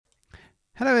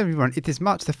Hello, everyone. It is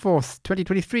March the 4th,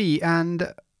 2023,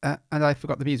 and I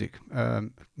forgot the music.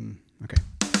 Okay.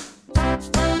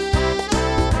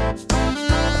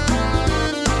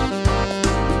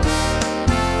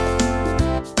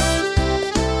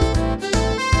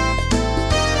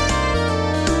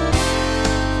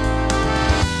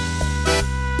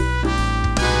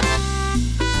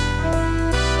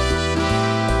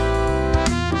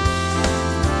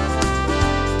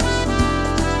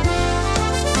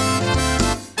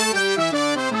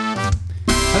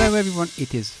 Hello everyone,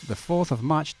 it is the 4th of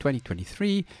March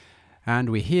 2023 and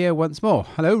we're here once more.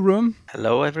 Hello Room.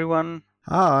 Hello everyone.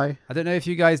 Hi. I don't know if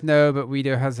you guys know, but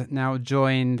Guido has now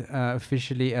joined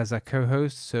officially as a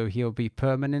co-host, so he'll be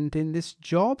permanent in this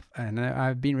job. And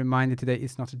I've been reminded today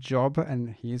it's not a job,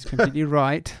 and he is completely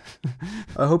right.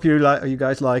 I hope you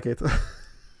guys like it.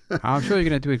 I'm sure you're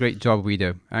going to do a great job,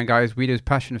 Guido. And guys, Guido's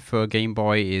passion for Game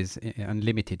Boy is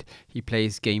unlimited. He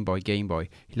plays Game Boy. He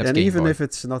loves and Game even Boy. if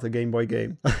it's not a Game Boy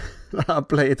game, I'll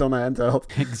play it on a handheld.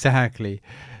 Exactly.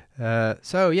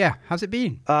 So yeah, how's it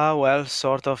been? Well,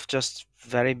 sort of just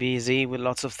very busy with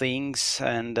lots of things,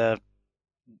 and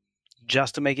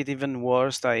just to make it even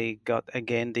worse, I got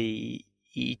again the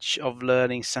itch of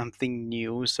learning something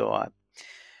new. So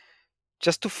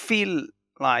just to feel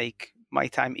like my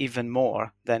time even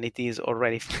more than it is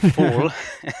already full.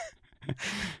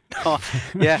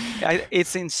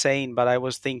 It's insane. But I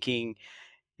was thinking,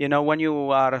 when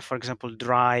you are, for example,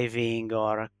 driving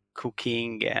or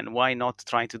cooking, and why not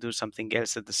try to do something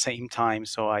else at the same time?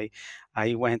 So I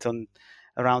went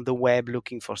around the web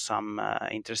looking for some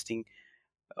interesting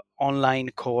online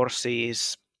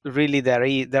courses. Really,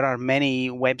 there are many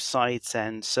websites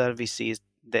and services.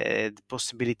 The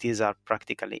possibilities are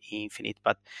practically infinite,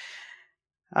 but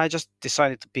I just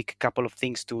decided to pick a couple of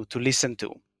things to listen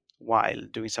to while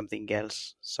doing something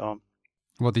else. So,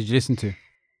 what did you listen to?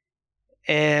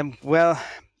 Well,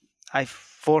 I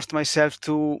forced myself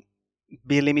to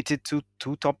be limited to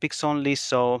 2 topics only.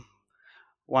 So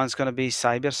one's going to be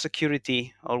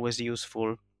cybersecurity, always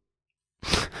useful.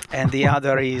 And the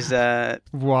other is...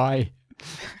 Why?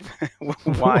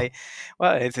 Why?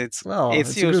 Well, it's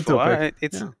useful. Right?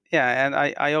 And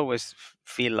I always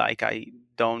feel like I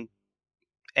don't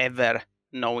ever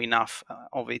know enough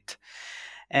of it.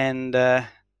 And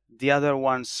the other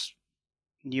one's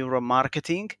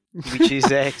neuromarketing, which is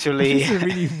actually This is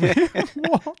really weird.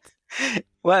 What?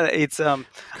 Well, it's I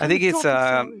think it's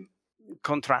a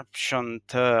contraption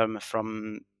term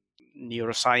from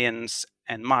neuroscience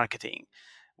and marketing.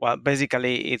 Well,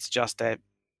 basically it's just a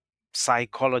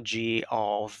psychology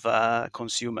of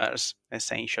consumers,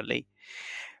 essentially.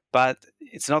 But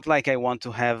it's not like I want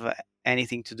to have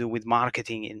anything to do with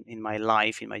marketing in my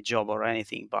life, in my job or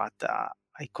anything, but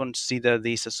I consider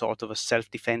this a sort of a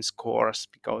self-defense course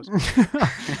because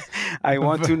I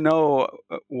want to know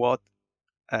what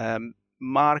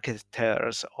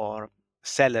marketers or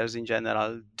sellers in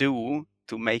general do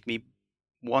to make me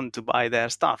want to buy their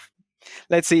stuff.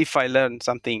 Let's see if I learn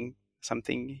something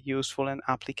useful and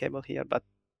applicable here, but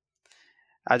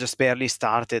I just barely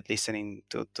started listening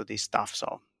to this stuff.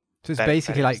 So it's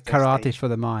basically like karate for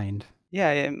the mind.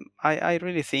 Yeah, I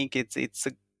really think it's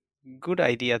a good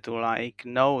idea to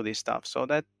know this stuff so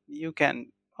that you can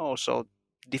also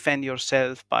defend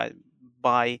yourself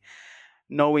by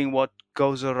knowing what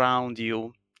goes around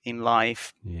you in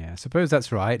life. Yeah, I suppose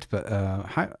that's right. But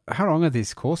how long are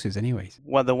these courses anyways?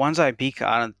 Well, the ones I pick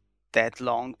aren't that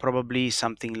long, probably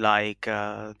something like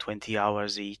 20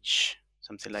 hours each,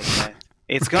 something like that.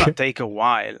 It's going to take a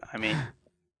while. I mean,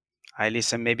 I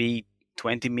listen maybe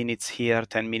 20 minutes here,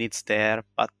 10 minutes there,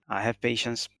 but I have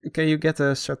patience. Can you get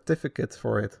a certificate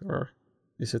for it? Or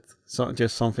is it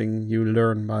just something you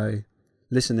learn by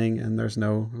listening and there's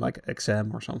no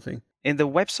exam or something? In the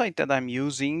website that I'm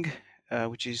using,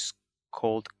 which is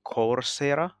called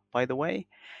Coursera, by the way,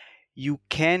 you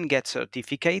can get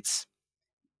certificates.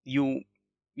 You're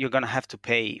going to have to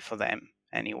pay for them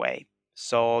anyway.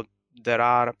 So there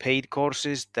are paid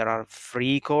courses, there are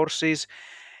free courses.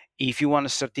 If you want a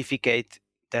certificate,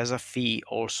 there's a fee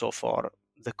also for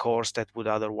the course that would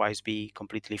otherwise be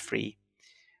completely free.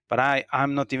 But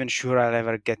I'm not even sure I'll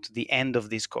ever get to the end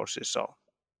of these courses. So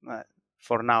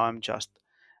for now, I'm just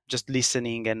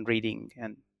listening and reading,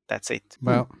 and that's it.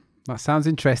 Well, that sounds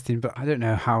interesting, but I don't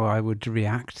know how I would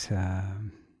react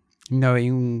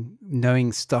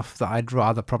knowing stuff that I'd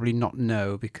rather probably not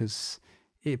know, because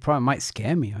it probably might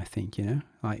scare me, I think,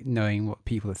 like knowing what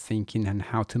people are thinking and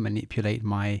how to manipulate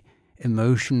my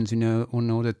emotions, in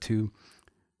order to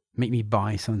make me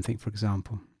buy something, for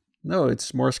example. No,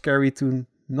 it's more scary to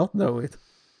not know it,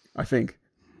 I think.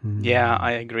 Yeah,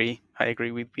 I agree. I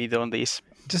agree with Guido on this.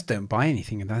 Just don't buy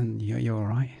anything, and then you're all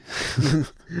right.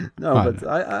 No, I but know.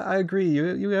 I agree.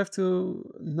 You have to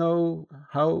know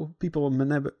how people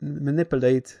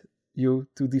manipulate you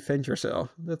to defend yourself.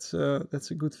 That's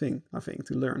a good thing, I think,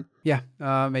 to learn. Yeah,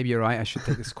 maybe you're right. I should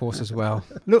take this course as well.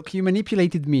 Look, you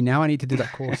manipulated me. Now I need to do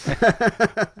that course.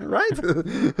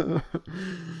 Right?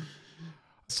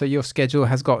 So your schedule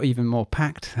has got even more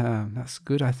packed. That's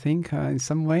good, I think, in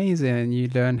some ways. And you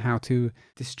learn how to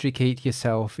districate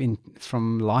yourself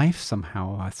from life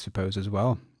somehow, I suppose, as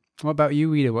well. What about you,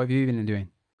 Guido? What have you been doing?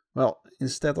 Well,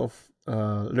 instead of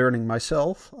learning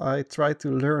myself, I try to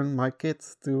learn my kid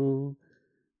to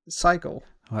cycle.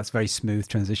 Well, that's very smooth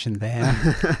transition there.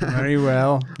 Very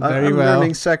well. I'm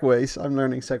learning segways.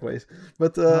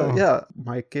 But yeah,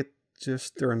 my kid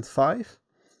just turned 5.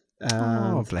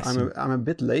 And bless him. I'm a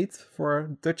bit late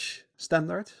for Dutch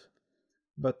standards,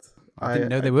 but I didn't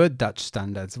know there were Dutch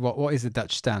standards. What is the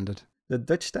Dutch standard? The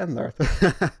Dutch standard.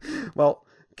 Well,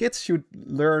 kids should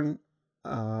learn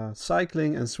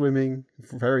cycling and swimming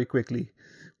very quickly.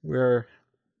 We're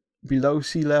below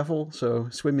sea level, so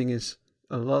swimming is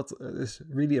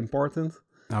really important.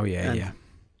 Oh yeah, and yeah.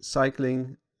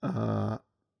 Cycling,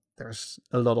 there's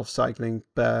a lot of cycling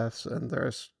paths, and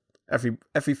there's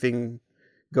everything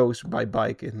goes by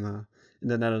bike in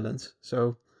the Netherlands.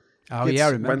 So I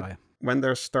remember. When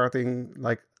they're starting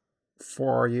like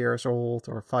 4 years old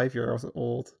or 5 years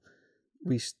old,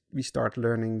 we start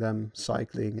learning them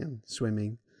cycling and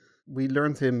swimming. We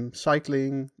learned him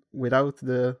cycling without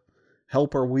the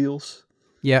helper wheels.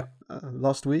 Yeah,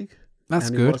 last week. That's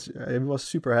and good. He was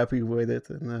super happy with it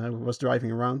and was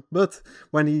driving around. But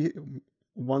when he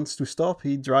wants to stop,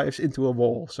 he drives into a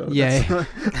wall. So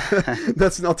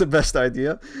that's not the best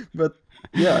idea. But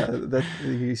yeah, that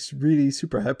he's really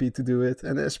super happy to do it.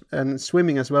 And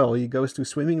swimming as well. He goes to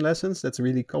swimming lessons. That's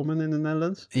really common in the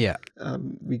Netherlands. Yeah.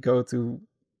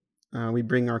 We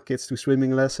bring our kids to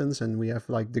swimming lessons, and we have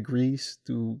like degrees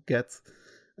to get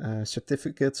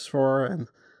certificates for. And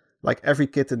like every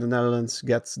kid in the Netherlands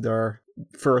gets their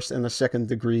first and a second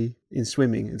degree in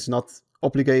swimming. It's not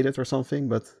obligated or something,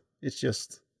 but it's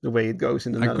just the way it goes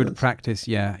in the Netherlands. A good practice,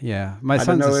 yeah. I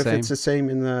don't know if it's the same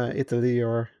in Italy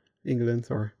or England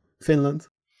or Finland.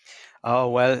 Oh,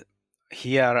 well,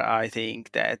 here I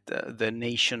think that the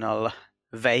national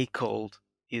vehicle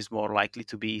is more likely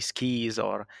to be skis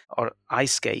or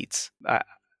ice skates.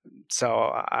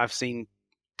 So I've seen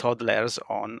toddlers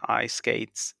on ice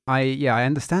skates. I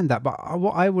understand that, but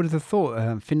what I would have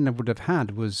thought Finland would have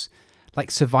had was like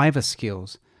survivor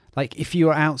skills. Like if you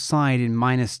are outside in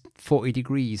minus 40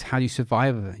 degrees, how do you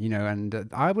survive? And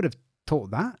I would have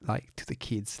taught that like to the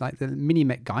kids, like the mini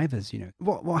MacGyvers.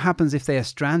 What happens if they are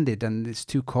stranded and it's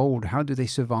too cold? How do they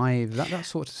survive? That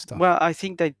sort of stuff. Well, I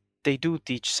think that they do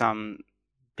teach some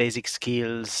basic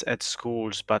skills at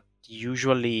schools, but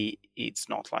usually it's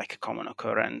not like a common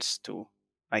occurrence to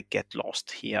like get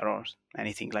lost here or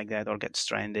anything like that or get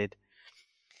stranded.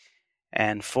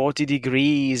 And 40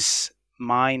 degrees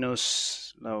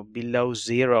minus below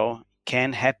zero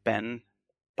can happen,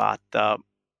 but well,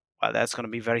 that's going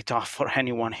to be very tough for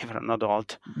anyone, even an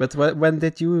adult. But when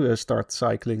did you start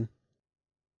cycling?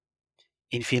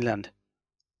 In Finland.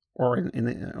 Or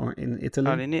in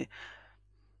Italy?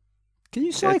 Can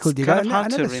you cycle? It's kind of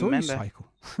hard I never to saw remember. You cycle.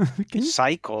 Can you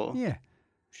cycle? Yeah.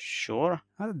 Sure.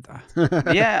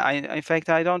 Yeah, in fact,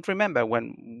 I don't remember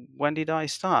when did I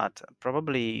start.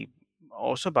 Probably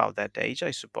also about that age,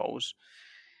 I suppose.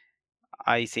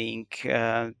 I think,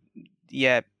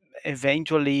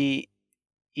 eventually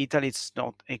Italy is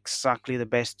not exactly the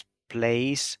best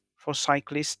place for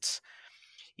cyclists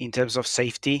in terms of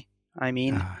safety. I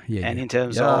mean, in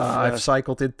terms of... I've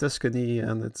cycled in Tuscany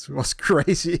and it was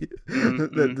crazy.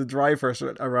 The drivers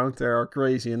around there are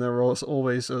crazy, and there was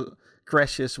always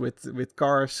crashes with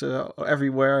cars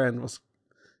everywhere, and was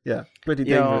pretty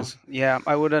dangerous. Yeah,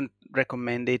 I wouldn't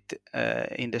recommend it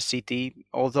in the city,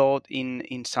 although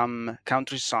in some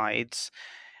countrysides,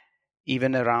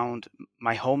 even around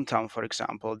my hometown, for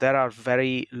example, there are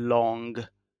very long,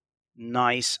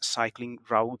 nice cycling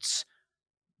routes,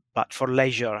 but for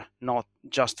leisure, not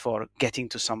just for getting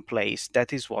to some place.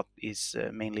 That is what is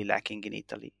mainly lacking in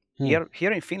Italy.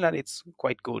 Here in Finland, it's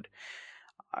quite good.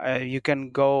 You can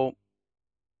go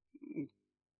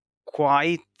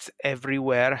quite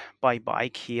everywhere by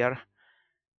bike here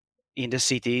in the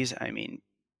cities. I mean,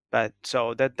 but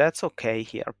so that's okay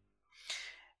here.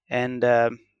 And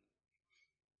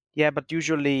but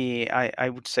usually I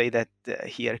would say that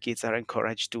here kids are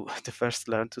encouraged to first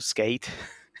learn to skate.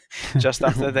 Just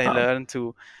after they learn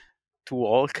to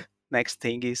walk, next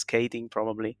thing is skating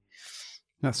probably.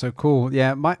 That's so cool.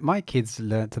 Yeah, my kids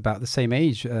learnt about the same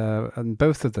age, and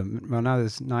both of them. Well, now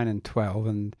there's 9 and 12,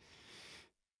 and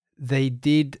they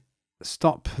did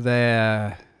stop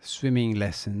their swimming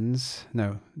lessons.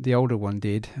 No, the older one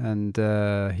did, and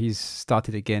he's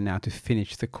started again now to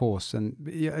finish the course. And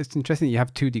yeah, it's interesting that you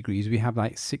have 2 degrees. We have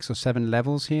like 6 or 7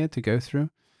 levels here to go through,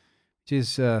 which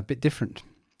is a bit different.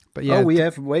 But yeah, we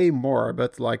have way more,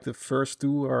 but like the first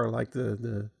 2 are like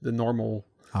the normal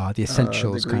the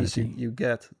essentials kind of degrees thing. you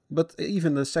get. But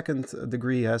even the second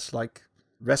degree has like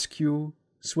rescue,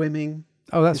 swimming,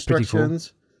 Oh, that's pretty cool.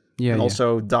 instructions, Yeah, and yeah.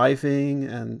 also diving,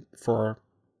 and for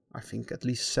I think at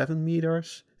least 7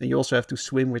 meters. And you also have to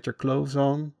swim with your clothes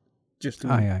on, just to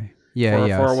for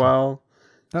a while.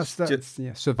 That's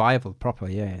survival proper.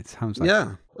 Yeah, it sounds like.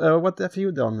 Yeah. What have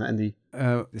you done, Andy?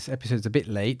 This episode's a bit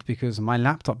late because my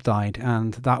laptop died,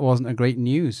 and that wasn't a great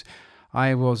news.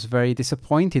 I was very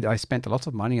disappointed. I spent a lot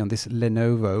of money on this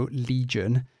Lenovo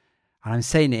Legion, and I'm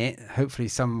saying it, hopefully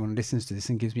someone listens to this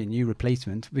and gives me a new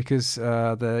replacement, because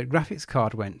the graphics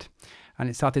card went, and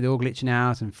it started all glitching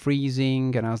out and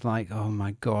freezing, and I was like, oh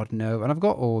my god, no. And I've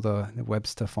got all the web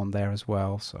stuff on there as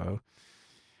well, so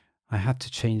I had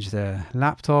to change the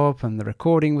laptop, and the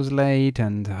recording was late,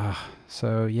 and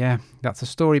so yeah, that's the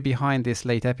story behind this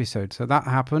late episode. So that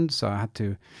happened, so I had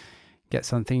to get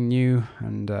something new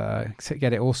and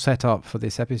get it all set up for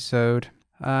this episode.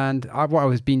 And what I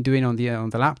was been doing on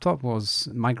the laptop was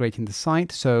migrating the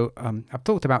site. So I've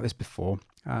talked about this before,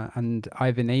 and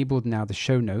I've enabled now the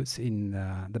show notes in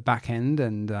the back end,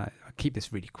 and I'll keep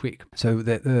this really quick so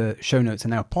that the show notes are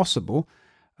now possible.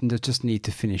 And I just need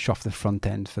to finish off the front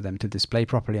end for them to display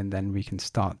properly, and then we can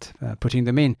start putting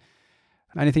them in.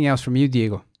 Anything else from you,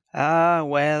 Diego?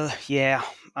 Well, yeah,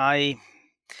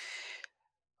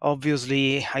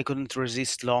 obviously I couldn't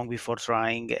resist long before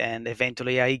trying, and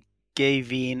eventually I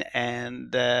gave in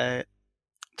and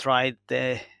tried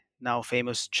the now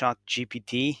famous Chat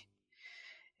GPT,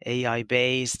 AI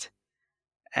based.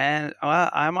 And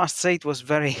I must say it was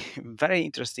very, very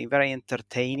interesting, very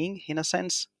entertaining in a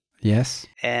sense. Yes.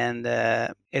 And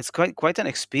it's quite an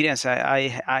experience.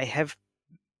 I have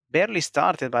barely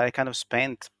started, but I kind of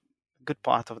spent a good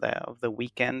part of the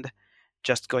weekend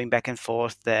just going back and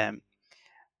forth the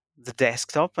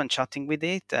desktop and chatting with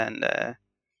it. And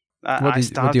What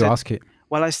do you ask it?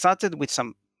 Well, I started with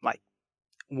some like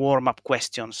warm up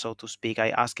questions, so to speak. I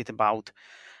asked it about,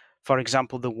 for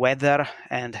example, the weather,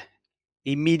 and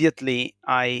immediately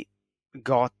I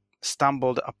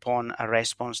stumbled upon a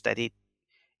response that it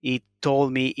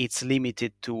told me it's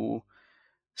limited to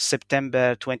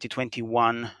September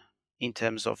 2021 in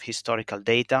terms of historical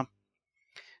data.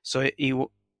 So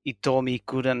it told me it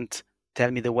couldn't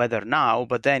tell me the weather now,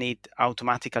 but then it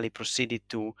automatically proceeded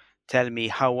to tell me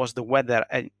how was the weather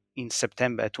in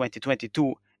September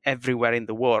 2022 everywhere in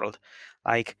the world,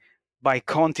 like by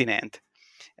continent,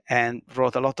 and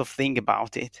wrote a lot of things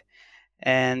about it.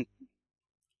 And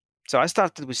so I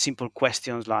started with simple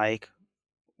questions like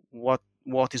what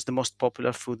is the most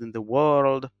popular food in the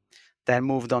world, then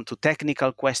moved on to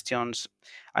technical questions.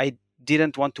 I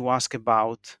didn't want to ask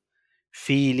about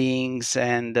feelings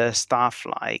and stuff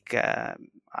like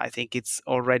I think it's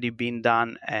already been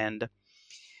done. And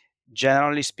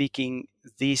generally speaking,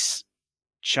 this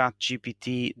Chat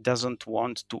GPT doesn't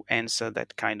want to answer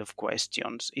that kind of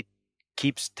questions. It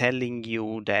keeps telling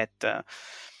you that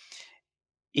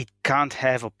it can't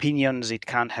have opinions, it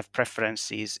can't have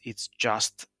preferences. It's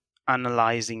just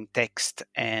analyzing text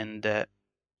and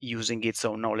using its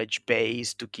own knowledge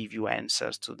base to give you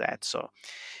answers to that. So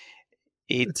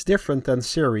it's different than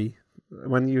Siri.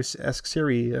 When you ask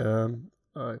Siri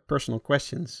personal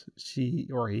questions, she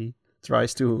or he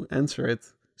tries to answer it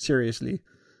seriously.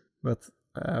 But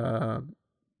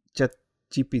Chat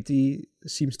GPT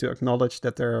seems to acknowledge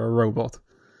that they're a robot.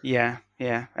 Yeah.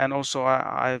 And also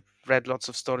I've read lots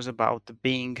of stories about the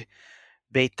Bing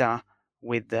beta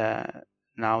with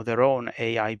now their own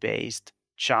AI-based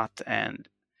chat, and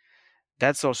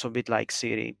that's also a bit like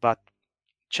Siri, but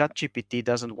ChatGPT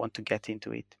doesn't want to get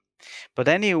into it. But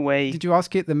anyway, did you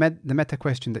ask it the meta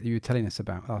question that you were telling us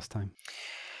about last time?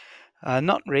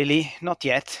 Not really, not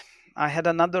yet. I had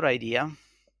another idea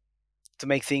to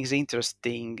make things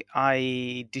interesting.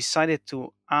 I decided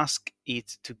to ask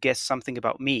it to guess something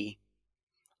about me.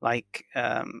 Like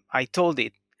I told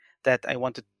it that I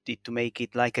wanted it to make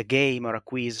it like a game or a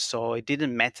quiz, so it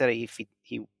didn't matter if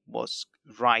he was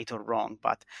right or wrong,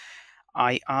 but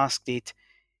I asked it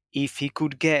if he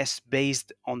could guess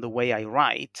based on the way I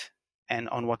write and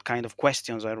on what kind of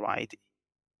questions I write,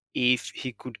 if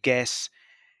he could guess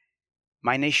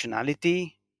my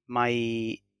nationality,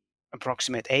 my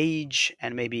approximate age,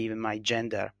 and maybe even my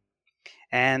gender.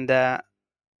 And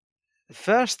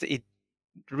first, it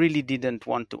really didn't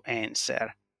want to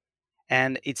answer.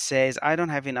 And it says, I don't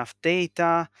have enough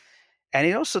data. And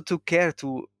it also took care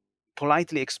to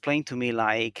politely explain to me,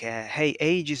 like, hey,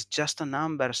 age is just a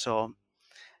number. So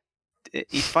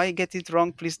if I get it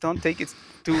wrong, please don't take it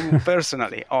too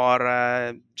personally.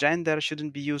 Or gender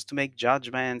shouldn't be used to make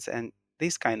judgments and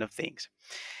these kind of things.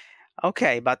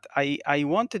 Okay, but I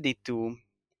wanted it to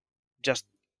just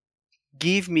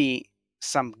give me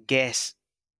some guess,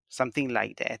 something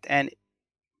like that. And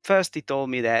first he told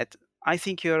me that I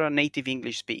think you're a native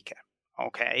English speaker.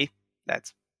 Okay,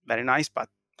 that's very nice,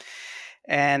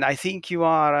 and I think you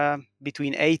are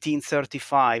between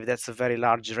 18-35. That's a very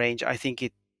large range. I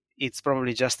think it's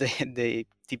probably just the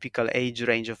typical age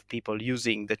range of people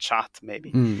using the chat,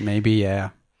 maybe. Maybe,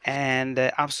 yeah. And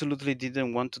absolutely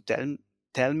didn't want to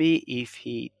tell me if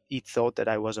he thought that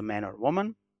I was a man or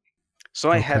woman. So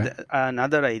I had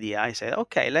another idea. I said,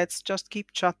 okay, let's just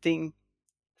keep chatting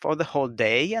for the whole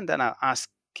day, and then I'll ask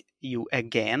you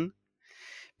again,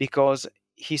 because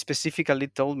he specifically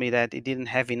told me that he didn't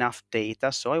have enough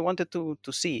data. So I wanted to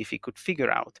see if he could figure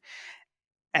out.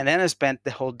 And then I spent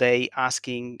the whole day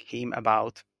asking him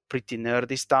about pretty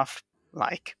nerdy stuff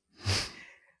like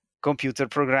computer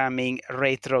programming,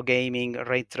 retro gaming,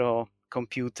 retro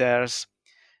computers,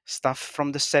 stuff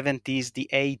from the 70s, the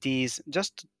 80s,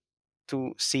 just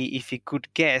to see if he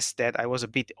could guess that I was a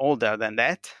bit older than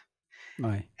that.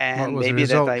 Right. And maybe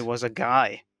that I was a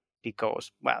guy,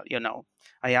 because, well,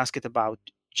 I asked it about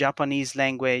Japanese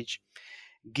language,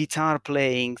 guitar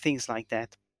playing, things like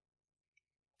that.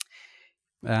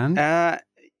 And?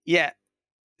 Yeah,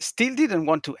 still didn't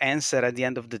want to answer at the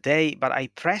end of the day, but I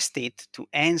pressed it to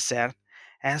answer.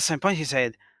 And at some point he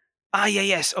said, yeah,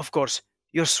 yes, of course,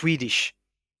 you're Swedish.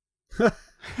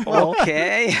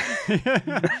 Okay.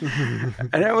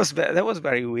 And that was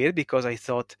very weird, because I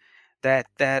thought that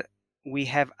we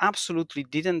have absolutely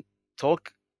didn't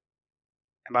talk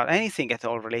about anything at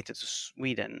all related to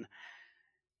Sweden.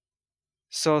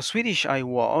 So Swedish I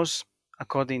was,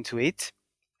 according to it,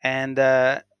 and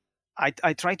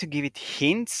I tried to give it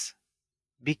hints,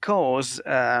 because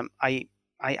I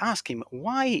asked him,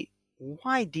 why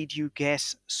did you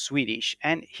guess Swedish?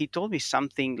 And he told me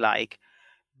something like,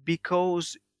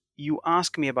 because you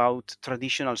asked me about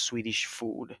traditional Swedish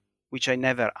food, which I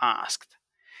never asked.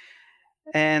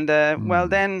 And well,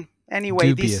 then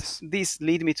anyway, this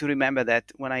lead me to remember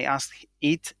that when I asked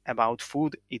it about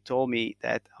food, it told me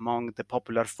that among the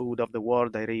popular food of the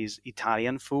world there is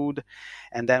Italian food.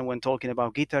 And then when talking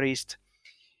about guitarist,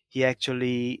 he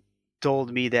actually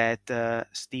told me that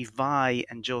Steve Vai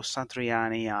and Joe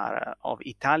Satriani are of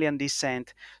Italian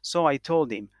descent. So I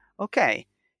told him, okay,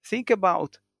 think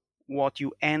about what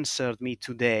you answered me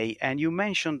today, and you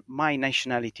mentioned my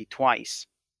nationality twice.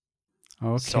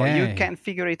 Okay. So you can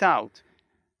figure it out.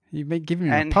 You may give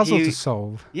him a puzzle to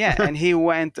solve. Yeah, and he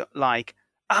went like,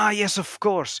 yes, of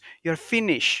course, you're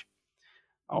Finnish.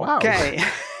 Okay.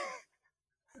 Wow.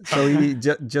 So he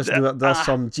just does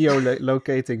some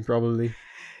geolocating, probably.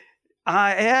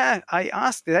 Yeah, I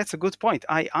asked, that's a good point.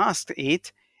 I asked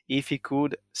it if he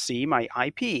could see my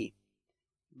IP.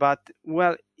 But,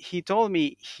 well, he told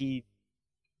me he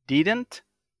didn't,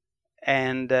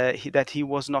 and that he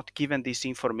was not given this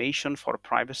information for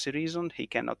privacy reasons. He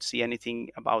cannot see anything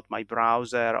about my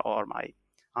browser or my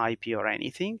IP or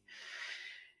anything.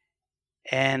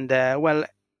 And, well,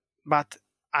 but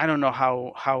I don't know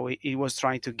how he was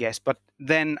trying to guess. But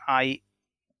then I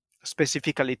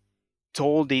specifically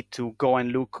told it to go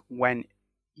and look when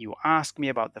you ask me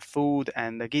about the food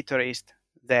and the guitarist.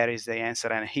 There is the answer,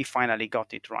 and he finally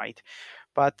got it right.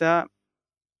 But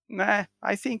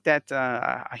I think that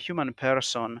a human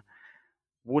person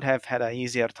would have had an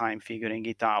easier time figuring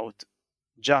it out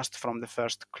just from the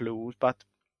first clue. But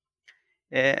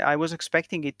I was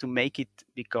expecting it to make it,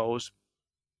 because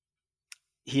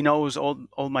he knows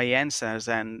all my answers,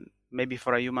 and maybe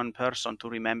for a human person to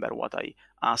remember what I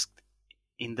asked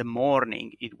in the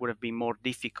morning, it would have been more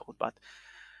difficult. But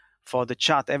for the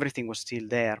chat, everything was still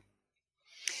there.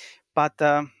 But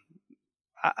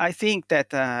I think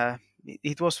that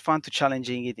it was fun to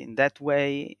challenging it in that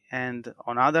way, and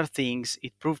on other things,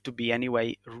 it proved to be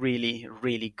anyway really,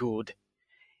 really good.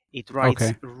 It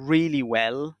writes really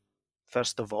well,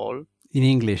 first of all. In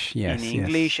English, yes. In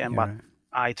English, yes, and but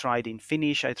I tried in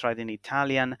Finnish, I tried in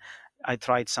Italian, I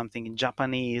tried something in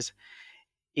Japanese.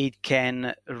 It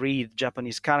can read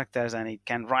Japanese characters, and it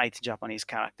can write Japanese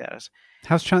characters.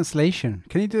 How's translation?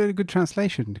 Can you do a good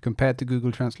translation compared to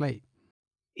Google Translate?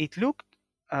 It looked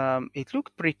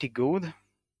pretty good,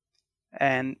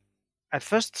 and at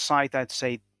first sight, I'd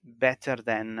say better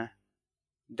than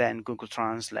than Google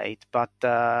Translate. But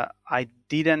I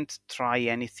didn't try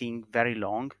anything very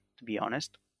long, to be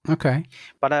honest. Okay.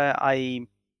 But I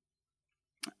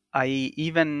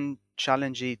even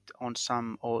challenge it on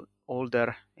some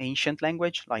older ancient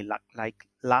language, like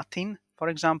Latin, for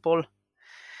example.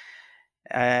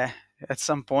 At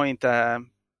some point, I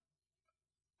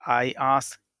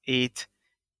asked it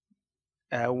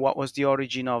what was the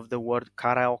origin of the word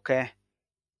karaoke,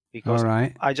 because All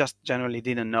right. I just generally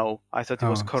didn't know. I thought it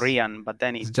was Korean, but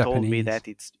then it told me that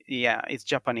it's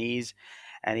Japanese,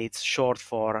 and it's short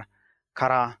for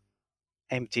kara,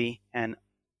 empty, and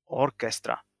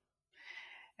orchestra.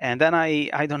 And then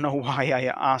I don't know why I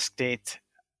asked it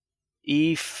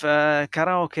if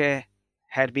karaoke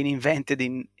had been invented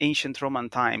in ancient Roman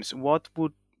times, what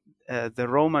would the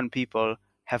Roman people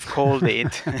have called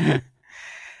it?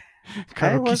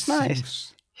 It was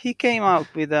nice. He came out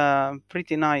with a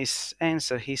pretty nice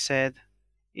answer. He said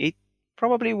it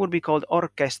probably would be called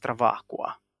orchestra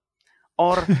vacua,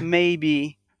 or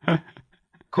maybe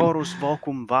chorus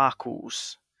vocum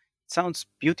vacuus. It sounds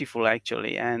beautiful,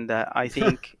 actually, and I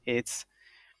think it's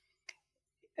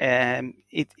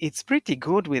pretty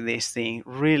good with this thing,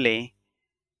 really.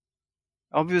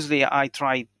 Obviously, I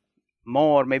tried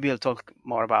more. Maybe I'll talk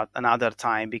more about another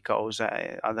time, because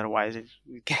otherwise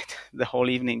we get the whole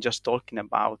evening just talking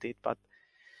about it. But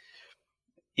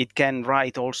it can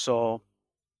write also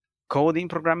code in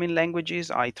programming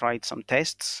languages. I tried some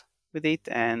tests with it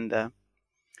and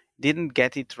didn't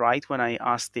get it right when I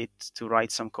asked it to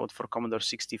write some code for Commodore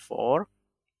 64.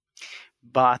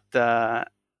 But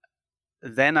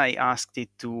then I asked it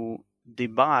to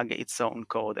debug its own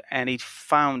code, and it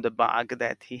found a bug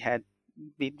that he had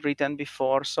been written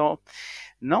before. So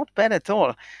not bad at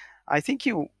all. I think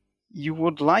you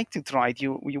would like to try it.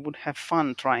 You would have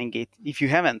fun trying it, if you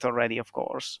haven't already, of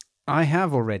course. I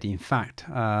have already, in fact.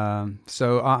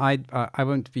 So I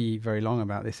won't be very long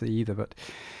about this either, but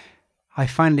I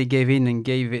finally gave in and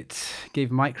gave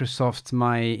Microsoft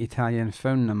my Italian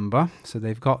phone number. So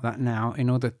they've got that now in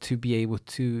order to be able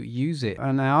to use it.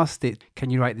 And I asked it, can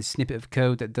you write this snippet of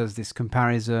code that does this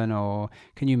comparison, or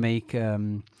can you make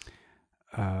a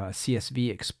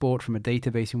CSV export from a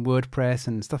database in WordPress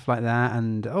and stuff like that?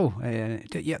 And all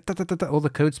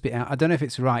the code spit out. I don't know if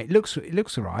it's right. It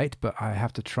looks right, but I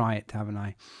have to try it, haven't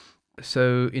I?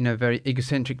 So in a very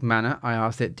egocentric manner, I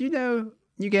asked it, do you know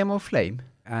New Game or Flame?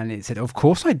 And it said, of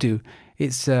course I do.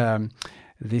 It's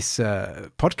this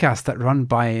podcast that run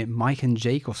by Mike and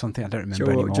Jake or something. I don't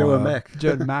remember anymore. Joe and Mac.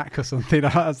 Joe and Mac or something.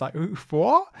 I was like,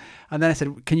 what? And then I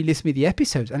said, can you list me the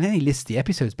episodes? And then he lists the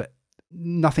episodes, but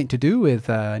nothing to do with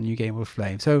New Game or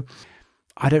Flame. So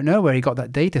I don't know where he got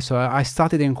that data. So I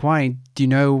started inquiring, do you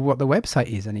know what the website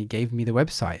is? And he gave me the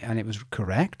website, and it was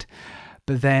correct.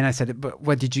 But then I said, but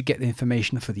where did you get the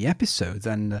information for the episodes?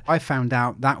 And I found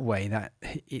out that way that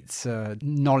its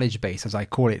knowledge base, as I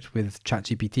call it, with Chat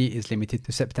GPT is limited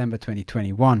to September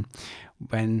 2021,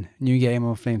 when New Game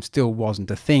of Flame still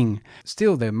wasn't a thing.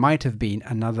 Still, there might have been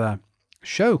another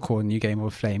show called New Game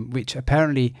of Flame, which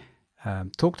apparently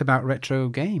talked about retro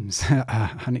games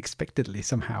unexpectedly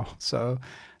somehow. So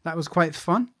that was quite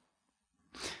fun.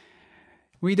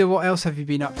 Guido, what else have you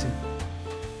been up to?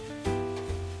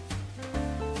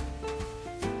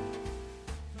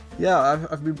 Yeah,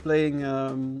 I've been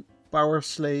playing Power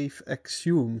Slave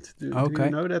Exhumed. Do you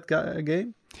know that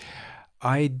game?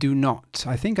 I do not.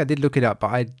 I think I did look it up, but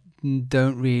I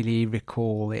don't really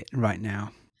recall it right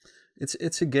now.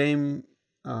 It's a game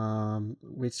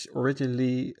which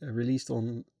originally released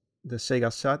on the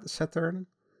Sega Saturn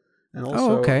and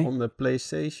also on the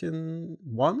PlayStation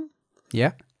 1.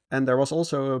 Yeah. And there was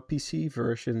also a PC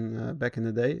version back in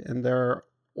the day, and they're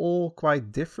all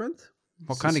quite different.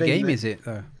 What kind of game is it,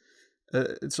 though?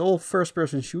 It's all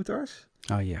first-person shooters.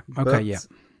 Oh, yeah. Okay, yeah.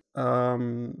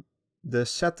 The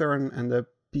Saturn and the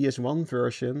PS1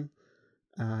 version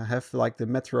have like the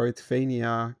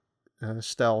Metroidvania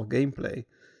style gameplay.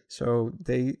 So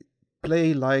they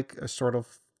play like a sort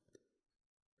of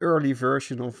early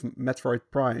version of Metroid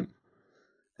Prime.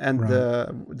 And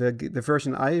the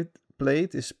version I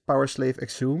played is Power Slave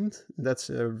Exhumed. That's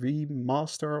a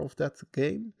remaster of that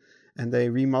game. And they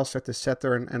remastered the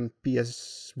Saturn and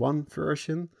PS1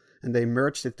 version, and they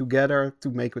merged it together to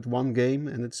make it one game,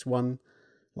 and it's one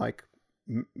like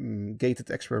gated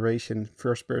exploration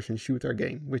first-person shooter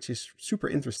game, which is super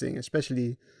interesting,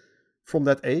 especially from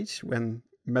that age when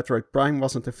Metroid Prime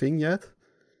wasn't a thing yet.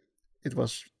 It's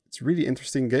a really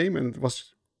interesting game, and it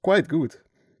was quite good.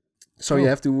 So you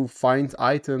have to find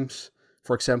items,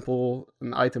 for example,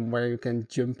 an item where you can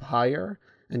jump higher,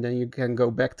 and then you can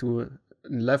go back to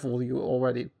level you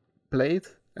already played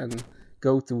and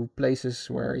go to places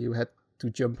where you had to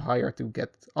jump higher to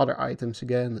get other items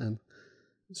again, and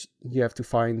you have to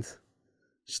find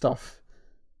stuff.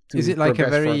 Is it like a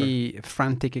very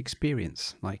frantic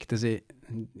experience? Like, is it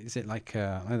like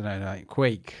I don't know, like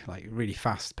Quake, like really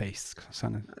fast paced?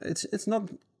 It's not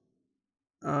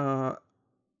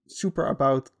super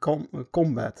about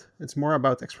combat. It's more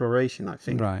about exploration, I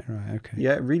think. Right, okay.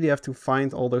 Yeah, really have to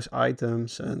find all those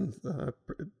items and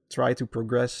try to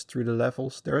progress through the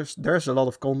levels. There's a lot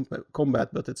of combat,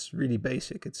 but it's really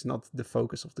basic. It's not the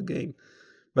focus of the game.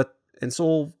 But it's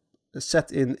all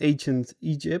set in ancient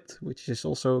Egypt, which is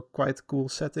also quite a cool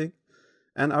setting.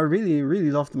 And I really,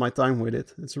 really loved my time with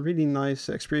it. It's a really nice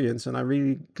experience, and I'm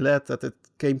really glad that it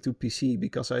came to PC,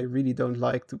 because I really don't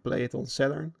like to play it on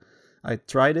Saturn. I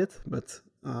tried it, but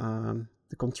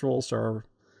the controls are,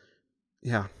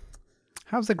 yeah.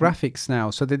 How's the graphics now?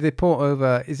 So did they port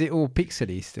over? Is it all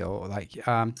pixely still? Like,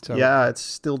 yeah, it's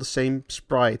still the same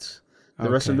sprites. The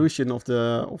resolution of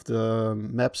the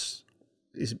maps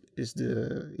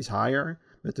is higher,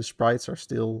 but the sprites are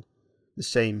still the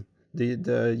same.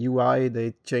 The UI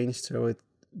they changed so it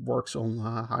works on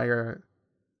higher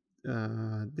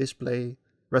display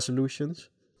resolutions.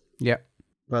 Yeah,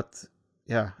 but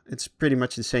yeah, it's pretty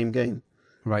much the same game.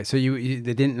 Right, so they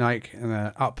didn't like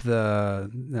up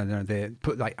they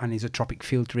put like anisotropic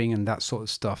filtering and that sort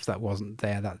of stuff that wasn't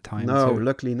there that time. No,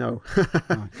 luckily no.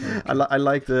 Okay. I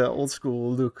like the old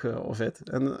school look of it,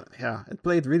 and yeah, it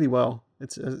played really well.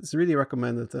 It's really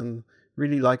recommended, and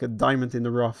really like a diamond in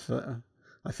the rough,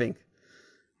 I think.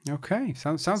 Okay,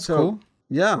 sounds cool.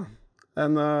 Yeah,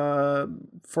 and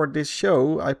for this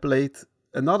show I played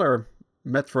another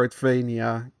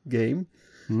Metroidvania game.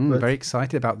 Very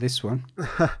excited about this one.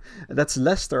 That's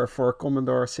Lester for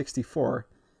Commodore 64.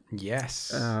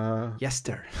 Yes.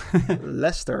 Yester.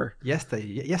 Lester.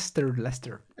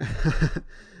 Lester.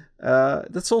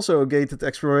 That's also a gated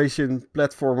exploration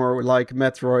platformer like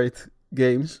Metroid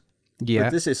games. Yeah.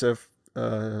 But this is a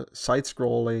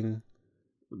side-scrolling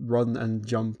run and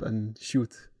jump and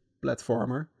shoot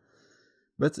platformer.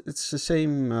 But it's the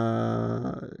same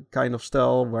kind of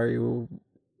style where you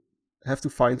have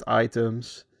to find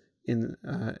items in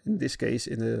this case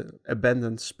in an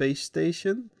abandoned space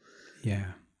station. Yeah.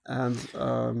 And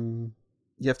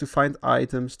you have to find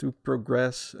items to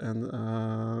progress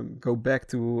and go back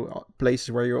to places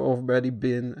where you've already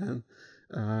been,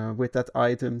 and with that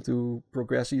item to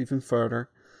progress even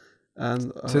further.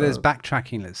 And so there's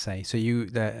backtracking, let's say. So you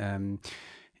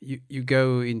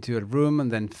go into a room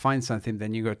and then find something,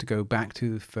 then you got to go back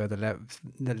to further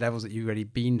the levels that you've already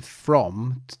been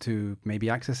from to maybe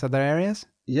access other areas.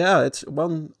 Yeah, it's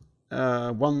one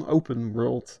open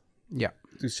world. Yeah,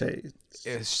 to say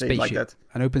like that.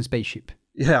 An open spaceship.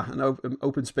 Yeah, an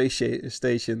open space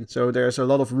station. So there's a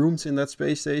lot of rooms in that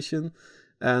space station,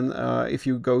 and if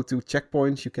you go to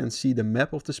checkpoints, you can see the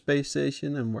map of the space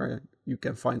station and where you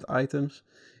can find items.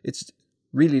 It's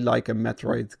really like a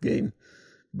Metroid game.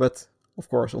 But, of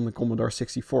course, on the Commodore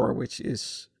 64, which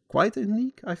is quite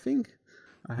unique, I think.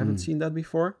 I haven't seen that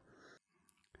before.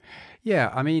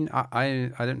 Yeah, I mean,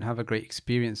 I don't have a great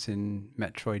experience in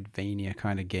Metroidvania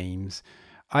kind of games.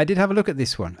 I did have a look at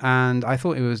this one, and I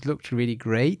thought it looked really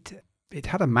great. It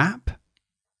had a map,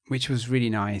 which was really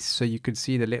nice, so you could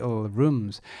see the little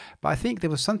rooms. But I think there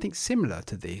was something similar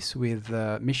to this with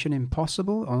Mission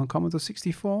Impossible on Commodore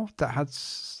 64 that had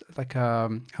like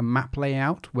a map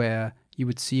layout where you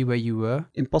would see where you were.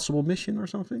 Impossible Mission or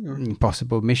something? Or?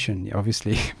 Impossible Mission,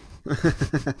 obviously.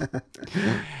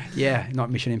 Yeah,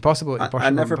 not Mission Impossible. I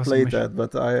never played that,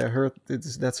 but I heard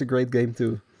that's a great game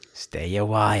too. Stay a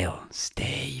while,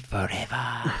 stay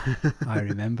forever. I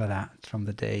remember that from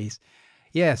the days.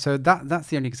 Yeah, so that's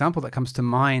the only example that comes to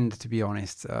mind, to be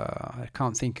honest. I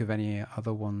can't think of any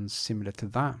other ones similar to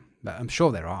that, but I'm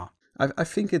sure there are. I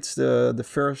think it's the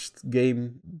first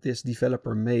game this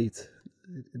developer made.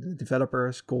 The developer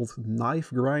is called Knife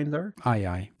Grinder.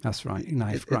 Aye, that's right,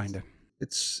 Knife Grinder.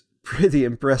 It's pretty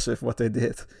impressive what they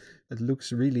did. It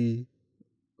looks really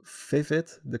vivid.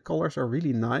 The colors are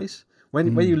really nice.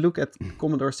 When you look at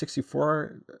Commodore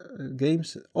 64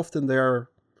 games, often they're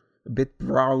a bit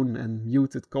brown and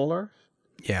muted colors.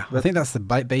 Yeah, I think that's the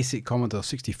basic Commodore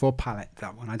 64 palette,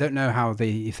 that one. I don't know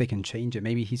if they can change it.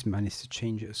 Maybe he's managed to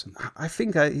change it or something. I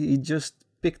think he just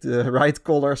picked the right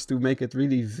colors to make it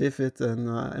really vivid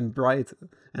and bright,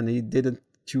 and he didn't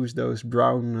choose those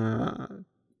brown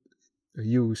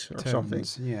hues or tones, something.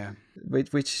 Yeah,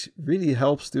 which really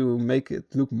helps to make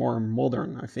it look more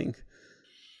modern, I think.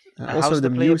 Also, how's the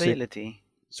playability? Music.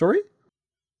 Sorry?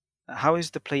 How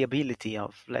is the playability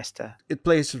of Lester? It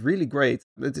plays really great.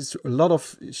 It is a lot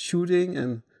of shooting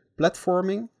and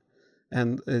platforming,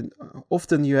 And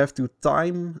often you have to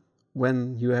time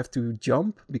when you have to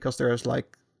jump, because there's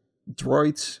like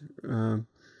droids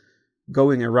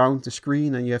going around the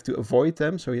screen and you have to avoid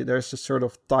them. So there's a sort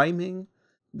of timing.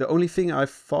 The only thing I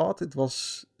thought it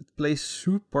plays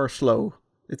super slow.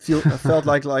 I felt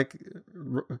like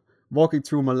walking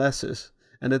through molasses.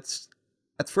 And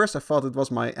at first I thought it was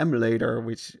my emulator,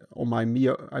 which on my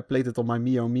Mio, I played it on my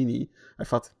Mio Mini. I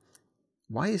thought,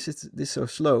 why is this so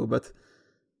slow? But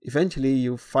eventually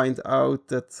you find out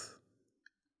that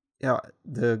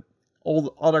all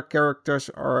the other characters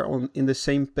are in the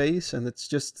same pace, and it's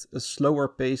just a slower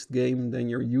paced game than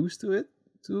you're used to,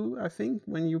 I think,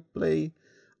 when you play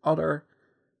other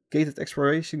gated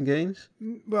exploration games.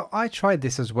 Well, I tried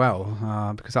this as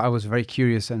well because I was very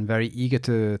curious and very eager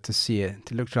to see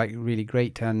it. It looked like really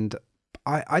great, and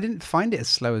I didn't find it as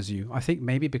slow as you. I think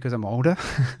maybe because I'm older.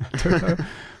 I don't know.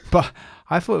 But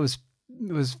I thought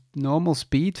it was normal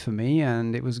speed for me,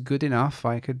 and it was good enough.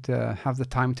 I could have the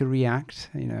time to react,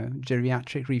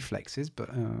 geriatric reflexes, but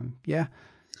yeah.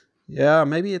 Yeah,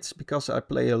 maybe it's because I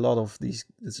play a lot of these.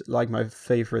 It's like my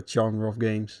favorite genre of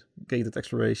games, gated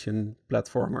exploration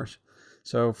platformers.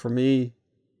 So for me,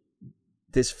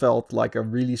 this felt like a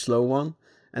really slow one,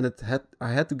 and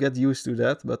I had to get used to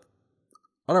that. But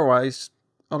other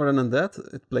than that,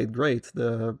 it played great.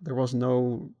 There was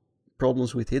no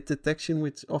problems with hit detection,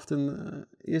 which often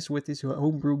is with these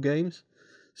homebrew games.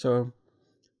 So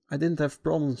I didn't have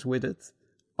problems with it.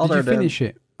 Did you finish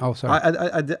it? Oh, sorry.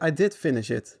 I did finish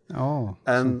it. Oh.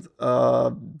 And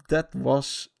that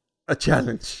was a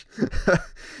challenge.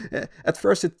 At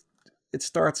first it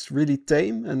starts really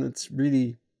tame and it's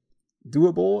really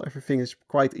doable. Everything is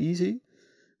quite easy.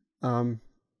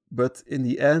 But in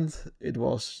the end, it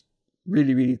was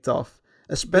really, really tough.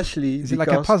 Especially is it like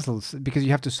a puzzles? Because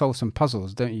you have to solve some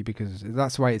puzzles, don't you? Because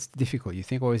that's why it's difficult, you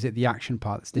think? Or is it the action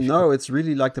part that's difficult? No, it's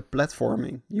really like the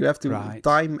platforming. You have to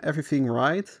time everything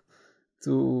right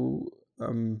to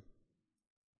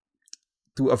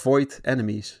avoid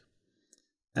enemies.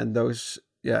 And those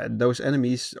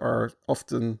enemies are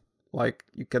often like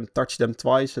you can touch them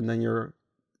twice and then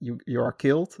you are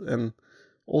killed. And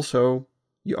also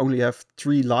you only have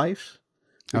 3 lives,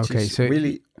 which is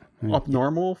really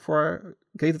abnormal for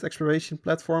gated exploration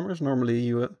platformers. Normally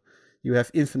you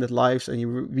have infinite lives and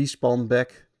you respawn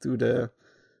back to the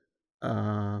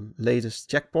latest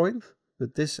checkpoint,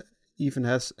 but this even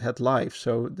had life,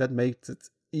 so that makes it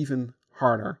even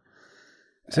harder.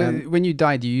 So when you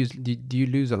die, do you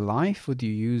lose a life, or do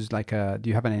you use do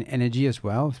you have an energy as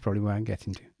well? It's probably where I'm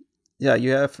getting to. Yeah,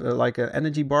 you have like an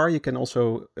energy bar. You can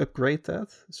also upgrade that.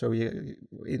 So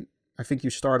I think you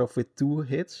start off with 2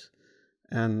 hits,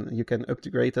 and you can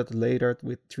upgrade that later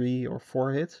with 3 or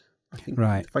 4 hits.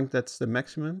 I think that's the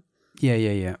maximum.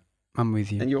 Yeah. I'm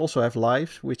with you. And you also have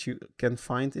lives, which you can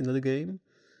find in the game,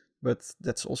 but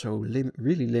that's also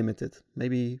really limited.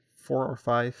 Maybe 4 or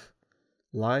 5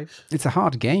 lives. It's a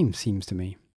hard game, seems to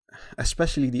me.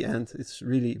 Especially the end. It's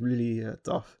really, really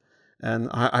tough. And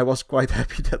I was quite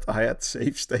happy that I had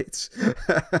save states.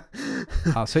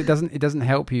 So it doesn't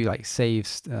help you like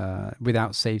saves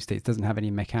without save states. It doesn't have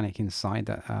any mechanic inside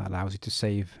that allows you to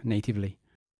save natively.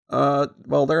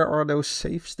 Well, there are those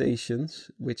save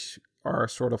stations which are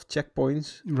sort of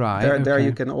checkpoints. Right. There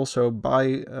you can also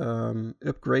buy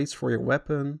upgrades for your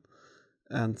weapon,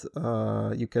 and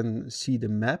you can see the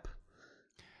map.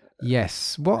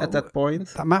 Yes. At that point,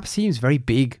 that map seems very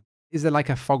big. Is there like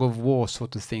a fog of war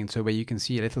sort of thing, so where you can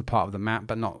see a little part of the map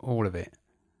but not all of it?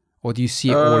 Or do you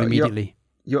see it all immediately?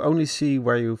 You only see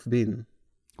where you've been.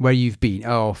 Where you've been.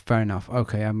 Oh, fair enough.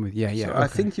 Okay, I'm with So okay. I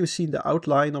think you see the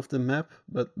outline of the map,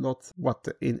 but not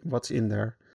what's in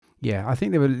there. Yeah, I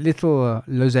think there were little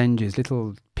lozenges,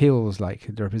 little pills like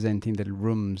representing the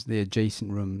rooms, the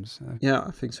adjacent rooms. Yeah,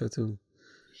 I think so too.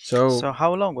 So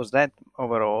how long was that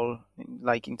overall,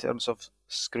 like in terms of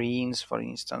screens, for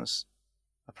instance?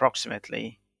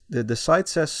 Approximately. The site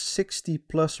says 60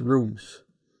 plus rooms.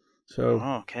 So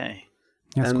okay.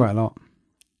 That's quite a lot.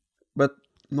 But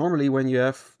normally when you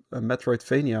have a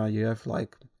Metroidvania, you have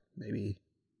like maybe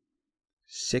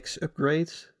 6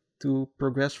 upgrades to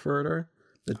progress further.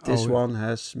 But this one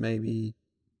has maybe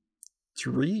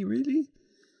 3 really.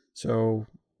 So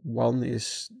one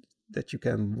is that you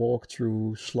can walk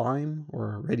through slime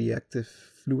or radioactive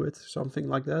fluid, something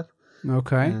like that.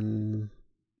 Okay. And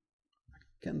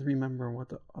can't remember what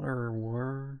the other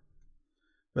were,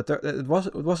 but it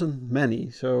wasn't many.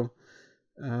 So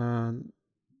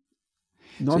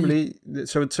normally,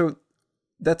 so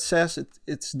that says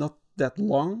it's not that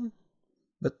long,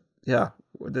 but yeah,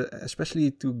 especially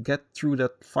to get through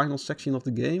that final section of the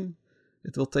game,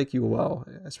 It will take you a while,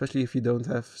 especially if you don't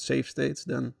have save states.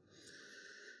 Then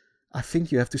I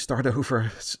think you have to start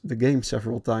over the game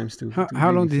several times to.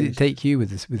 How long did it take you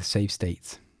with save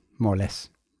states, more or less?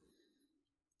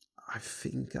 I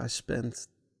think I spent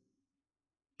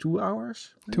 2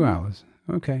 hours. Maybe? 2 hours.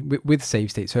 Okay, with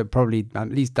save states, so probably at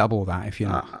least double that if you're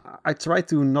not. I try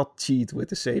to not cheat with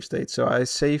the save state, so I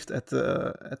saved at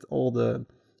all the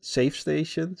save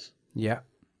stations. Yeah,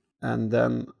 and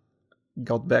then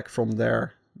got back from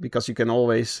there, because you can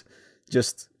always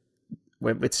just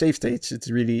with save states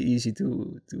it's really easy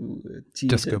to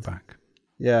cheat. Just go back.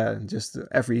 Yeah, just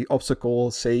every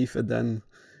obstacle save and then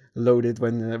load it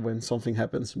when something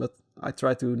happens. But I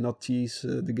try to not cheese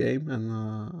the game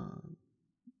and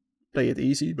play it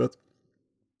easy. But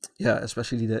yeah,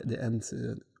 especially the end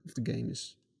of the game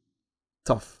is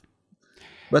tough.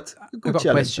 But good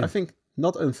challenge. I think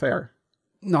not unfair.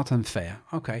 Not unfair.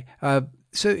 Okay.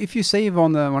 So if you save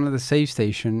on one of the save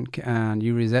station and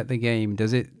you reset the game,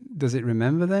 does it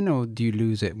remember then, or do you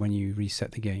lose it when you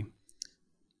reset the game?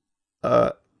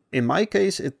 In my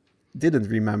case, it didn't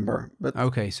remember. But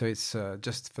okay, so it's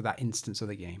just for that instance of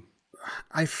the game.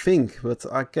 I think, but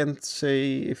I can't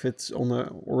say if it's on the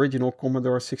original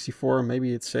Commodore 64.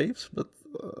 Maybe it saves, but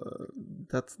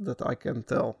that I can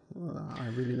tell. I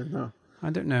really don't know. I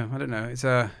don't know. It's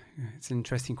an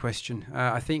interesting question.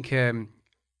 I think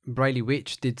Braille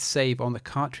Witch did save on the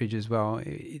cartridge as well.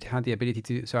 It had the ability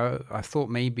to. So I thought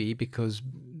maybe because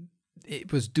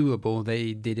it was doable,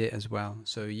 they did it as well.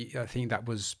 So I think that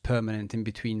was permanent in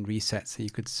between resets, so you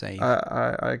could save.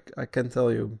 I can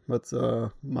tell you, but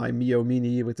my Mio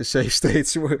Mini with the save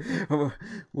states would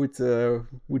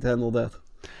handle that.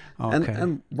 Okay.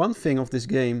 And one thing of this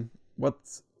game, what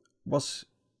was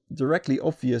directly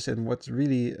obvious and what's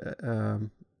really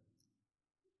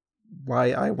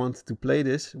why I wanted to play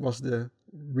this was the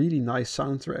really nice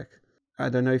soundtrack. I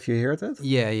don't know if you heard it.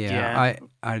 Yeah.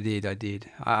 I did.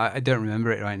 I don't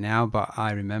remember it right now, but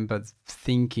I remember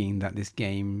thinking that this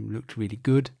game looked really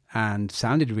good and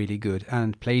sounded really good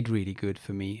and played really good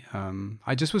for me.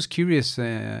 I just was curious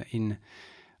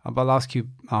I'll ask you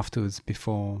afterwards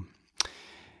before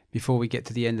we get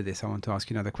to the end of this. I want to ask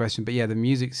you another question. But yeah, the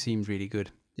music seemed really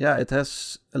good. Yeah, it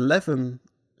has 11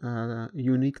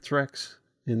 unique tracks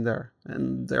in there.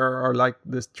 And there are like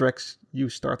the tracks you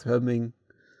start humming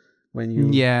when you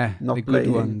not the playing.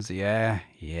 Good ones. Yeah,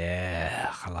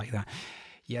 I like that.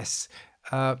 Yes.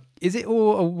 Is it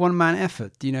all a one-man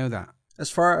effort? Do you know that? As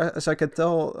far as I can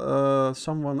tell,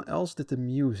 someone else did the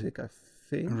music, I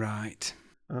think. Right.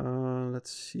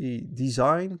 Let's see.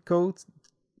 Design, code,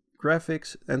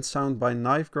 graphics, and sound by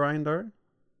Knife Grinder.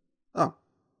 Oh,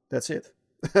 that's it.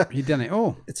 He done it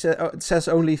all. It says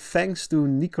only thanks to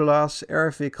Nicolaas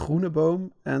Ervik Groeneboom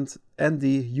and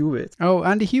Andy Hewitt. Oh,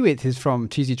 Andy Hewitt is from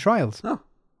Cheesy Trials. Oh,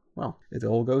 well, it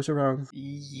all goes around.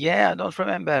 Yeah, I don't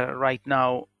remember right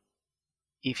now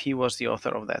if he was the author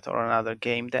of that or another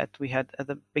game that we had at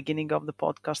the beginning of the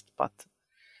podcast, but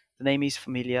the name is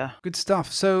familiar. Good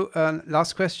stuff. So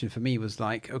last question for me was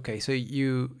like, okay, so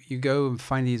you go and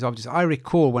find these objects. I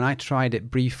recall when I tried it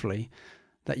briefly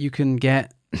that you can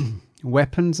get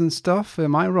weapons and stuff.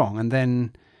 Am I wrong? And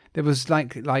then there was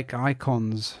like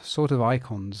icons, sort of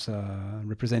icons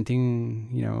representing,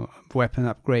 weapon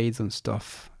upgrades and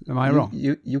stuff. Am I wrong?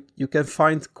 You can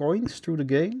find coins through the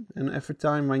game, and every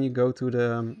time when you go to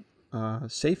the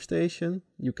save station,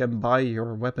 you can buy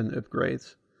your weapon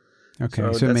upgrades. Okay,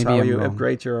 so that's maybe how I'm you wrong.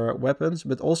 upgrade your weapons.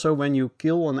 But also when you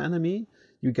kill an enemy,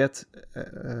 you get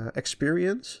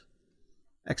experience,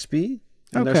 XP,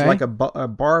 and there's like a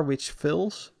bar which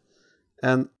fills.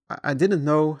 And I didn't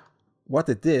know what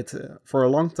it did for a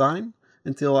long time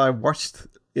until I watched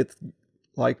it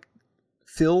like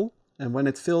fill. And when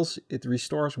it fills, it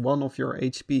restores 1 of your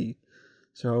HP.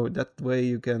 So that way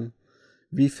you can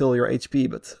refill your HP.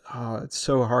 But it's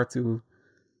so hard to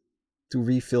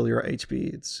refill your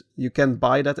HP. You can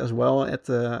buy that as well at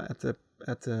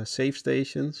the save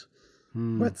stations.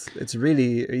 But it's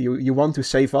really, you want to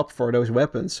save up for those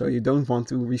weapons, so you don't want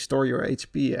to restore your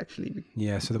HP, actually.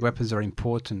 Yeah, so the weapons are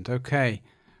important. Okay.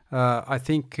 I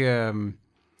think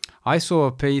I saw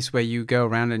a piece where you go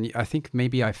around and I think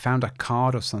maybe I found a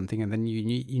card or something, and then you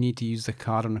need to use the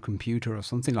card on a computer or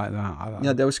something like that.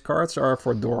 Yeah, those cards are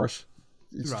for doors.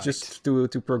 It's just to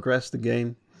progress the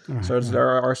game. Right, so there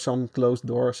are some closed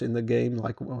doors in the game,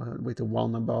 like with a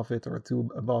 1 above it or a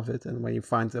 2 above it, and when you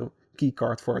find a key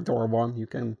card for door 1, you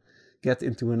can get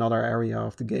into another area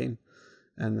of the game,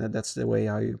 and that's the way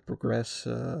how you progress,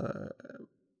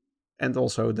 and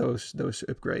also those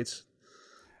upgrades.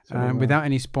 So, without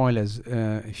any spoilers,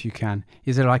 if you can,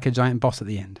 is there like a giant boss at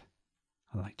the end?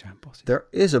 I like giant bosses. There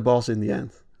is a boss in the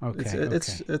end. Okay.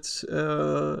 It's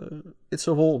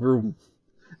a whole room.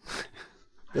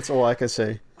 That's all I can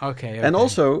say. Okay. And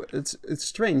also, it's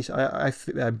strange. I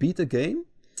beat the game,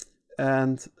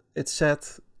 and it said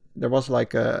there was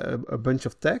like a bunch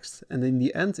of text, and in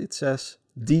the end it says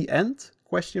 "the end?" ?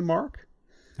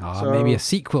 So, maybe a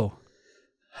sequel.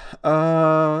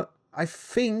 I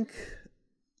think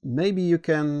maybe you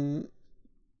can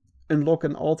unlock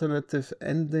an alternative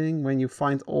ending when you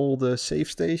find all the save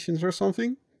stations or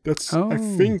something. That's I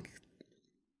think,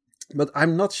 but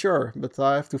I'm not sure. But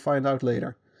I have to find out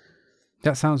later.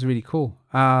 That sounds really cool.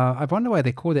 I wonder why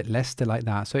they called it Leicester like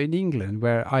that. So in England,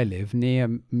 where I live,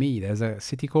 near me, there's a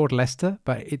city called Leicester,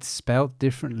 but it's spelled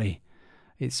differently.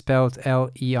 It's spelled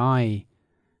Lei,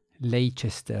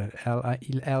 Leicester,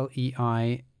 Leicester.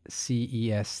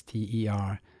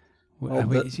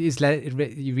 Well,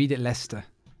 you read it Leicester.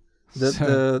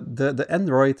 The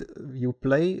Android you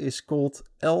play is called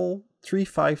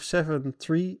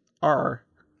L3573R.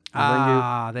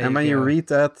 When you read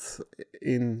that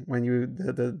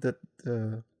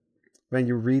when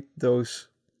you read those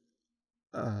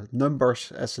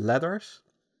numbers as letters,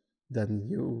 then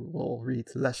you will read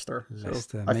Leicester. So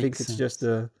I think it's just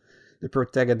the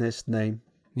protagonist name.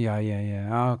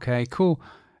 Yeah. Okay, cool.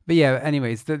 But yeah,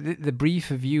 anyways, the brief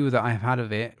view that I've had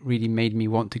of it really made me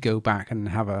want to go back and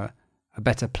have a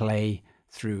better play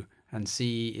through and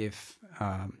see if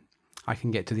I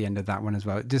can get to the end of that one as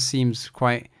well. It just seems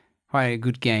quite a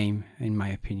good game, in my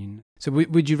opinion. So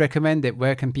would you recommend it?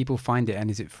 Where can people find it,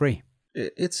 and is it free?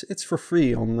 It's for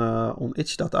free on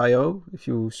itch.io. If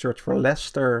you search for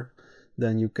Leicester,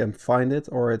 then you can find it,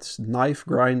 or it's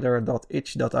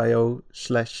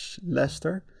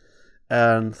knifegrinder.itch.io/Leicester.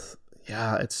 And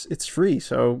yeah, it's free.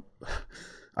 So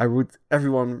I would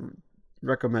everyone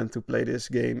recommend to play this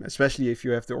game, especially if you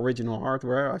have the original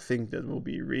hardware. I think that will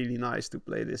be really nice to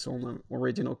play this on the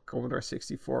original Commodore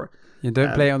 64. You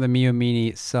don't play it on the Mio Mini,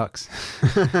 it sucks.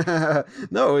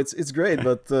 No, it's great,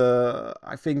 but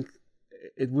I think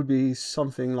it would be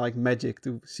something like magic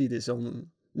to see this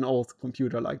on an old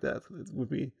computer like that. It would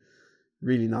be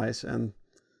really nice. And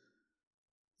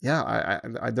yeah,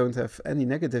 I don't have any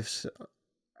negatives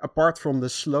apart from the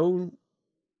slow.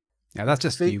 Yeah, that's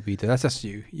just you, Peter. That's just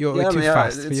you. You're too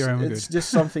fast for your own good. It's just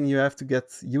something you have to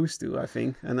get used to, I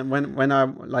think. And then when I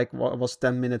was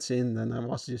 10 minutes in, then I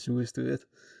was just used to it.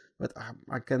 But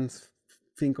I can't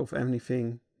think of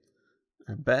anything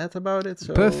bad about it.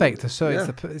 So, perfect. So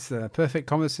it's the perfect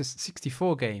Commodore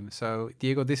 64 game. So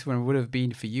Diego, this one would have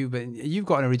been for you, but you've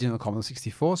got an original Commodore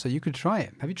 64, so you could try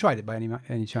it. Have you tried it by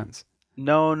any chance?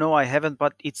 No, I haven't.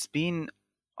 But it's been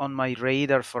on my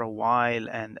radar for a while,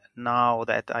 and now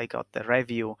that I got the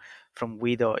review from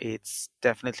Guido, it's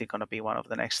definitely going to be one of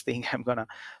the next thing I'm going to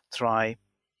try.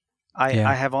 I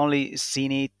have only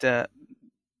seen it,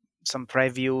 some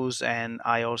previews, and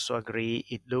I also agree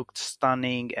it looked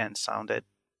stunning and sounded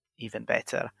even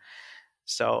better.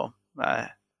 So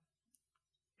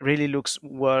really looks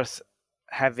worth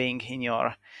having in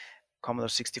your Commodore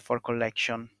 64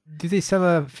 collection. Do they sell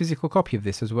a physical copy of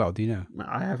this as well? Do you know?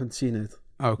 I haven't seen it.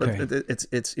 Okay. But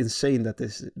it's insane that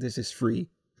this is free.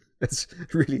 It's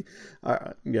really,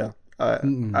 I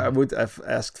would have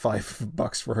asked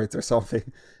 $5 for it or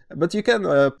something. But you can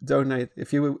donate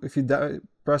if you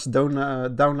press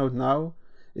download now.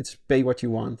 It's pay what you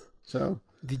want. So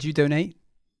did you donate?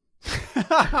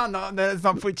 No, let's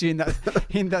not put you in that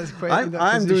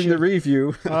I'm doing the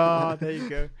review. Oh, there you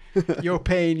go. You're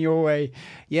paying your way.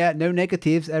 Yeah, no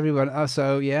negatives, everyone.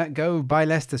 So yeah, go buy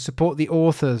Leicester. Support the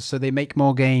authors so they make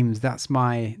more games. That's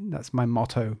my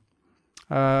motto.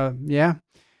 Yeah.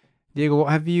 Diego,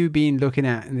 what have you been looking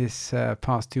at in this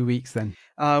past 2 weeks then?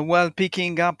 Well,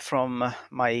 picking up from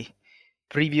my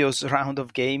previous round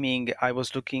of gaming, I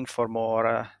was looking for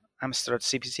more Amstrad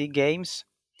CPC games.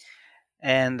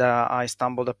 And I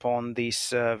stumbled upon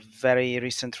this very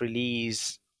recent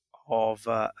release of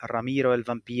Ramiro el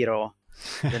Vampiro,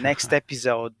 the next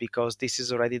episode, because this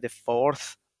is already the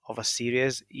fourth of a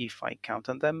series, if I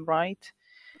counted them right.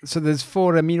 So there's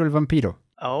 4 Ramiro el Vampiro?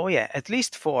 Oh, yeah, at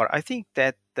least 4. I think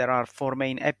that there are 4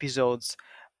 main episodes,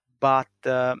 but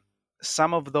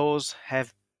some of those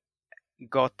have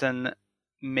gotten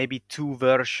maybe 2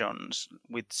 versions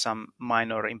with some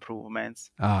minor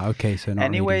improvements. Okay, so not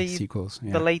anyway, really sequels.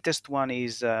 Yeah. The latest one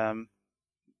is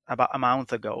about a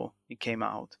month ago it came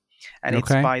out, and it's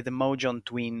by the Mojon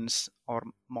twins or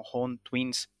Mojon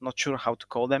twins. Not sure how to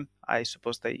call them. I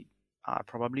suppose they are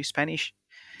probably Spanish.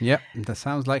 Yeah, that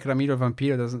sounds like Ramiro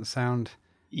Vampiro. Doesn't sound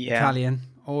Italian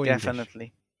or definitely.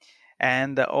 English.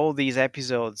 And all these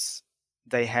episodes,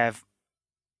 they have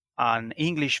an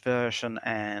English version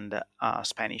and a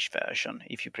Spanish version,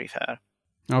 if you prefer.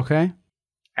 Okay.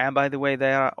 And by the way,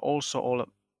 they are also all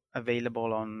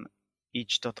available on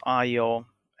itch.io,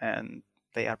 and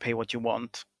they are pay what you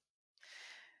want.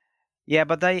 Yeah,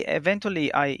 but I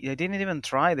didn't even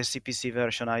try the CPC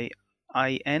version.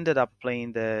 I ended up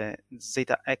playing the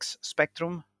ZX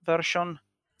Spectrum version.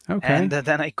 Okay. And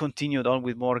then I continued on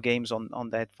with more games on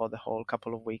that for the whole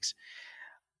couple of weeks.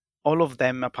 All of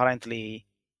them apparently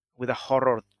with a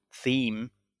horror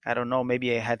theme. I don't know,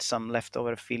 maybe I had some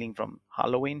leftover feeling from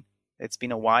Halloween. It's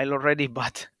been a while already,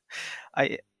 but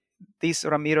this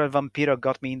Ramiro el Vampiro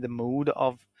got me in the mood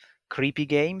of creepy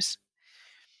games.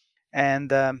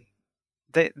 And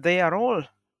they are all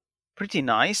pretty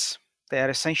nice. They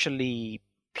are essentially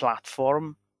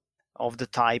platform of the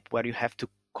type where you have to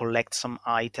collect some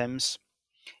items.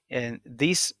 And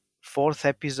this fourth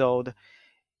episode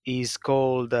is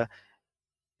called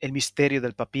El Misterio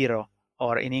del Papiro,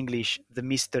 or in English, The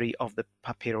Mystery of the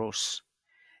Papyrus.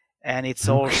 And it's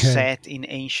all set in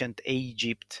ancient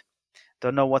Egypt.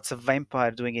 Don't know what's a vampire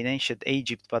doing in ancient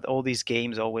Egypt, but all these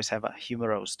games always have a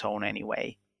humorous tone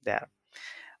anyway. They're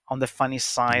on the funny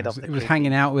side of the It was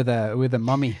hanging out with a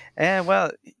mummy.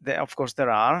 Well, of course there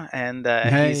are, and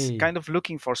he's kind of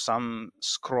looking for some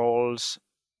scrolls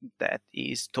that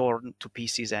is torn to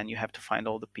pieces, and you have to find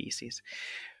all the pieces.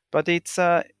 But it's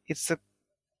a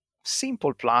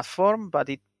simple platform, but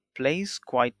it plays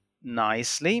quite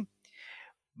nicely.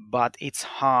 But it's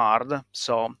hard,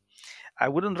 so I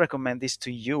wouldn't recommend this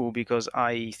to you because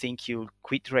I think you'll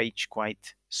quit rage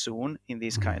quite soon in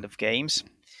these kind of games.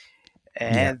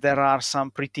 And there are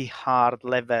some pretty hard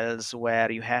levels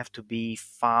where you have to be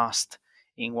fast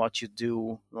in what you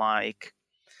do. Like,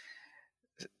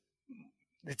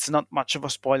 it's not much of a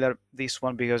spoiler, this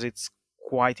one, because it's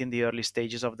quite in the early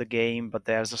stages of the game, but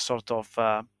there's a sort of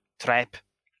trap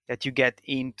that you get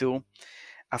into,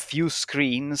 a few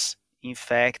screens, in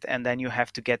fact, and then you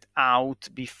have to get out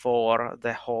before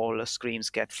the whole screens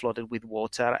get flooded with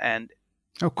water. And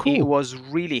it was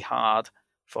really hard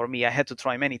for me. I had to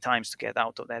try many times to get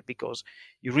out of that because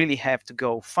you really have to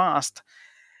go fast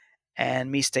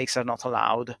and mistakes are not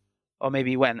allowed. Or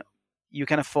maybe when you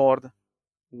can afford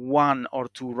one or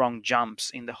two wrong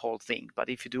jumps in the whole thing. But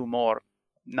if you do more,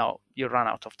 no, you run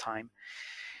out of time.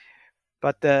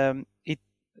 But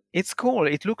it's cool.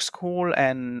 It looks cool.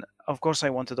 And of course, I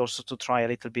wanted also to try a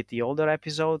little bit the older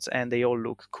episodes, and they all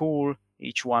look cool,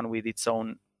 each one with its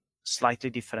own slightly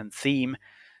different theme.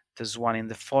 There's one in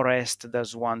the forest.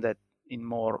 There's one that in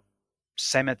more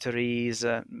cemeteries,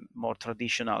 more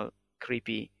traditional,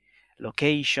 creepy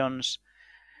locations.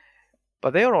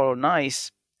 But they're all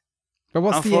nice. But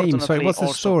what's the aim? Sorry, what's the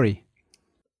story?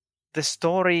 The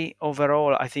story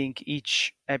overall, I think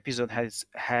each episode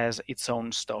has its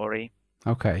own story.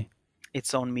 Okay.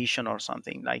 Its own mission or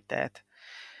something like that.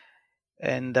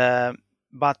 And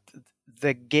but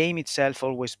the game itself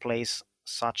always plays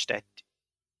such that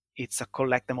it's a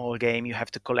collect them all game. You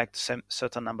have to collect a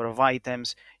certain number of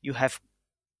items. You have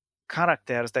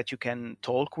characters that you can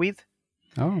talk with.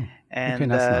 Oh, and okay,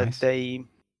 that's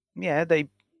nice. They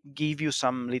give you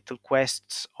some little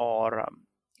quests, or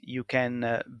you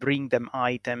can bring them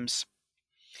items.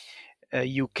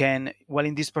 You can, well,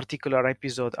 in this particular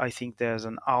episode, I think there's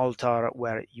an altar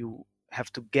where you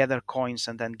have to gather coins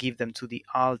and then give them to the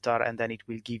altar, and then it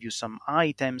will give you some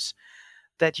items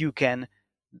that you can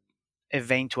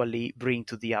eventually bring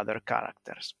to the other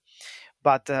characters.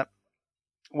 But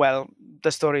well,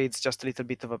 the story is just a little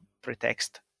bit of a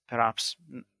pretext, perhaps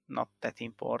not that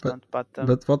important. But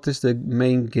what is the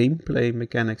main gameplay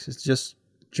mechanics? It's just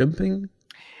jumping.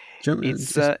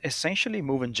 It's essentially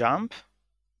move and jump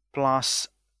plus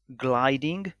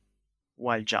gliding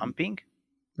while jumping.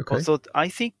 Okay. Although I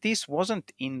think this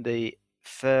wasn't in the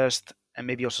first and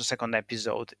maybe also second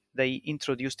episode. They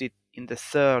introduced it in the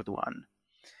third one,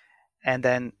 and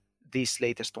then this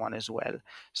latest one as well.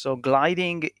 So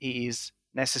gliding is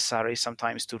necessary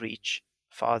sometimes to reach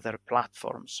farther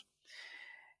platforms.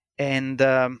 And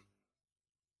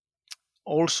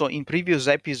also in previous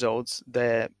episodes,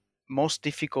 the most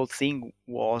difficult thing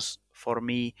was for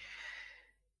me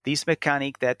this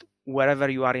mechanic that wherever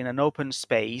you are in an open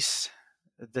space,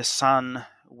 the sun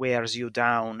wears you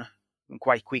down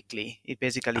quite quickly. It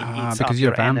basically eats up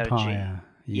your energy.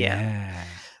 Yeah.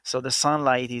 So the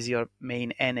sunlight is your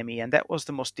main enemy, and that was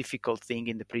the most difficult thing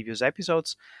in the previous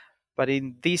episodes. But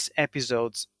in these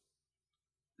episodes,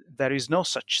 there is no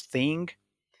such thing,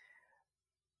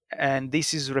 and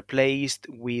this is replaced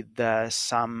with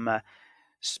some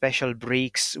special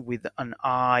bricks with an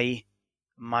eye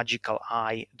magical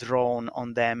eye drawn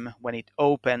on them. When it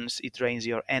opens, it drains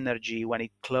your energy. When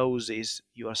it closes,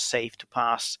 you are safe to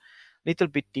pass. Little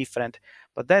bit different,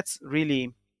 but that's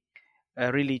really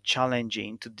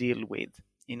challenging to deal with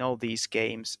in all these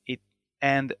games.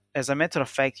 And as a matter of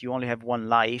fact, you only have one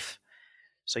life,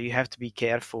 so you have to be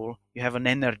careful. You have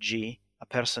a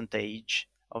percentage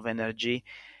of energy,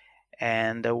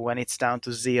 and when it's down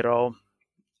to zero,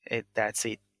 that's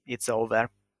it. It's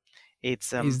over.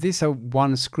 Is this a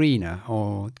one screener,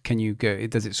 or can you go?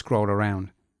 Does it scroll around?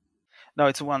 No,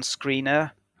 it's one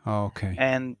screener. Oh, okay.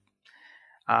 And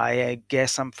I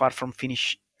guess I'm far from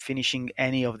finishing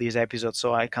any of these episodes,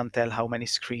 so I can't tell how many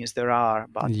screens there are.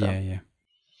 But yeah.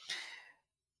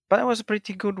 But it was a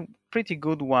pretty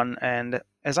good one. And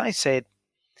as I said,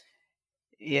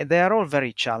 yeah, they are all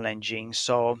very challenging.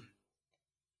 So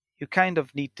you kind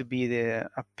of need to be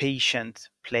a patient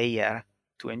player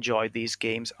to enjoy these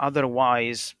games.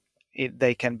 Otherwise,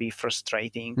 they can be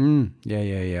frustrating.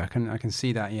 Yeah. I can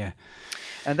see that. Yeah.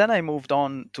 And then I moved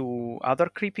on to other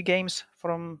creepy games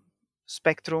from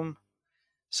Spectrum.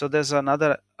 So there's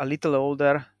another, a little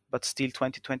older, but still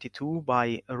 2022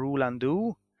 by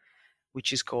Rulandu,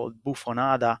 which is called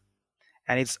Bufonada,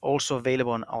 and it's also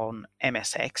available on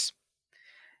MSX.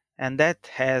 And that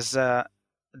has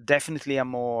definitely a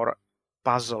more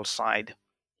puzzle side.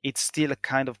 It's still a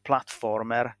kind of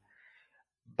platformer,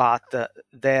 but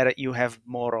there you have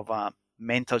more of a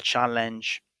mental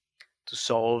challenge to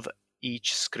solve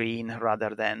each screen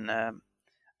rather than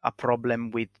a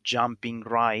problem with jumping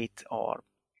right or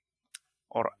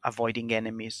avoiding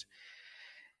enemies.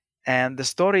 And the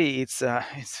story, it's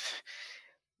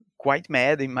quite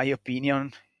mad in my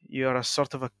opinion. You're a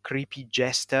sort of a creepy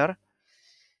jester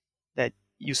that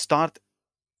you start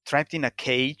trapped in a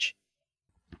cage.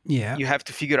 Yeah. You have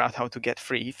to figure out how to get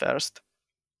free first.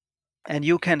 And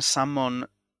you can summon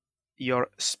your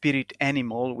spirit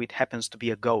animal, which happens to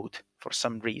be a goat for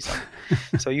some reason.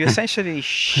 So you essentially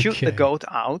shoot the goat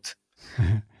out.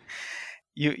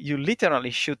 You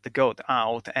literally shoot the goat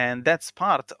out, and that's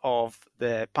part of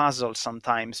the puzzle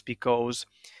sometimes, because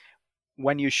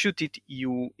when you shoot it,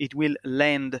 it will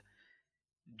land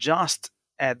just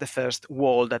at the first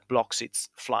wall that blocks its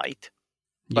flight.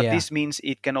 But this means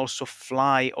it can also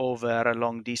fly over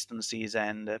long distances,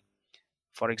 and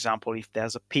for example, if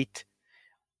there's a pit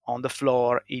on the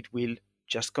floor, it will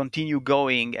just continue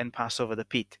going and pass over the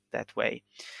pit that way.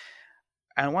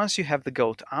 And once you have the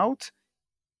goat out,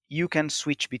 you can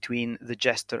switch between the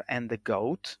jester and the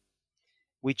goat,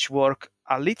 which work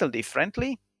a little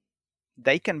differently.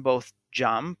 They can both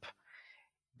jump,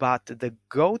 but the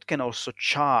goat can also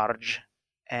charge,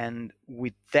 and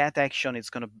with that action it's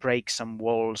going to break some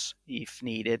walls if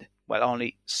needed. Well,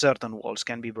 only certain walls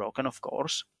can be broken, of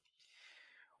course,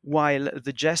 while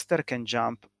the jester can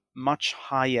jump much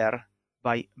higher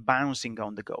by bouncing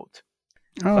on the goat.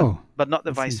 But not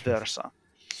the vice versa.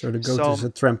 So the goat is a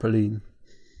trampoline.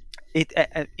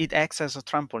 It acts as a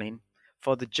trampoline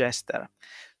for the jester.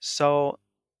 So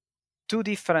two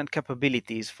different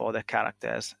capabilities for the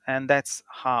characters, and that's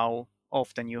how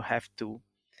often you have to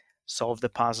solve the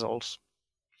puzzles.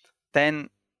 Then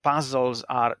puzzles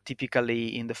are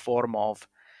typically in the form of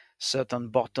certain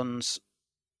buttons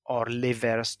or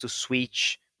levers to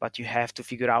switch, but you have to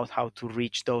figure out how to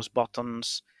reach those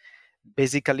buttons.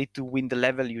 Basically, to win the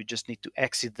level, you just need to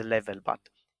exit the level, but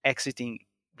exiting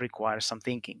requires some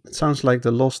thinking. It sounds like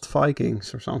the Lost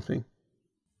Vikings or something.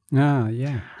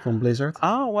 Yeah. From Blizzard.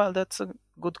 Oh, well, that's a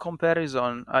good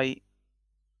comparison.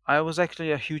 I was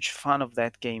actually a huge fan of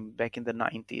that game back in the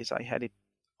 90s. I had it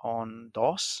on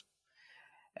DOS.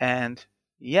 And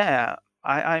yeah,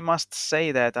 I must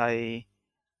say that I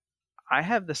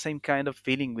have the same kind of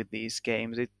feeling with these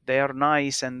games. They are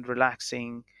nice and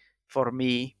relaxing for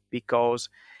me because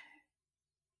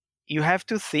you have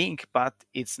to think, but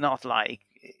it's not like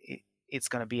it's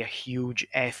going to be a huge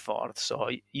effort. So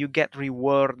you get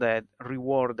rewarded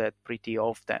pretty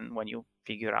often when you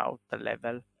figure out the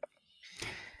level.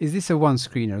 Is this a one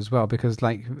screener as well? Because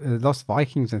like Lost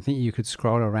Vikings, I think you could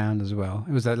scroll around as well.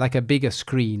 It was like a bigger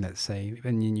screen, let's say,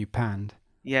 and then you panned.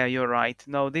 Yeah, you're right.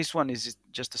 No, this one is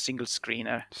just a single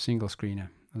screener. Single screener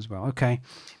as well. Okay.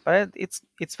 But it's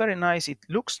very nice. It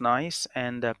looks nice,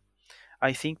 and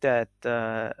I think that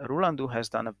Rulandu has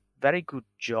done a very good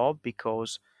job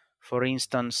because, for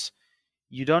instance,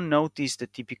 you don't notice the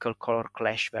typical color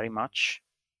clash very much,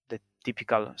 the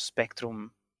typical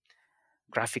Spectrum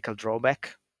graphical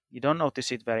drawback. You don't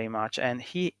notice it very much. And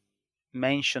he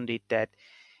mentioned it that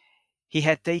he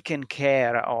had taken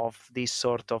care of these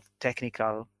sort of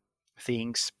technical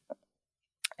things.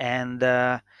 And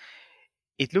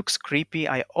it looks creepy.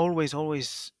 I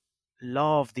always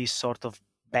love these sort of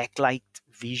backlight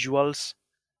visuals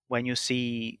when you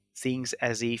see things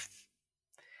as if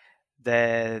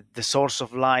the source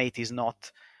of light is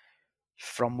not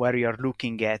from where you're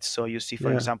looking at. So you see,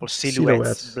 for example,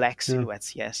 silhouettes, black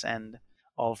silhouettes, yes, and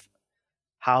of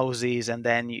houses, and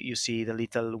then you see the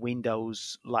little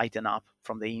windows lighten up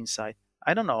from the inside.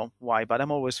 I don't know why, but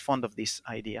I'm always fond of this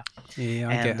idea. Yeah,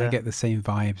 I get the same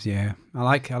vibes. Yeah, I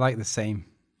like the same.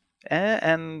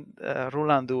 And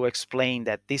Rolando explained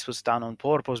that this was done on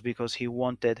purpose because he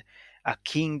wanted a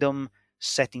kingdom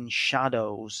set in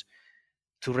shadows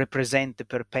to represent the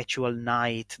perpetual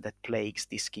night that plagues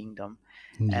this kingdom.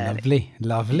 Lovely.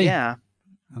 Yeah,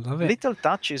 I love it. Little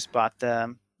touches, but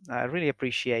I really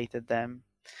appreciated them.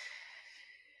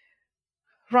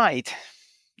 Right.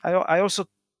 I also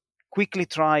quickly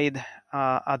tried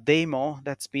a demo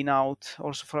that's been out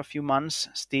also for a few months,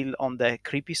 still on the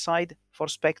creepy side for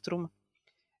Spectrum.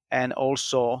 And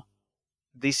also,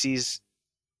 this is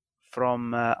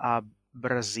from a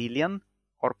Brazilian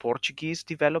or Portuguese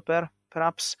developer,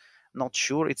 perhaps. Not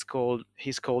sure.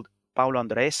 He's called Paulo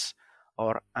Andrés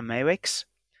or Amewex.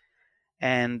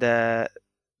 And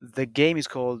the game is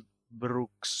called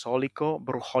Bruxolico.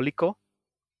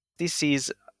 This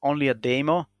is only a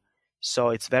demo, so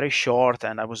it's very short,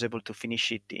 and I was able to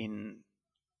finish it in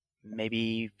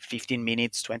maybe 15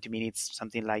 minutes, 20 minutes,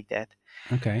 something like that.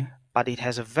 Okay. But it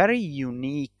has a very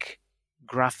unique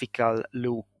graphical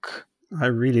look. I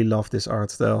really love this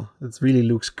art style. It really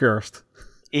looks cursed.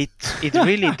 It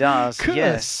really does. Cursed,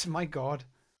 yes. My God.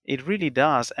 It really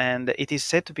does, and it is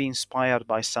said to be inspired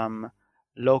by some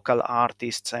local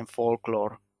artists and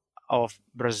folklore of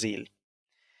Brazil.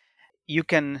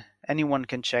 Anyone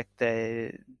can check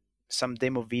some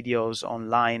demo videos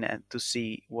online and to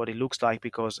see what it looks like,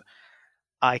 because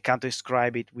I can't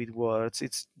describe it with words.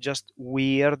 It's just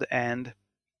weird and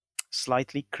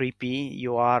slightly creepy.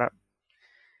 You are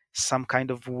some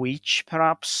kind of witch,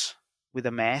 perhaps, with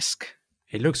a mask.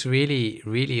 It looks really,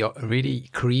 really, really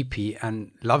creepy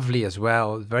and lovely as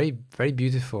well. Very, very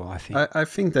beautiful, I think. I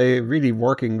think they're really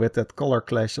working with that color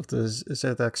clash of the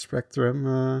ZX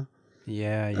Spectrum.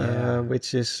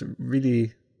 Which is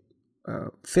really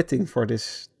fitting for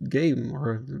this game,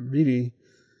 or really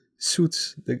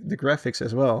suits the graphics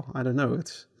as well. I don't know.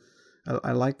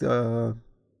 I like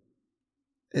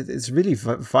it's really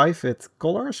vivid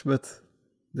colors, but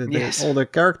all the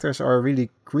characters are really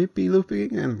creepy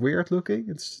looking and weird looking.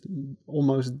 It's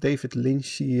almost David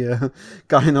Lynchy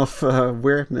kind of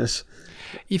weirdness.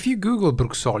 If you Google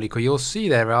Bruxolico, you'll see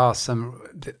there are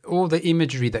all the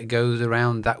imagery that goes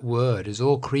around that word is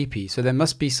all creepy. So there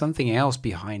must be something else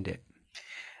behind it.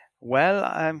 Well,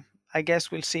 I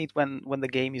guess we'll see it when the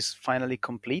game is finally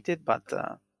completed. But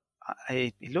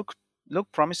it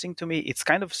looked promising to me. It's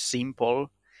kind of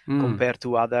simple compared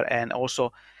to other, and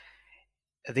also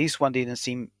this one didn't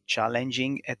seem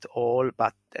challenging at all,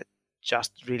 but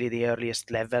just really the earliest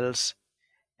levels.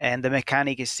 And the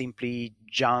mechanic is simply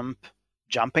jump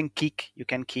and kick. You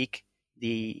can kick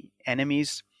the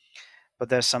enemies, but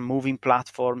there's some moving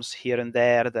platforms here and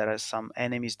there. There are some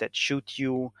enemies that shoot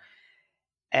you,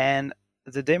 and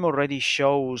the demo already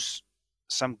shows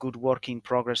some good work in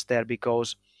progress there,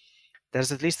 because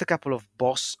there's at least a couple of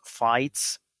boss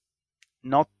fights,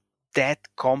 not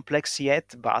that complex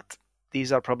yet, but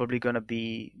these are probably going to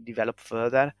be developed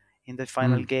further in the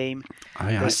final game.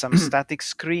 There's some static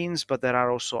screens, but there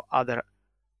are also other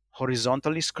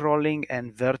horizontally scrolling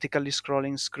and vertically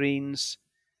scrolling screens.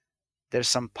 There's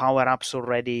some power-ups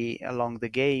already along the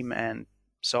game, and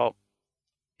so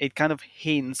it kind of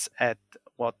hints at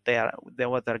what they're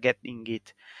getting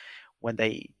it when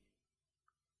they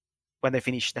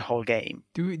finish the whole game.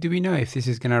 Do we know if this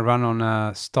is going to run on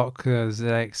a stock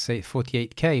ZX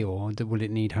 48K, or will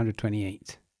it need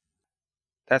 128?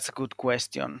 That's a good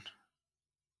question.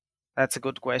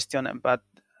 But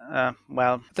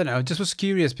well, I don't know. I just was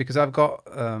curious because I've got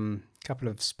a couple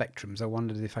of Spectrums. I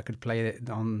wondered if I could play it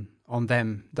on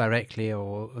them directly,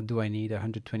 or do I need a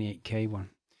 128K one?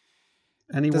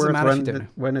 Any word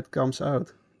when it comes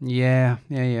out? Yeah.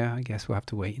 I guess we'll have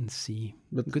to wait and see.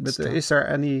 But is there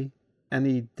any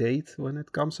date when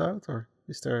it comes out, or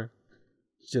is there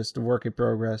just a work in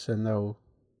progress and no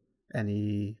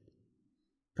any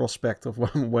prospect of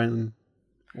when?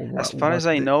 As far as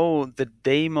I know, the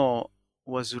demo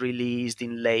was released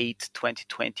in late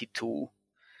 2022,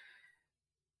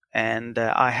 and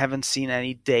I haven't seen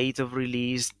any date of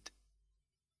release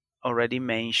already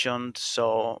mentioned,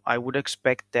 so I would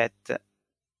expect that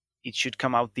it should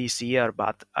come out this year,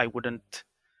 but I wouldn't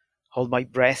hold my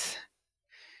breath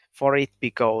for it,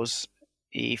 because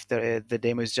if the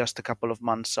demo is just a couple of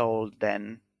months old,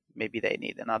 then maybe they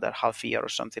need another half year or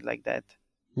something like that.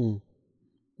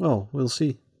 Well, we'll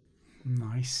see.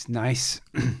 Nice.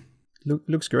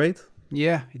 Looks great.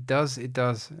 Yeah, it does.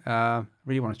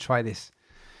 Really want to try this.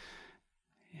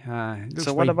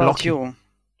 So what about you?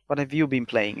 What have you been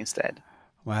playing instead?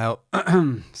 Well,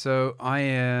 so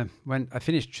I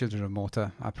finished Children of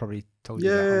Mortar. I probably told you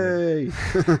Yay!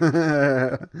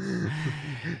 that already.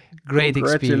 Great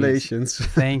Congratulations.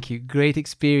 experience. Thank you. Great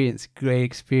experience.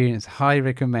 Highly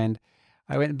recommend.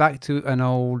 I went back to an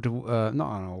old,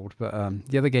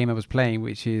 the other game I was playing,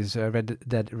 which is Red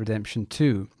Dead Redemption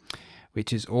 2,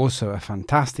 which is also a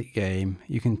fantastic game.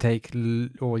 You can take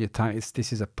all your time.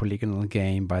 This is a polygonal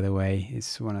game, by the way.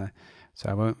 So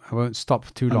I won't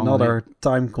stop too long. Another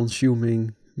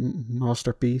time-consuming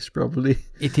masterpiece, probably.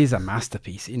 It is a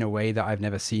masterpiece in a way that I've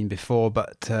never seen before,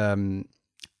 but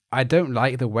I don't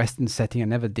like the Western setting. I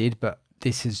never did, but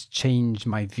this has changed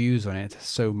my views on it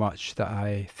so much that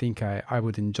I think I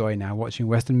would enjoy now watching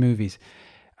Western movies.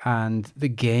 And the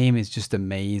game is just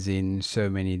amazing. So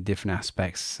many different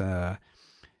aspects.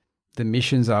 The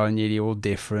missions are nearly all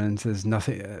different. There's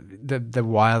nothing, the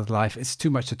wildlife, it's too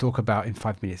much to talk about in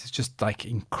 5 minutes. It's just like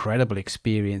incredible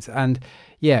experience. And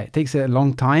yeah, it takes a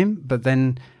long time, but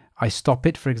then I stop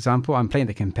it. For example, I'm playing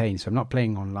the campaign, so I'm not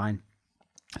playing online.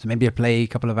 So maybe I play a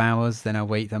couple of hours, then I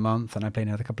wait a month and I play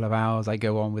another couple of hours. I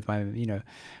go on with my,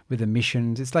 with the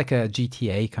missions. It's like a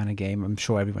GTA kind of game. I'm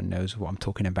sure everyone knows what I'm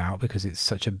talking about because it's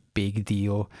such a big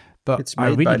deal. But it's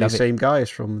made by the same guys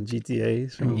from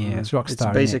GTA. So yeah, it's Rockstar.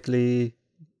 It's basically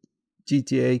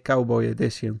GTA Cowboy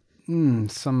Edition.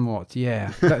 Somewhat,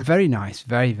 yeah. But very nice,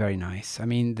 very, very nice. I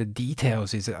mean, the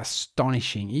details is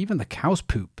astonishing. Even the cows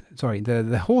poop. Sorry,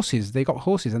 the horses. They got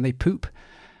horses and they poop.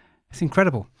 It's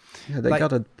incredible. Yeah, they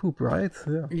got a poop, right?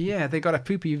 Yeah, they got a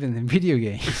poop even in video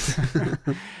games.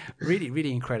 Really,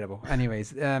 really incredible.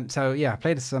 Anyways, so yeah,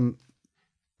 I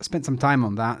spent some time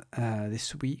on that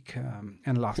this week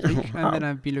and last week. Wow. And then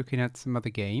I've been looking at some other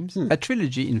games. A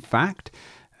trilogy, in fact,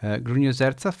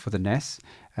 Gruniozerca for the NES.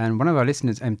 And one of our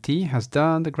listeners, MT, has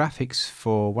done the graphics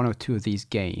for one or two of these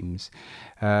games.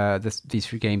 These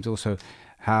three games also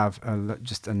have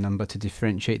just a number to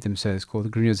differentiate them. So it's called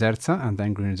Gruniozerca and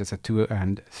then Gruniozerca 2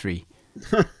 and 3.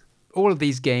 All of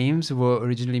these games were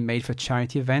originally made for a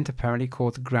charity event, apparently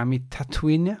called Grammy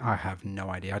Tatooine. I have no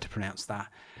idea how to pronounce that.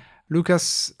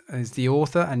 Lucas is the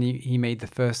author, and he made the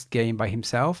first game by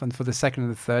himself. And for the second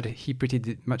and the third, he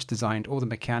pretty much designed all the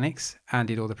mechanics and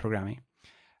did all the programming.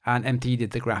 And MT did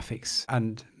the graphics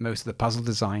and most of the puzzle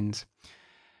designs.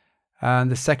 And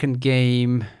the second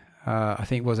game, I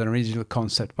think, was an original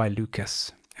concept by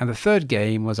Lucas. And the third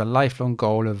game was a lifelong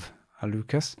goal of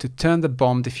Lucas to turn the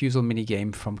bomb defusal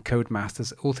minigame from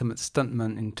Codemaster's Ultimate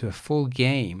Stuntman into a full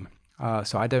game.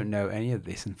 So I don't know any of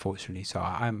this, unfortunately. So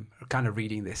I'm kind of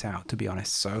reading this out, to be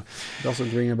honest. So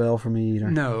doesn't ring a bell for me either.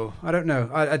 No, I don't know.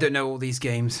 I don't know all these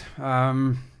games.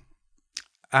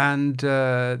 And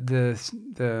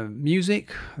the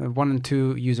music, 1 and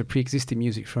 2 use a pre-existing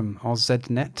music from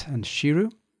OZNet and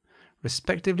Shiru,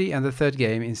 respectively. And the third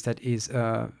game instead is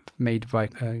made by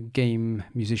game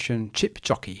musician Chip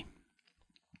Jockey.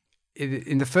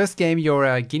 In the first game, you're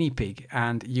a guinea pig,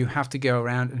 and you have to go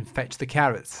around and fetch the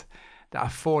carrots that are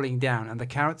falling down, and the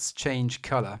carrots change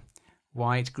color: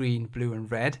 white, green, blue, and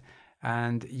red.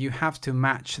 And you have to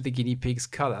match the guinea pig's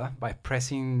color by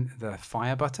pressing the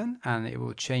fire button, and it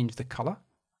will change the color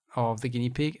of the guinea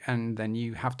pig, and then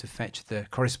you have to fetch the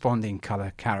corresponding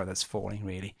color carrot that's falling,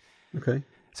 really. Okay.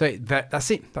 So that's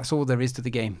it. That's all there is to the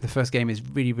game. The first game is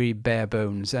really, really bare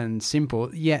bones and simple,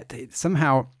 yet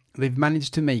somehow they've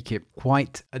managed to make it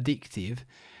quite addictive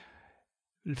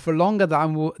for longer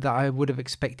than I would have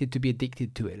expected to be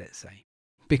addicted to it, let's say.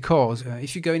 Because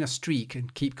if you go in a streak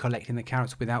and keep collecting the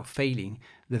carrots without failing,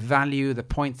 the value, the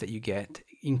points that you get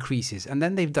increases. And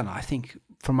then they've done, I think,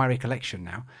 from my recollection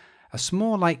now, a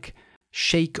small like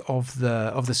shake of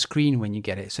the screen when you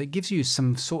get it. So it gives you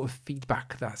some sort of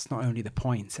feedback that's not only the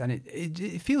points, and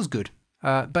it feels good.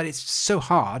 But it's so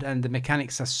hard, and the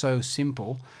mechanics are so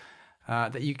simple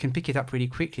that you can pick it up really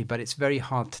quickly, but it's very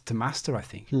hard to master, I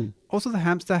think. Also, the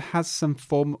hamster has some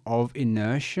form of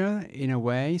inertia in a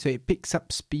way, so it picks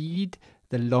up speed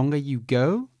the longer you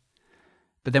go.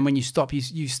 But then when you stop,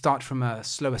 you start from a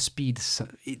slower speed. So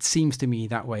it seems to me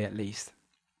that way, at least.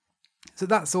 So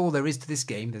that's all there is to this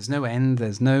game. There's no end.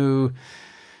 There's no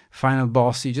final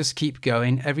boss. You just keep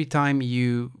going. Every time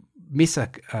you miss a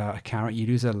carrot, you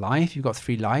lose a life. You've got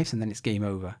 3 lives, and then it's game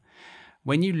over.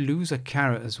 When you lose a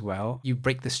carrot as well, you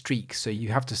break the streak. So you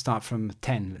have to start from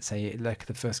 10, let's say, like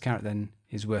the first carrot, then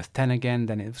is worth 10 again,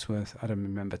 then it's worth, I don't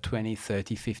remember, 20,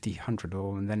 30, 50, 100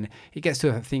 ore, and then it gets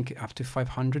to, I think, up to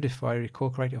 500 if I recall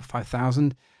correctly, or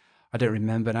 5,000. I don't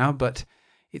remember now, but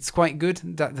it's quite good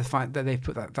that the fact that they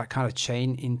put that kind of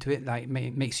chain into it, like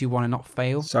makes you want to not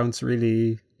fail. Sounds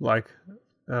really like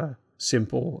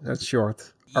simple and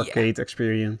short arcade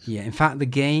experience. Yeah, in fact, the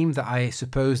game that I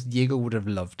suppose Diego would have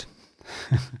loved.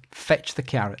 Fetch the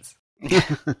carrots.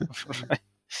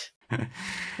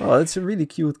 Well, it's a really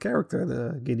cute character,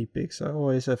 the guinea pigs. I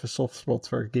always have a soft spot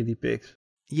for guinea pigs.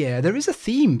 Yeah, there is a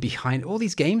theme behind all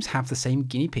these games. Have the same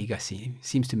guinea pig. I see.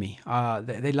 Seems to me.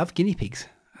 They love guinea pigs.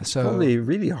 It's probably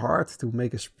really hard to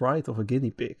make a sprite of a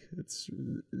guinea pig. It's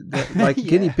like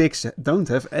guinea pigs don't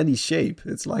have any shape.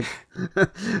 It's like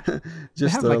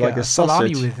just like a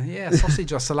sausage.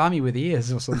 Sausage or salami with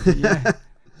ears or something. Yeah.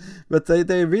 But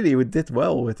they really did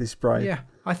well with this sprite. Yeah,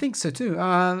 I think so too.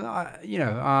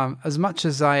 As much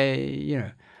as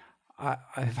I've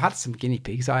had some guinea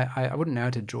pigs, I wouldn't know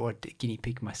how to draw a guinea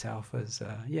pig myself as,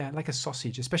 like a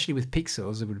sausage, especially with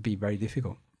pixels, it would be very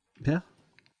difficult. Yeah.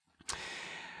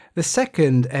 The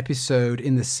second episode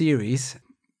in the series,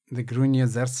 the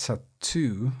Gruniozerca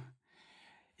 2,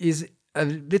 is a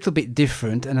little bit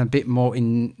different and a bit more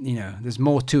there's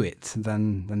more to it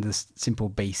than the simple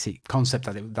basic concept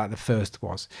that the first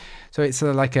was. So it's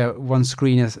like a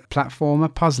one-screener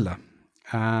platformer puzzler.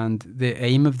 And the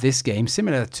aim of this game,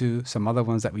 similar to some other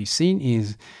ones that we've seen,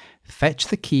 is fetch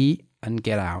the key and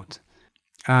get out.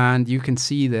 And you can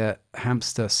see the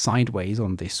hamster sideways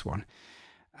on this one.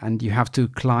 And you have to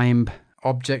climb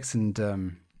objects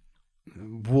and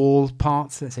wall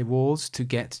parts, let's say walls, to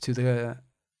get to the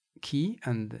key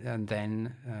and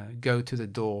then go to the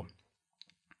door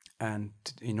and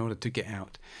in order to get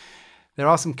out. There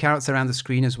are some carrots around the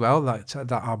screen as well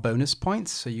that are bonus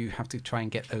points, so you have to try and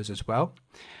get those as well.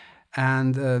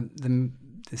 And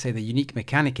the unique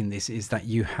mechanic in this is that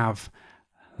you have,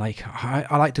 like,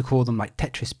 I like to call them like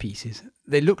Tetris pieces.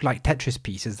 They look like Tetris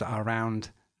pieces that are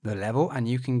around the level, and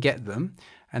you can get them,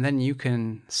 and then you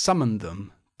can summon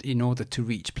them in order to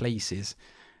reach places,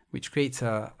 which creates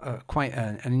quite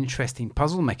an interesting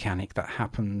puzzle mechanic that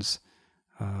happens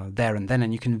there and then,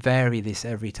 and you can vary this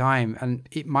every time, and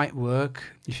it might work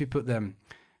if you put the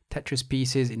Tetris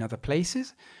pieces in other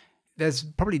places. There's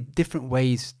probably different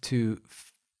ways to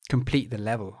complete the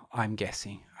level, I'm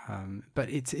guessing, but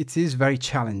it is very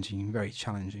challenging, very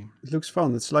challenging. It looks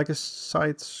fun. It's like a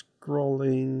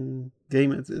side-scrolling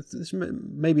game. It's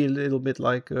maybe a little bit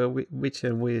like Witch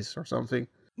and Whiz or something.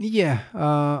 Yeah,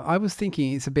 I was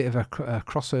thinking it's a bit of a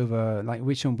crossover, like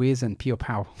Witch and Whiz and Pio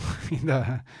Pao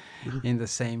in the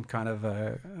same kind of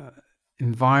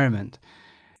environment.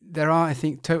 There are, I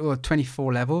think, total of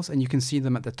 24 levels, and you can see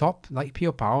them at the top, like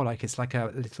Pio Pao, like it's like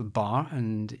a little bar,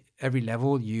 and every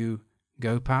level you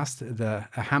go past, a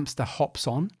hamster hops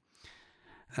on.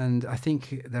 And I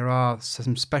think there are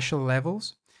some special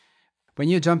levels. When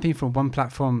you're jumping from one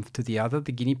platform to the other,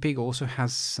 the guinea pig also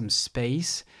has some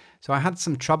space. So I had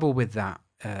some trouble with that,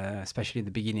 especially in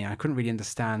the beginning. I couldn't really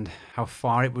understand how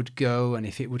far it would go and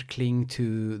if it would cling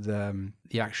to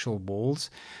the actual walls.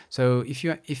 So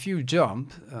if you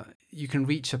jump, you can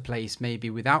reach a place maybe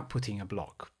without putting a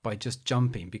block by just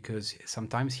jumping, because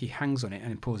sometimes he hangs on it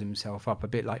and pulls himself up, a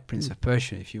bit like Prince of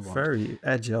Persia, if you want. Very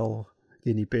agile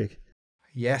guinea pig.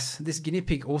 Yes, this guinea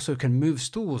pig also can move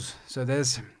stools. So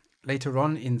there's later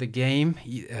on in the game,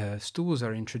 stools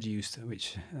are introduced,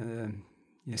 which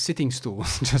sitting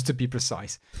stools, just to be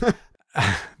precise.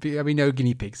 We know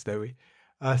guinea pigs, don't we?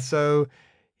 So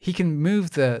he can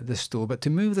move the stool, but to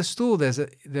move the stool,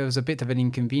 there was a bit of an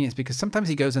inconvenience, because sometimes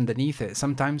he goes underneath it,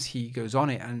 sometimes he goes on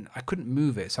it, and I couldn't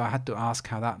move it. So I had to ask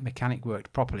how that mechanic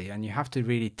worked properly. And you have to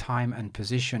really time and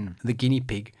position the guinea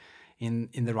pig in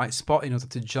the right spot in order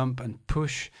to jump and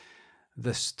push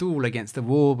the stool against the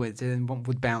wall, which then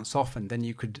would bounce off, and then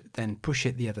you could then push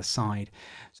it the other side.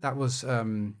 So that was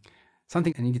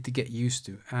something I needed to get used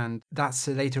to, and that's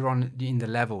later on in the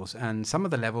levels. And some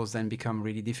of the levels then become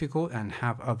really difficult and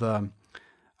have other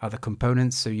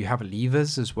components. So you have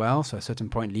levers as well. So at a certain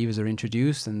point, levers are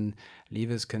introduced, and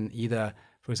levers can either,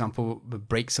 for example,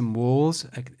 break some walls,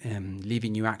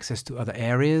 leaving you access to other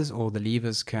areas, or the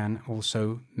levers can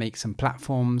also make some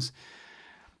platforms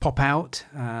pop out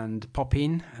and pop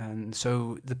in, and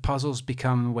so the puzzles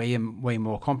become way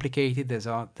more complicated.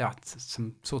 There are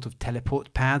some sort of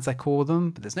teleport pads, I call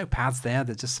them, but there's no pads there.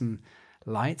 There's just some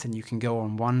lights, and you can go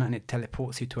on one and it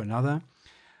teleports you to another.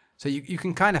 So you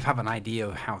can kind of have an idea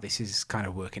of how this is kind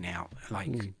of working out.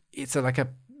 Like it's like a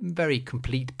very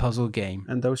complete puzzle game.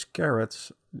 And those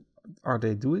carrots, are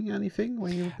they doing anything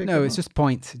when you pick No, them it's up? just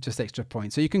points, just extra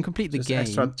points. So you can complete the Just game.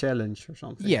 extra challenge or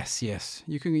something. Yes.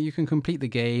 You can complete the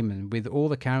game, and with all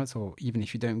the carrots, or even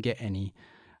if you don't get any,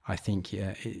 I think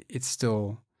it's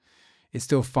still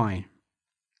fine.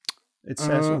 It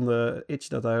says on the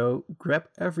itch.io, grab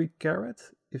every carrot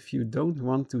if you don't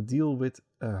want to deal with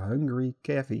a hungry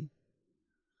cavy.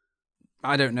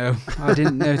 I don't know. I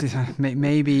didn't notice.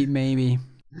 Maybe.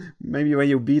 Maybe when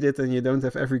you beat it and you don't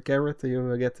have every carrot, you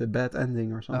will get a bad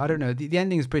ending or something. I don't know. The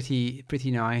ending is pretty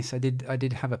nice. I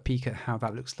did have a peek at how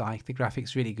that looks like. The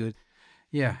graphics really good.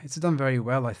 Yeah, it's done very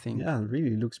well, I think. Yeah, it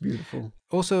really looks beautiful.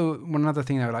 Also, one other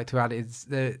thing I would like to add is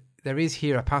there is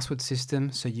here a password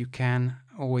system, so you can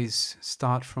always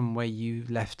start from where you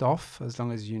left off, as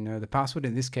long as you know the password.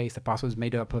 In this case, the password is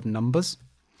made up of numbers,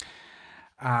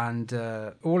 and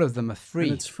all of them are free.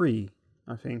 And it's free,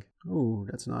 I think. Oh,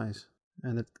 that's nice.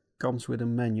 And it comes with a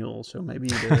manual, so maybe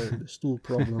the stool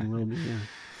problem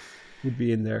would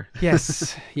be in there.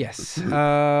 Yes.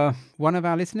 One of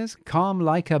our listeners, Calm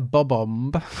Like a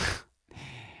Bobomb,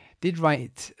 did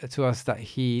write to us that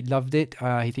he loved it.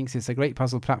 He thinks it's a great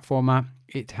puzzle platformer.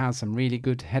 It has some really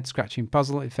good head-scratching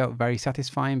puzzle. It felt very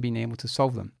satisfying being able to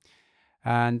solve them.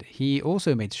 And he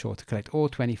also made sure to collect all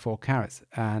 24 carrots,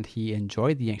 and he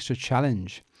enjoyed the extra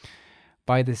challenge.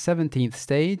 By the 17th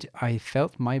stage, I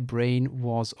felt my brain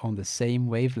was on the same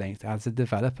wavelength as the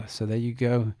developer. So there you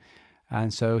go.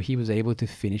 And so he was able to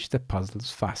finish the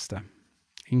puzzles faster.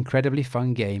 Incredibly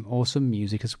fun game. Awesome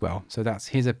music as well. So that's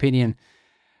his opinion.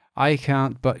 I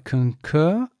can't but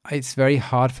concur. It's very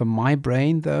hard for my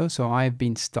brain though. So I've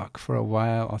been stuck for a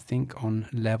while, I think, on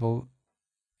level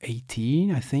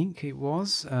 18, I think it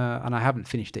was. And I haven't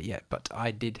finished it yet, but I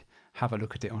did have a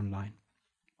look at it online.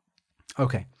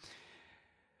 Okay.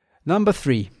 Number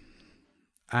 3,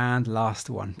 and last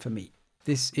one for me.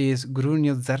 This is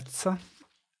Gruniozerca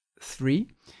 3,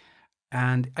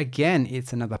 and again,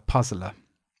 it's another puzzler.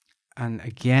 And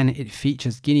again, it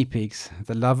features guinea pigs.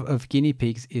 The love of guinea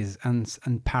pigs is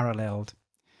unparalleled.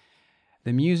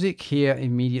 The music here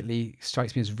immediately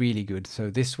strikes me as really good.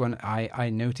 So this one, I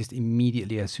noticed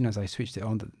immediately as soon as I switched it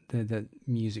on that the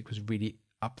music was really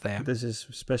up there. This is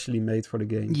specially made for the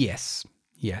game. Yes.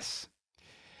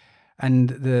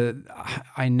 And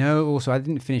I know also, I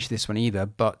didn't finish this one either,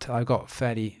 but I got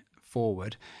fairly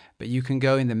forward. But you can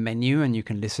go in the menu and you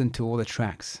can listen to all the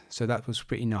tracks. So that was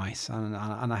pretty nice. And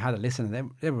I had a listen,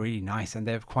 and they were really nice, and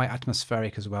they're quite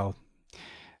atmospheric as well.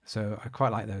 So I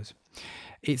quite like those.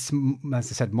 It's,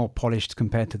 as I said, more polished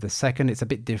compared to the second. It's a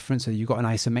bit different. So you've got an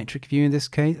isometric view in this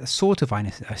case, a sort of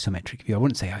isometric view. I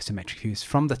wouldn't say isometric view. It's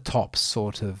from the top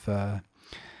sort of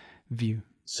view.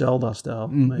 Zelda style.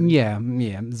 Maybe.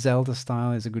 Yeah. Zelda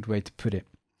style is a good way to put it.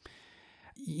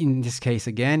 In this case,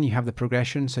 again, you have the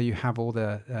progression. So you have all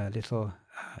the little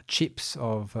chips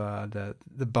of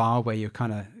the bar where you're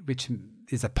which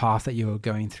is a path that you're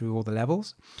going through all the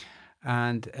levels.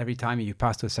 And every time you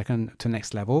pass to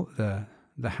next level,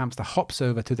 the hamster hops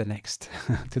over to the next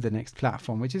to the next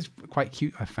platform, which is quite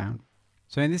cute, I found.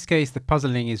 So in this case, the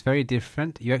puzzling is very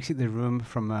different. You exit the room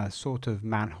from a sort of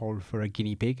manhole for a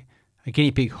guinea pig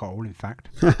hole, in fact.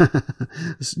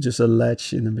 It's just a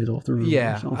ledge in the middle of the room.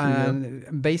 Yeah,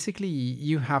 and basically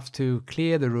you have to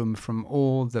clear the room from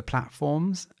all the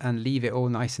platforms and leave it all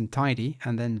nice and tidy,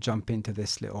 and then jump into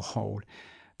this little hole.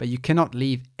 But you cannot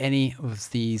leave any of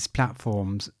these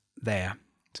platforms there.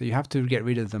 So you have to get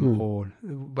rid of them all.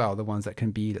 Well, the ones that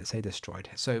can be, let's say, destroyed.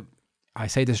 So I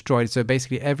say destroyed. So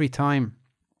basically every time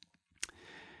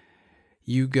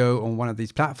you go on one of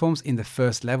these platforms, in the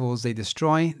first levels they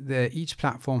destroy, each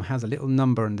platform has a little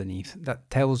number underneath that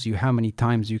tells you how many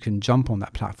times you can jump on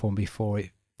that platform before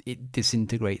it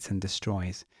disintegrates and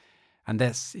destroys. And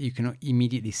you can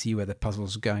immediately see where the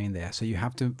puzzle's going there. So you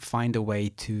have to find a way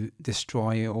to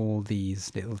destroy all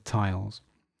these little tiles.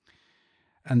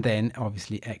 And then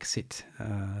obviously exit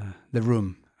the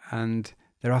room. And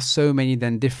there are so many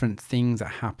then different things that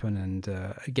happen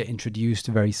and get introduced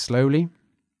very slowly.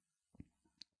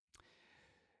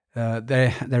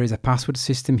 There is a password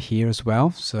system here as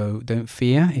well, so don't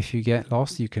fear if you get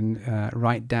lost. You can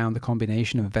write down the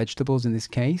combination of vegetables in this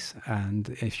case, and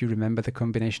if you remember the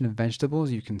combination of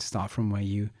vegetables, you can start from where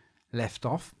you left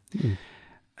off.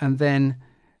 And then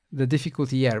the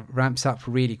difficulty ramps up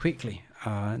really quickly.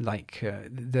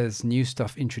 There's new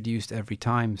stuff introduced every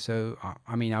time. So,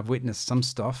 I mean, I've witnessed some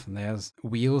stuff, and there's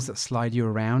wheels that slide you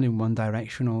around in one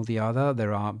direction or the other.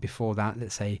 There are, before that,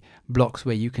 let's say, blocks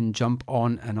where you can jump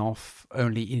on and off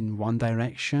only in one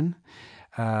direction.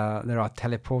 There are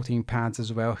teleporting pads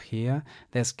as well here.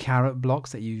 There's carrot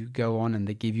blocks that you go on and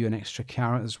they give you an extra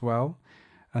carrot as well.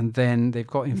 And then they've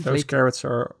got inflated. Those carrots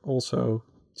are also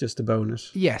just a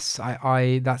bonus. Yes,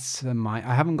 that's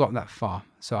I haven't got that far,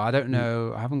 so I don't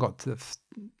know. I haven't got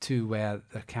to where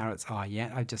the carrots are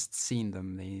yet. I've just seen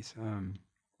them. These,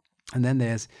 and then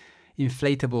there's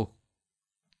inflatable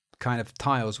kind of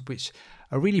tiles, which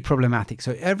are really problematic.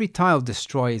 So every tile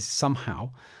destroys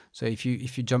somehow. So if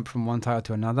you jump from one tile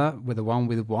to another with a one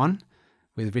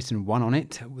with written 1 on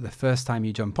it, the first time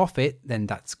you jump off it, then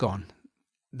that's gone.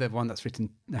 The one that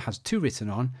has 2 written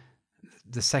on,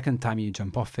 the second time you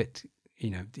jump off it,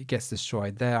 it gets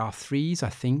destroyed. There are 3s, I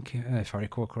think, if I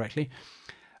recall correctly.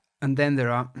 And then there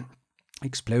are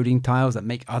exploding tiles that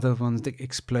make other ones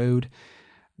explode.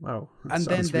 Wow, and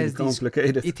then there's really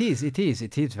complicated. It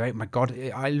is very. My God,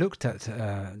 I looked at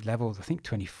levels. I think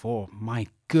 24. My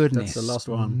goodness, that's the last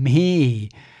one. Me,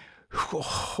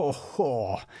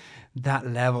 that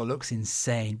level looks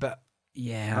insane. But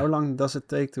yeah, how long does it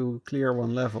take to clear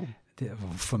one level?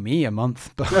 For me, a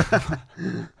month,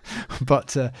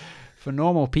 but for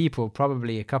normal people,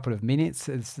 probably a couple of minutes.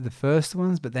 It's the first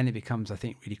ones, but then it becomes, I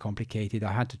think, really complicated.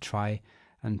 I had to try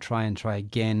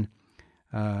again.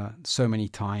 So many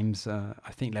times.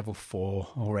 I think level 4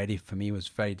 already for me was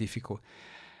very difficult.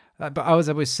 But as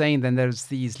I was saying, then there's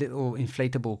these little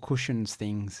inflatable cushions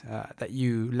things that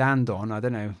you land on. I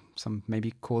don't know, some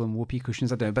maybe call them whoopee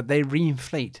cushions. I don't know, but they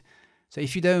reinflate. So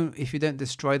if you don't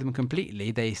destroy them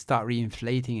completely, they start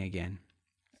reinflating again.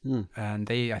 And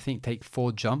they, I think, take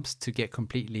 4 jumps to get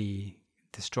completely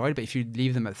destroyed. But if you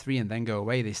leave them at 3 and then go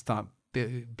away, they start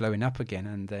blowing up again,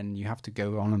 and then you have to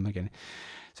go on them again.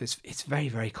 So it's very,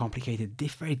 very complicated,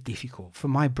 very difficult. For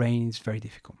my brain, it's very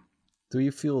difficult. Do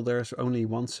you feel there's only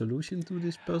one solution to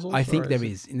this puzzle? I think there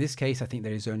is. In this case, I think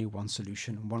there is only one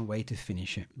solution, one way to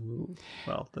finish it. Ooh,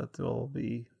 well, that will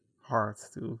be hard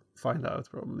to find out,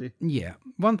 probably. Yeah.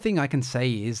 One thing I can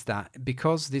say is that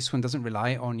because this one doesn't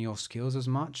rely on your skills as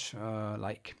much,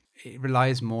 it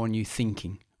relies more on you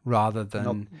thinking rather than...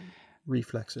 Not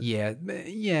reflexes. Yeah.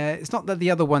 It's not that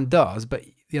the other one does, but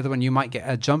the other one you might get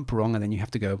a jump wrong and then you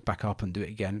have to go back up and do it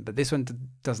again. But this one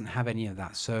doesn't have any of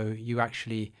that. So you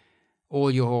actually,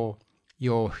 all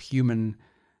your human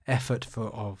effort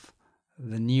of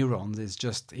the neurons is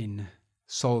just in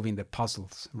solving the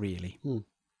puzzles, really.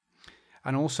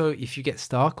 And also, if you get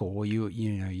stuck or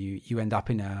you end up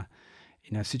in a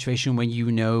situation when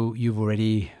you've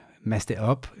already messed it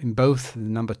up, in both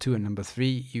number 2 and number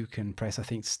 3, you can press, I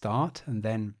think, start, and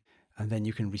then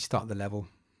you can restart the level.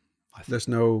 There's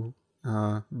no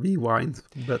rewind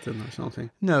button or something.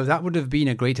 No, that would have been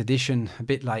a great addition, a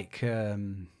bit like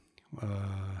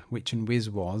Witch and Whiz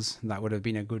was. That would have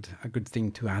been a good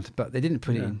thing to add, but they didn't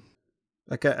put it in.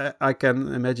 Like I can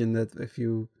imagine that if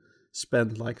you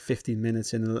spend like 15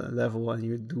 minutes in a level and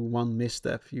you do one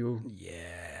misstep, you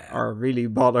are really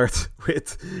bothered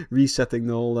with resetting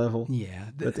the whole level. Yeah.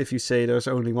 But if you say there's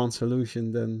only one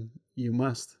solution, then you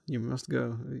must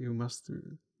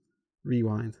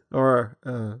rewind or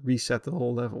reset the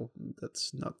whole level.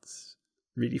 That's not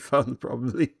really fun,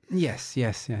 probably. Yes,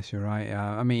 you're right.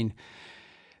 I mean,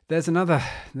 there's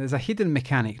a hidden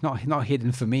mechanic, not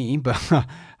hidden for me, but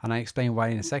and I explain why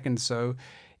in a second. So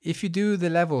if you do the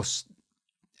levels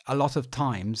a lot of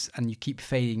times and you keep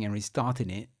failing and restarting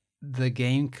it, the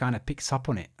game kind of picks up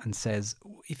on it and says,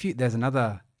 there's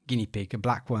another guinea pig, a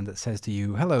black one, that says to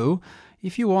you, hello,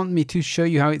 if you want me to show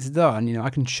you how it's done, I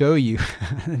can show you.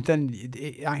 And then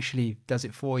it actually does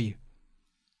it for you.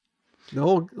 The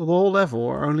whole level,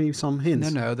 or only some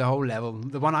hints? No, the whole level.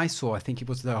 The one I saw, I think it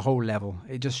was the whole level.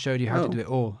 It just showed you how to do it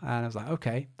all. And I was like,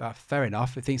 okay, fair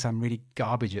enough. It thinks I'm really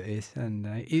garbage at this. And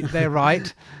they're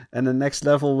right. And the next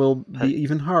level will be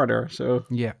even harder. So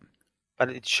yeah. But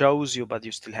it shows you, but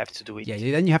you still have to do it. Yeah,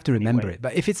 then you have to remember it.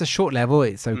 But if it's a short level,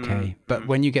 it's okay. But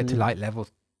when you get to light level,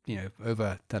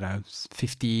 over,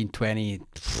 15, 20,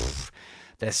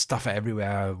 there's stuff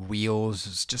everywhere, wheels,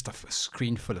 it's just a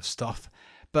screen full of stuff.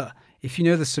 But if you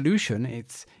know the solution,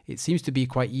 it seems to be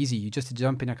quite easy. You just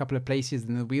jump in a couple of places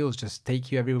and the wheels just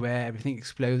take you everywhere. Everything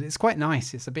explodes. It's quite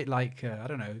nice. It's a bit like,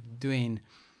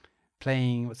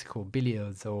 playing, what's it called,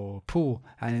 billiards or pool.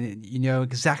 And you know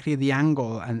exactly the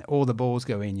angle and all the balls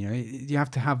go in. You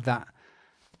have to have that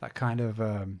kind of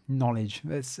knowledge.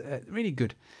 It's really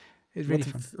good. It's really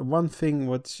fun. One thing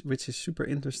which is super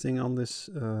interesting on this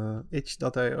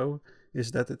itch.io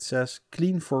is that it says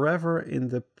clean forever in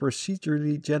the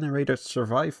procedurally generated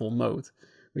survival mode,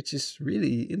 which is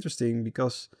really interesting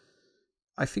because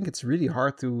I think it's really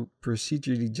hard to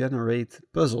procedurally generate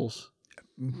puzzles.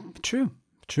 True.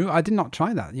 I did not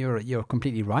try that. You're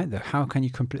completely right though. How can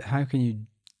you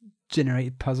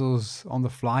generate puzzles on the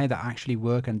fly that actually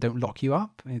work and don't lock you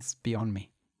up? It's beyond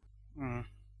me.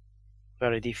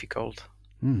 very difficult.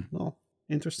 Well,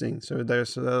 interesting. So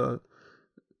there's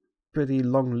pretty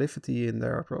longevity in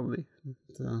there probably,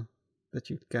 that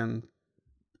you can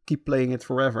keep playing it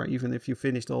forever, even if you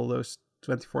finished all those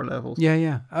 24 levels.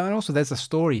 Yeah. And also there's a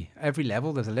story. Every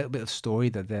level, there's a little bit of story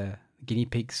that the guinea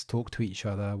pigs talk to each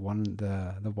other. One,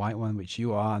 the white one, which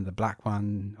you are, and the black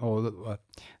one, or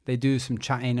they do some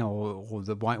chatting, or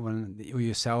the white one or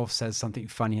yourself says something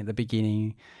funny at the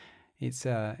beginning.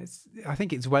 I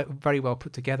think it's very well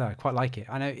put together. I quite like it.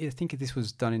 I think this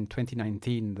was done in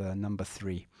 2019, the number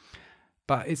 3,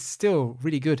 but it's still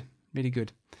really good, really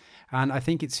good. And I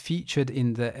think it's featured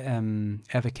in the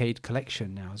Evercade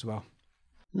collection now as well.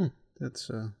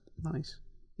 That's nice.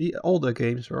 All the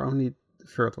games are only the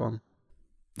third one.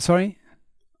 Sorry?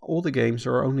 All the games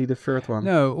are only the third one.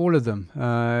 No, all of them.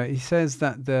 He says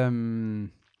that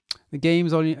the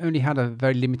games only had a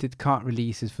very limited cart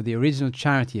releases for the original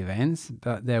charity events,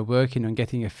 but they're working on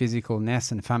getting a physical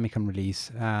NES and Famicom release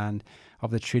and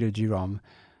of the trilogy ROM.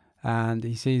 And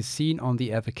he says seen on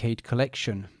the Evercade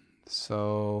collection.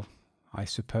 So I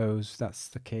suppose that's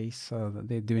the case. That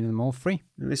they're doing them all free.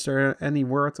 Is there any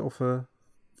word of a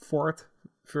fourth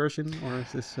version, or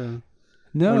is this?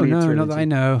 No, not that I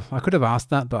know. I could have asked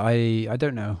that, but I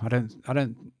don't know. I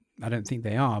don't think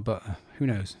they are. But who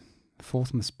knows? The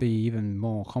fourth must be even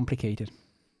more complicated,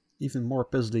 even more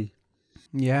puzzly.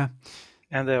 Yeah,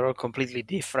 and they're all completely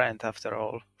different after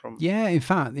all. In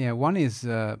fact, one is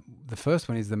the first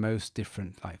one is the most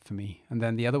different, like for me, and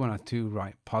then the other one are two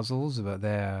puzzles, but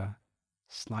they're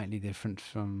slightly different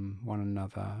from one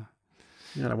another.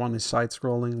 Yeah, one is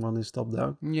side-scrolling, one is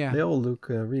top-down. Yeah, they all look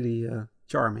really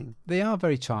charming. They are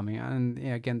very charming, and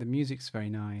again, the music's very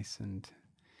nice, and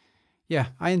yeah,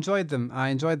 I enjoyed them. I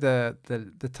enjoyed the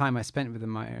time I spent with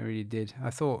them. I really did. I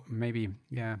thought maybe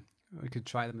we could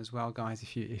try them as well, guys,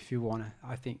 if you wanna.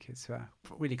 I think it's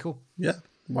really cool. Yeah,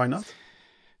 why not?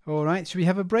 All right, should we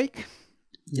have a break?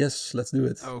 Yes, let's do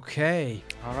it. Okay.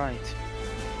 All right.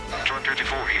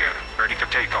 234 here, ready for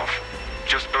takeoff.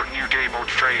 Just put new game mode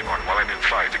frame on while I'm in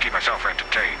flight to keep myself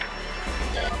entertained.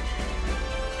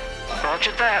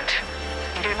 Roger that.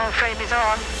 New mode frame is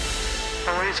on.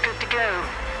 All is good to go.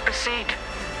 Proceed.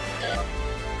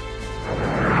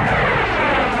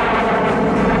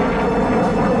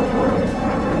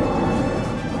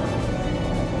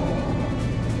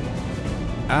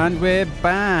 And we're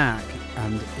back,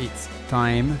 and it's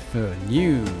time for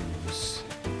news.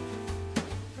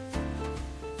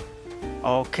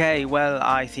 Okay, well,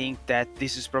 I think that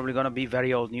this is probably going to be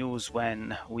very old news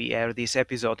when we air this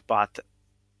episode, but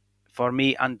for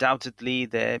me, undoubtedly,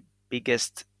 the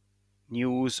biggest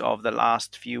news of the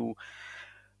last few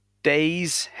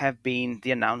days have been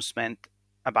the announcement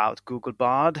about Google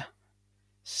Bard.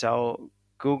 So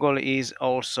Google is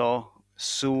also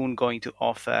soon going to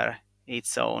offer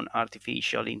its own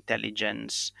artificial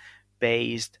intelligence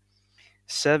based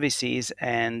services,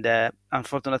 and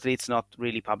unfortunately it's not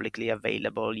really publicly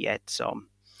available yet, so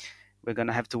we're going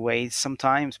to have to wait some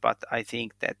time, but I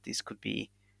think that this could be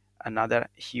another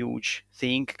huge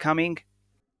thing coming.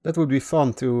 That would be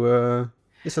fun to...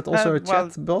 is that also a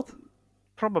chat bot?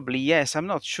 Probably, yes. I'm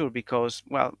not sure because,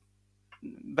 well,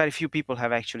 very few people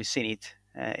have actually seen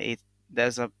it.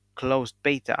 There's a closed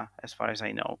beta, as far as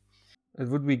I know. It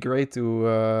would be great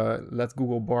to let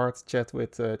Google Bard chat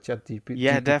with Chat GPT.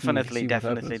 Yeah, definitely.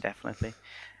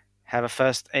 Have a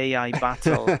first AI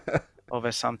battle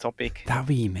over some topic. That'd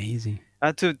be amazing.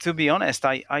 To be honest,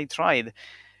 I tried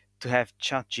to have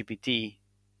Chat GPT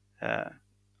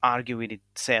argue with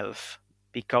itself,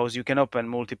 because you can open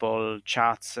multiple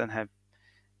chats and have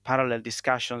parallel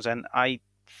discussions, and I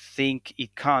think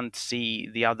it can't see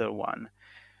the other one.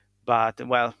 But,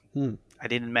 well, I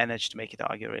didn't manage to make it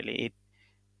argue, really.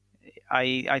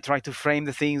 I tried to frame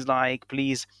the things like,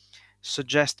 please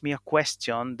suggest me a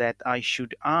question that I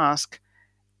should ask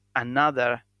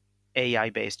another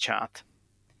AI-based chat.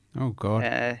 Oh, God.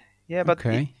 Yeah, but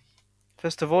okay.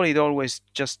 First of all, it always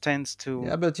just tends to...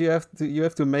 Yeah, but you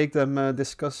have to make them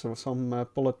discuss some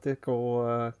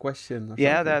political question. Or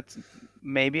yeah, something.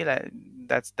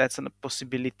 that's a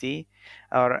possibility.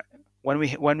 Or when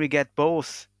we get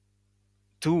both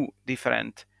two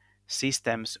different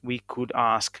systems, we could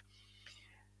ask,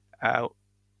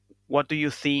 what do you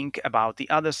think about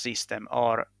the other system,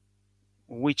 or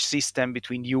which system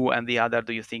between you and the other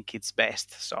do you think it's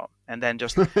best? So, and then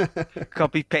just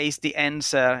copy paste the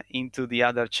answer into the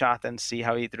other chat and see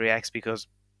how it reacts, because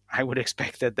I would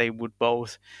expect that they would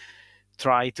both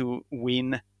try to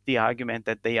win the argument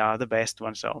that they are the best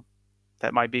one. So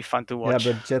that might be fun to watch.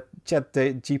 Yeah, but Chat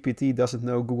GPT doesn't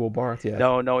know Google Bard yet.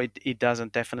 No, it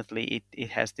doesn't. Definitely, it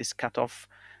has this cutoff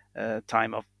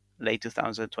time of late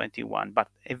 2021, but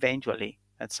eventually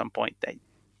at some point they...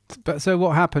 But so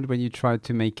what happened when you tried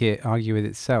to make it argue with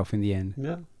itself in the end?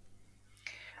 Yeah.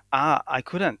 I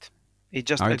couldn't. It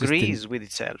just It just agrees didn't. with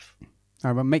itself.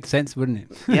 Oh, but makes sense,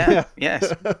 wouldn't it? Yeah,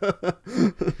 yes.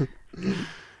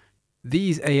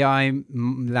 These AI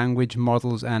language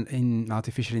models and in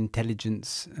artificial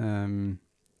intelligence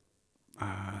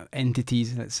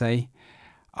entities, let's say,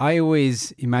 I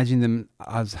always imagine them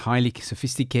as highly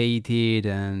sophisticated,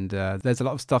 and there's a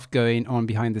lot of stuff going on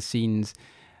behind the scenes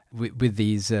with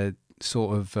these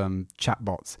sort of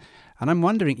chatbots. And I'm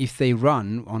wondering if they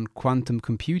run on quantum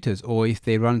computers or if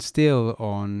they run still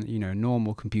on,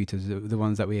 normal computers, the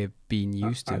ones that we have been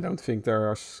used to. I don't think there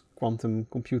are quantum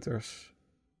computers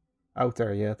out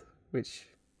there yet, which...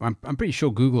 I'm pretty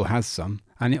sure Google has some.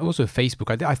 And also Facebook.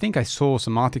 I think I saw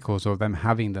some articles of them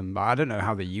having them, but I don't know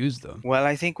how they use them. Well,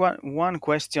 I think one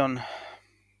question,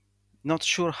 not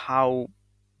sure how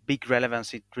big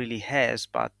relevance it really has,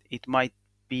 but it might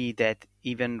be that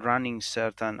even running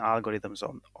certain algorithms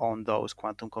on those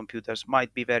quantum computers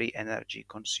might be very energy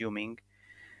consuming.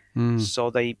 So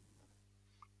they,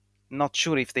 not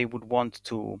sure if they would want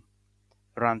to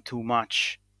run too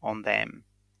much on them.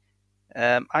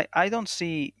 I don't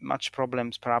see much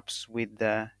problems perhaps with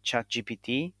the Chat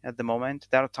GPT at the moment.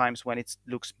 There are times when it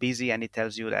looks busy and it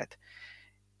tells you that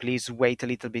please wait a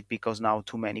little bit because now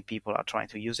too many people are trying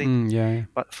to use it. Yeah.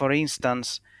 But for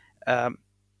instance,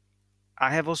 I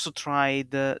have also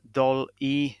tried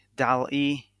DAL-E,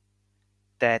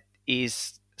 that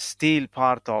is still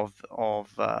part of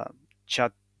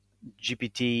Chat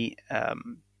GPT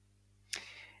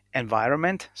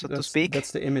environment, to speak.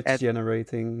 That's the image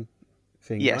generating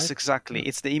thing, yes, right? Exactly. Yeah.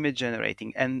 It's the image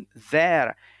generating. And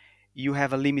there you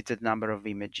have a limited number of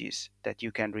images that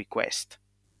you can request.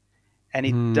 And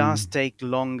it does take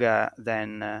longer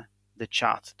than the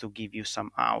chat to give you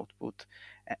some output.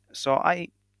 So I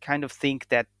kind of think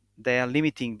that they are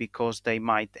limiting because they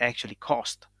might actually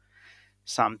cost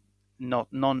some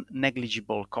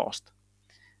non-negligible cost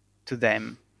to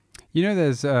them.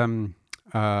 There's an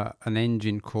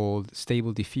engine called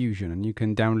Stable Diffusion, and you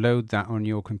can download that on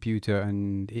your computer,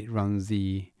 and it runs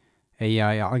the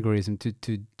AI algorithm to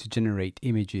generate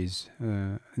images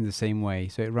in the same way.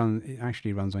 So it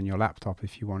actually runs on your laptop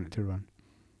if you want it to run.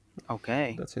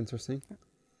 Okay. That's interesting.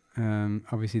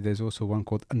 Obviously, there's also one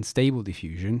called Unstable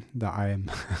Diffusion that I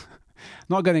am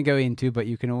not going to go into, but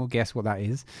you can all guess what that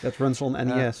is. That runs on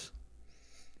NES.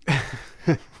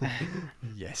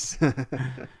 Yes.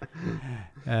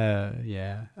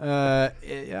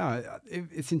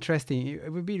 It's interesting.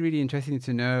 It would be really interesting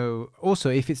to know also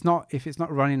if it's not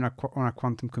running on a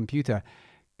quantum computer,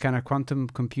 can a quantum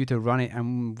computer run it,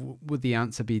 and would the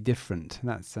answer be different?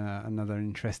 That's another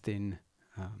interesting.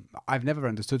 I've never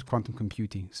understood quantum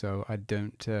computing, so I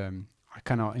don't. I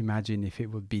cannot imagine if it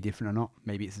would be different or not.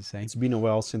 Maybe it's the same. It's been a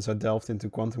while since I delved into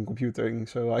quantum computing,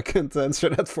 so I can't answer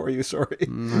that for you, sorry.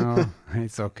 No,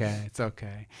 it's okay. It's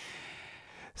okay.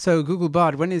 So, Google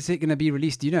Bard, when is it going to be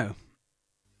released? Do you know?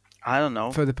 I don't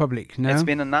know. For the public, no? It's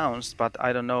been announced, but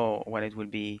I don't know when it will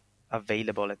be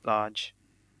available at large.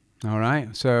 All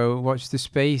right. So, watch the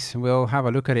space. We'll have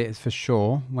a look at it for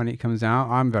sure when it comes out.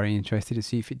 I'm very interested to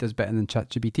see if it does better than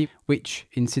ChatGPT, which,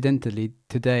 incidentally,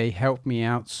 today helped me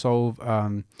out solve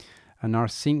an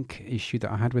rsync issue that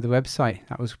I had with the website.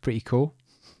 That was pretty cool.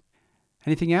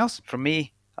 Anything else? For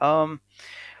me, well,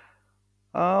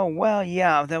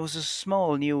 yeah, there was a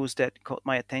small news that caught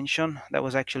my attention. That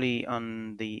was actually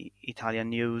on the Italian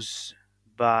news,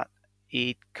 but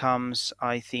it comes,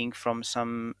 I think, from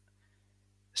some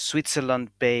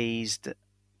Switzerland-based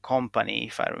company,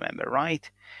 if I remember right.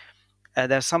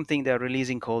 There's something they're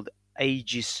releasing called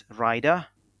Aegis Rider,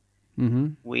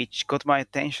 which got my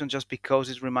attention just because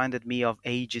it reminded me of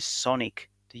Aegis Sonic.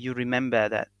 Do you remember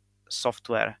that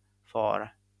software for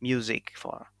music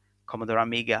for Commodore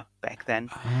Amiga back then?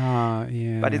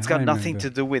 Yeah. But it's got nothing to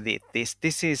do with it.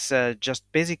 This is just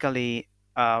basically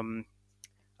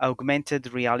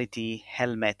augmented reality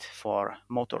helmet for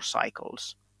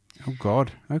motorcycles. Oh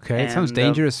God! Okay, it sounds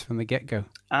dangerous from the get-go.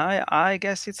 I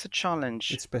guess it's a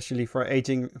challenge, especially for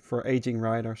aging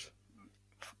riders.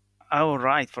 Oh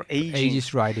right, for aging.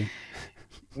 Aegis riding.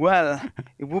 Well,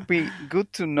 it would be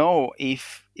good to know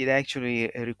if it actually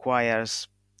requires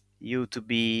you to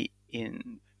be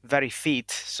in very fit,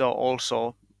 so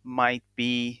also might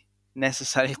be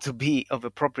necessary to be of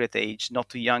appropriate age, not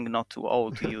too young, not too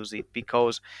old to use it,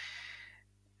 because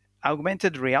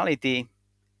augmented reality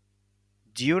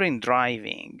during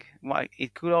driving, well,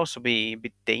 it could also be a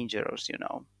bit dangerous,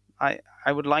 I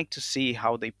would like to see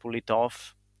how they pull it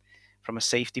off from a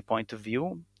safety point of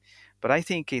view, but I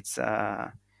think it's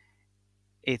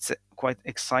it's a quite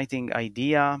exciting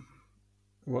idea.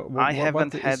 I what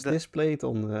haven't is had. displayed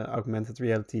on the augmented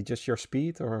reality? Just your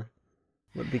speed, or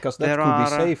because that There could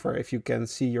be are safer if you can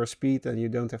see your speed and you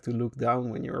don't have to look down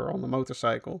when you're on a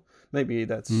motorcycle. Maybe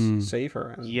that's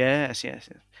safer. And yes.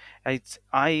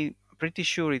 I'm pretty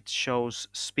sure it shows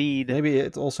speed. maybe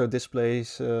it also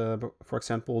displays, for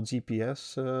example,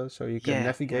 GPS, so you can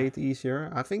navigate easier.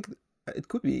 I think it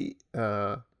could be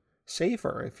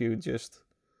safer if you just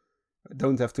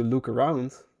don't have to look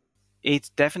around. It's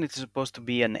definitely supposed to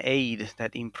be an aid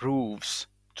that improves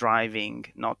driving,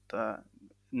 not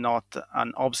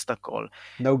an obstacle.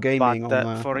 No gaming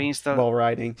on for instance, while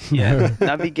riding.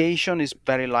 navigation is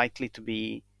very likely to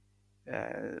be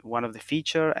one of the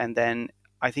feature, and then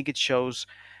I think it shows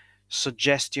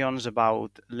suggestions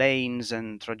about lanes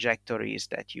and trajectories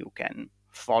that you can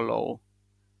follow,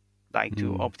 like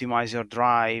to optimize your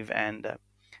drive and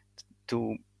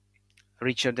to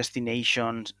reach your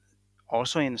destination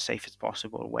also in the safest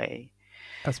possible way.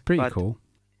 That's pretty cool.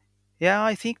 Yeah,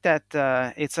 I think that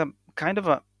it's a kind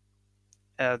of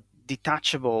a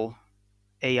detachable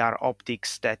AR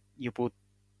optics that you put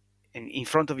in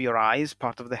front of your eyes,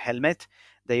 part of the helmet.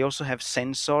 They also have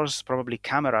sensors, probably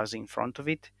cameras in front of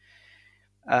it.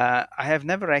 I have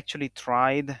never actually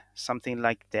tried something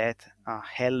like that, a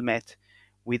helmet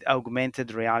with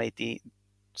augmented reality.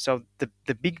 So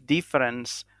the big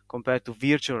difference compared to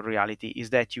virtual reality is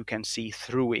that you can see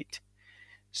through it.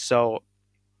 So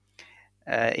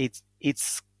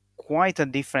it's quite a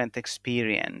different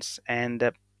experience,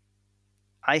 and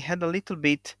I had a little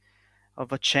bit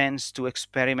of a chance to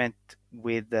experiment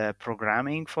with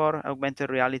programming for augmented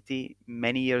reality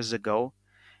many years ago,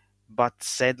 but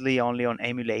sadly only on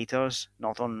emulators,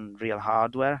 not on real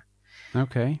hardware.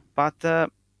 Okay. But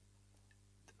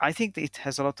I think it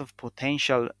has a lot of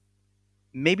potential,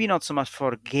 maybe not so much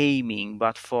for gaming,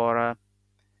 but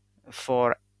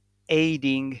for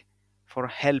aiding, for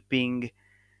helping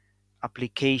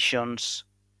applications.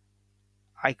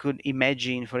 I could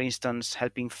imagine, for instance,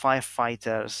 helping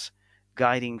firefighters,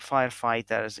 guiding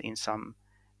firefighters in some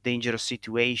dangerous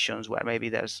situations where maybe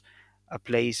there's a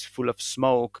place full of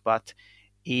smoke, but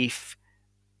if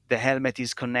the helmet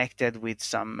is connected with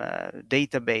some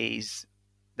database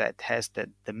that has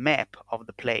the map of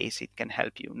the place, it can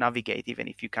help you navigate even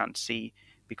if you can't see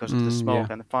because of the smoke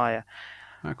and the fire.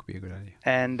 That could be a good idea.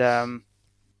 And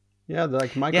yeah,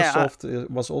 like Microsoft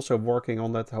was also working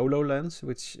on that HoloLens,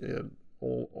 which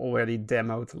already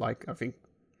demoed, like, I think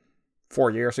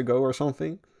 4 years ago or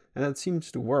something, and it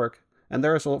seems to work. And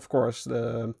there's, of course,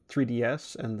 the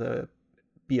 3DS and the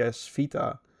PS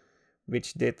Vita,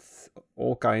 which did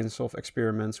all kinds of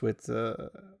experiments with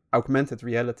augmented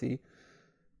reality.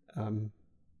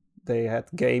 They had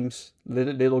games,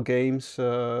 little games,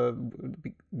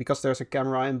 because there's a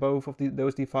camera in both of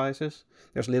those devices.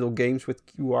 There's little games with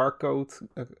QR code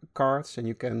cards, and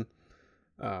you can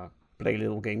play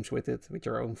little games with it, with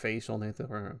your own face on it.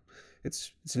 Or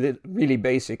it's really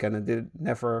basic, and it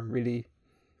never really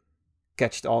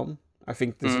catched on. I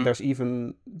think there's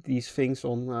even these things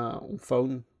on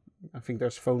phone. I think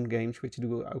there's phone games which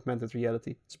do augmented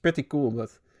reality. It's pretty cool, but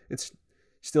it's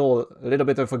still a little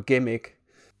bit of a gimmick.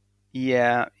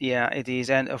 Yeah, it is.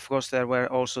 And of course, there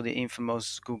were also the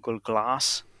infamous Google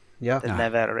Glass that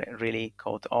never really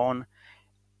caught on.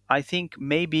 I think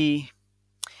maybe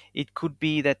it could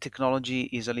be that technology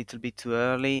is a little bit too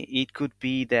early. It could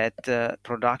be that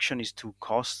production is too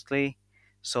costly,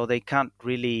 so they can't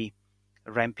really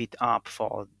ramp it up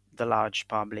for the large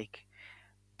public.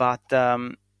 But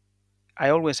I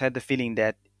always had the feeling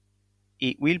that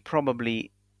it will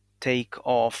probably take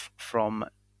off from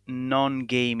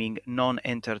non-gaming,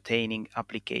 non-entertaining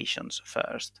applications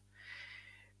first.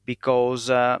 Because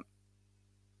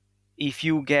if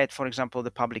you get, for example,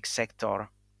 the public sector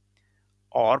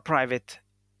or private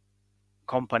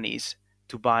companies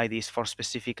to buy this for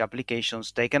specific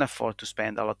applications, they can afford to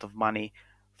spend a lot of money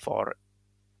for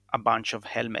a bunch of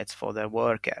helmets for their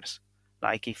workers,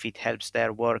 like if it helps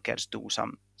their workers do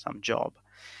some job,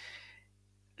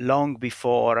 long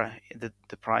before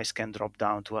the price can drop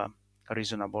down to a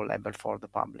reasonable level for the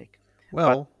public.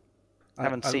 Well, but I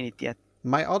haven't seen it yet.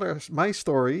 My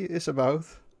story is about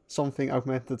something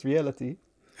augmented reality.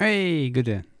 Hey,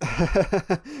 good.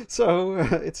 So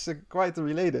it's quite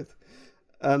related,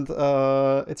 and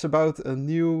it's about a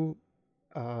new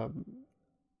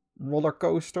roller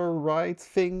coaster ride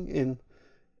thing in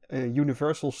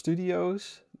Universal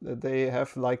Studios. They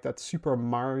have like that Super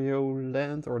Mario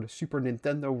Land or the Super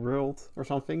Nintendo World or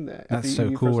something. That's so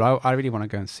cool. I really want to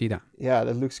go and see that. Yeah,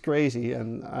 that looks crazy.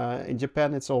 And in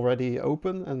Japan, it's already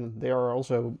open, and they are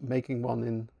also making one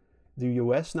in the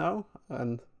US now,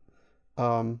 and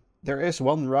there is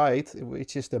one ride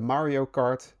which is the Mario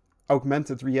Kart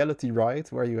augmented reality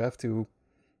ride, where you have to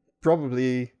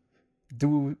probably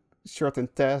do certain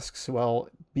tasks while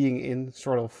being in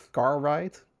sort of car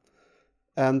ride.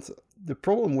 And the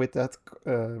problem with that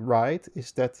ride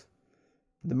is that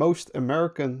the most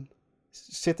American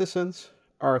citizens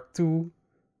are too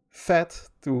fat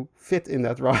to fit in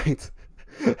that ride.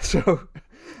 So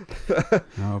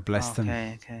oh, bless them.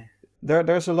 Okay.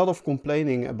 There's a lot of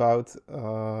complaining about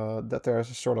that there's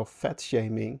a sort of fat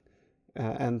shaming,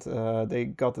 and they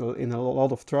got in a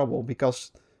lot of trouble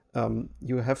because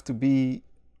you have to be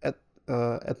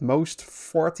at most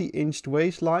 40-inch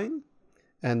waistline,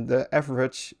 and the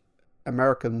average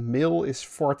American male is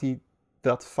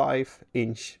 40.5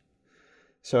 inch.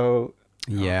 So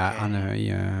yeah, I know.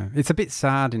 Yeah, it's a bit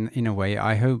sad in a way.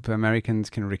 I hope Americans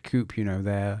can recoup,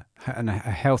 their a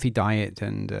healthy diet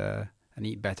and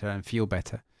eat better and feel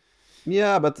better.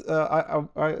 Yeah, but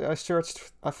I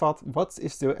searched. I thought, what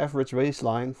is the average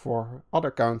waistline for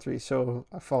other countries? So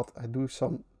I thought I'd do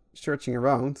some searching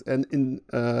around, and in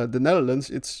the Netherlands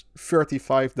it's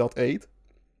 35.8.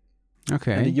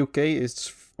 Okay. And the UK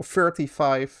is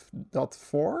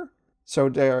 35.4. So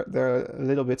they're a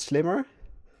little bit slimmer.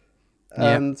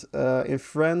 And in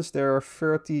France they're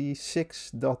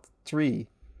 36.3.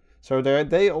 So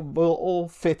they will all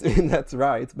fit in that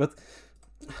ride. But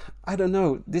I don't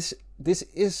know. This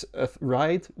is a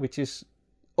ride which is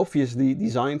obviously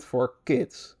designed for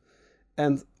kids.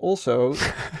 And also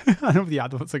I know the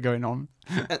adults are going on.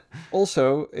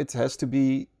 Also, it has to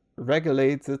be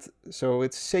regulated so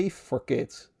it's safe for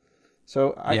kids.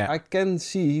 So I can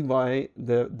see why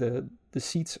the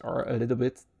seats are a little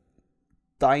bit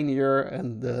tinier,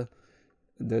 and the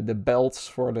belts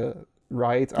for the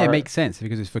ride are... It makes sense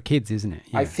because it's for kids, isn't it?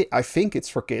 Yeah. I think it's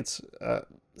for kids.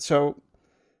 So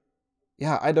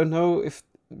yeah, I don't know if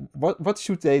what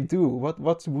should they do? What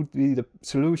would be the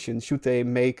solution? Should they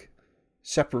make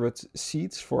separate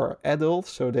seats for adults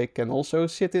so they can also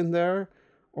sit in there?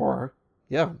 Or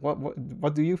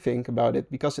what do you think about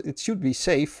it? Because it should be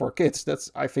safe for kids.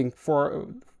 That's, I think, for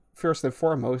first and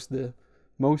foremost the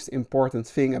most important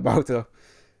thing about a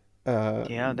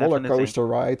roller coaster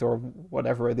ride or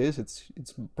whatever it is. It's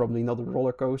probably not a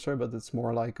roller coaster, but it's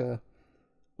more like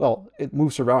it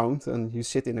moves around and you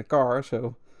sit in a car.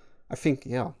 So I think,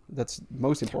 that's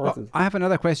most important. Well, I have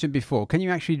another question before. Can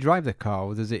you actually drive the car,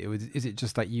 or is it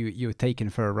just like you're taken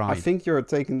for a ride? I think you're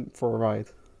taken for a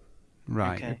ride.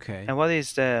 Right, okay. And what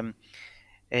is the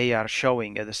AR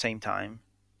showing at the same time?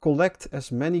 Collect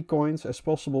as many coins as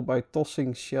possible by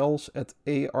tossing shells at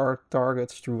AR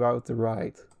targets throughout the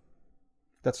ride.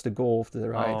 That's the goal of the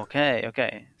ride.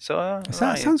 Okay. So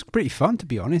sounds pretty fun, to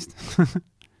be honest.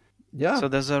 Yeah. So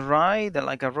there's a ride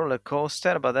like a roller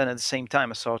coaster, but then at the same time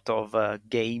a sort of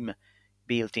game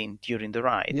built in during the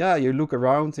ride. Yeah, you look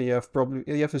around and you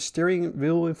have a steering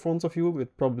wheel in front of you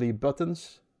with probably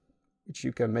buttons, which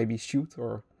you can maybe shoot,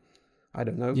 or I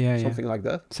don't know, something like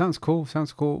that. Sounds cool.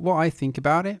 What I think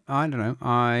about it, I don't know.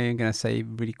 I'm going to say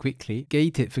really quickly,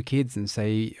 gate it for kids and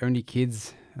say only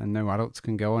kids and no adults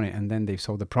can go on it, and then they've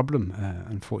solved the problem,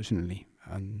 unfortunately.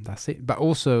 And that's it. But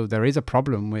also there is a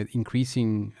problem with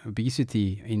increasing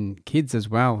obesity in kids as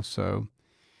well. So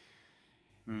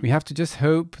we have to just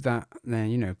hope that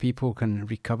people can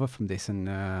recover from this and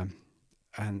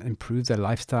improve their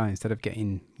lifestyle instead of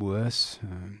getting worse.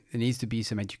 There needs to be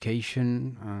some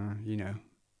education,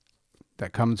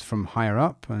 that comes from higher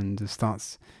up and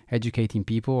starts educating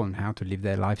people on how to live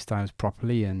their lifestyles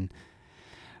properly. And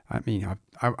I mean,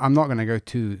 I'm not going to go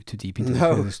too deep into it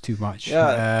because it's too much.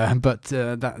 Yeah. But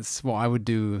that's what I would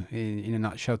do in a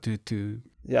nutshell.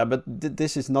 Yeah, but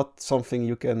this is not something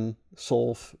you can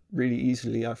solve really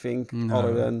easily, I think,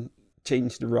 other than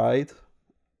change the ride.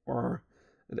 Or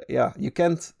you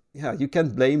can't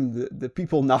blame the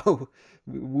people now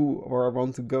who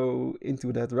want to go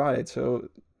into that ride. So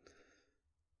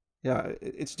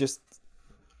it's just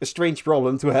a strange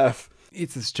problem to have.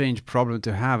 It's a strange problem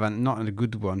to have, and not a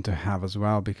good one to have as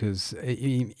well, because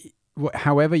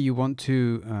however you want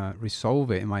to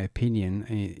resolve it, in my opinion,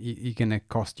 it's going to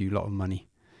cost you a lot of money.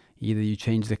 Either you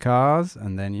change the cars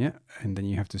and then you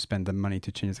have to spend the money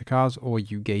to change the cars, or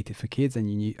you gate it for kids and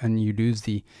you lose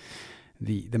the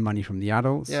money from the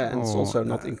adults. Yeah, and it's also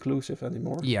not inclusive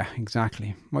anymore. Yeah,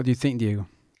 exactly. What do you think, Diego?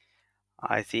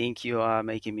 I think you are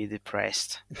making me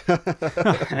depressed.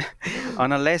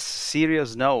 On a less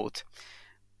serious note,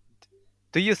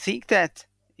 do you think that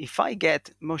if I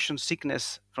get motion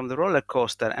sickness from the roller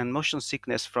coaster and motion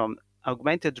sickness from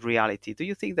augmented reality, do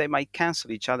you think they might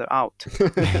cancel each other out?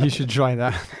 You should try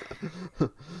that.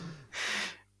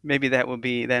 Maybe that would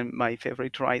be then my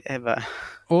favorite ride ever.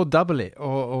 Or double it,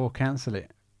 or cancel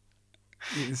it.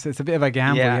 It's a bit of a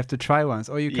gamble. Yeah. You have to try once.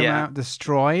 Or you come out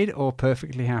destroyed or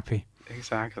perfectly happy.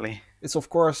 Exactly. It's of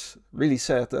course really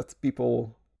sad that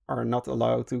people are not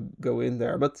allowed to go in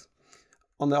there. But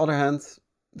on the other hand,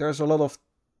 there's a lot of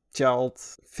child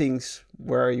things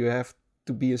where you have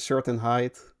to be a certain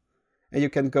height and you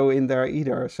can't go in there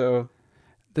either. So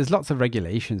there's lots of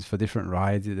regulations for different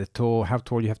rides. How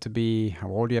tall you have to be, how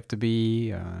old you have to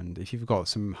be, and if you've got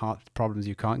some heart problems,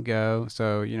 you can't go.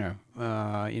 So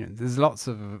there's lots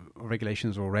of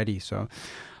regulations already. So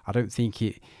I don't think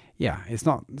it's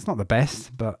not the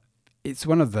best, but it's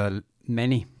one of the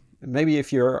many. Maybe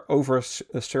if you're over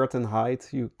a certain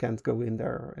height, you can't go in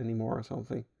there anymore or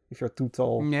something. If you're too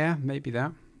tall. Yeah, maybe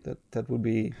that. That would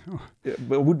be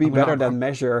better than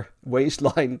measure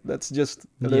waistline. That's just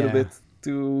a little bit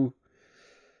too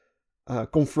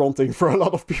confronting for a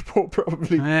lot of people,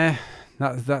 probably.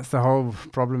 That's the whole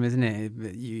problem, isn't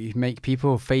it? You make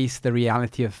people face the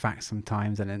reality of facts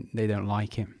sometimes, and they don't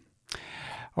like it.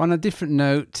 On a different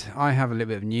note, I have a little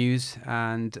bit of news,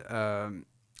 and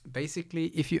basically,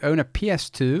 if you own a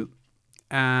PS2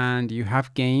 and you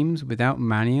have games without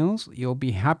manuals, you'll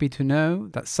be happy to know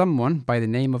that someone by the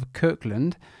name of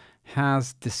Kirkland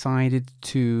has decided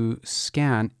to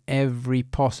scan every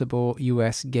possible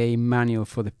US game manual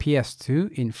for the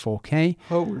PS2 in 4K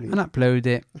and upload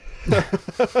it.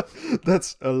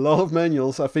 That's a lot of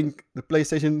manuals. I think the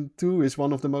PlayStation 2 is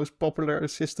one of the most popular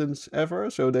systems ever,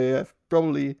 so they have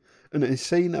probably an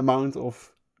insane amount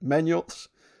of manuals.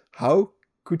 How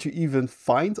could you even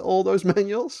find all those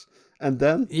manuals and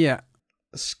then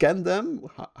scan them?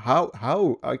 How?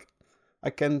 I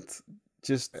can't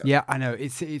just... Yeah, I know.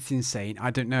 It's insane. I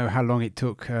don't know how long it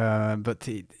took, but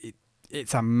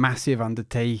it's a massive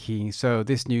undertaking. So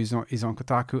this news is on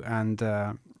Kotaku, and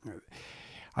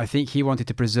I think he wanted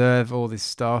to preserve all this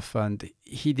stuff, and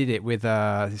he did it with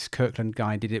this Kirkland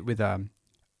guy did it with a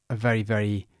very,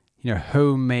 very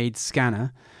homemade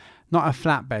scanner. Not a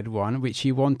flatbed one, which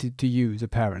he wanted to use,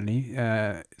 apparently.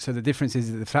 So the difference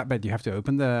is that the flatbed, you have to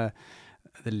open the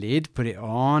lid, put it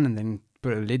on, and then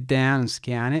put a lid down and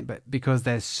scan it. But because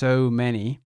there's so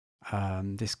many,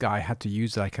 this guy had to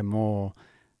use like a more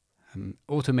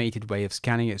automated way of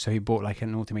scanning it. So he bought like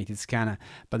an automated scanner.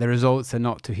 But the results are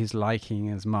not to his liking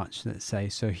as much, let's say.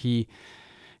 So he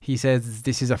says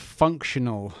this is a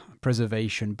functional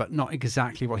preservation, but not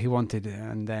exactly what he wanted.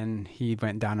 And then he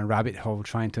went down a rabbit hole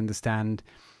trying to understand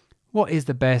what is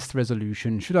the best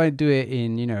resolution. Should I do it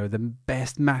in, the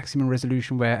best maximum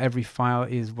resolution where every file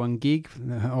is 1 gig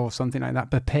or something like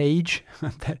that per page?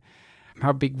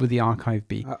 How big would the archive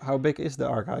be? How big is the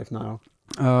archive now?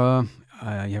 You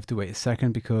have to wait a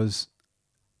second because,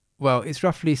 well, it's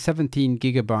roughly 17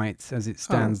 gigabytes as it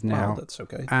stands now. Well, that's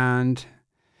okay. And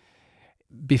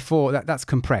before that's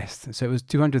compressed, so it was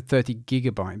 230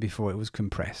 gigabyte before it was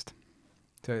compressed,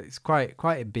 so it's quite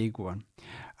a big one.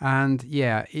 And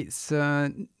it's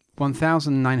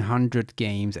 1,900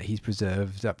 games that he's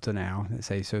preserved up to now, let's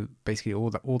say. So basically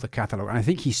all the catalog, and I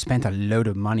think he spent a load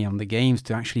of money on the games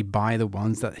to actually buy the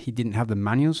ones that he didn't have the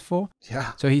manuals for.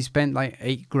 So he spent like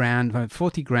 $8,000,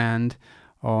 40 grand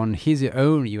on his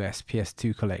own US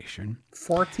PS2 collection.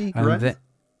 40 grand?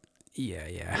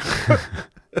 Yeah.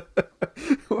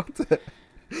 What the...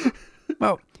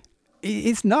 Well,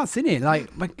 it's nuts, isn't it? Like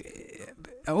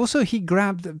also he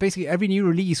grabbed basically every new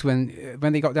release when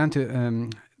they got down to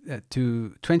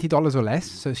 $20 or less.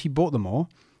 So he bought them all,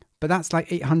 but that's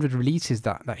like 800 releases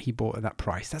that he bought at that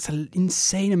price. That's an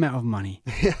insane amount of money.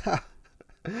 Yeah,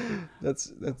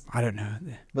 that's. I don't know,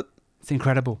 but it's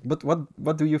incredible. But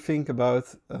what do you think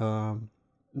about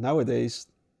nowadays?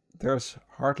 There's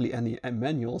hardly any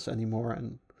manuals anymore,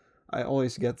 and I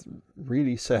always get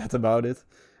really sad about it.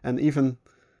 And even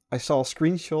I saw a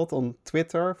screenshot on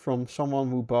Twitter from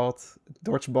someone who bought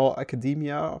Dodgeball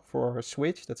Academia for a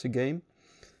Switch. That's a game.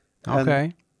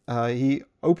 Okay. And, he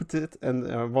opened it and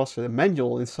there was a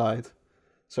manual inside.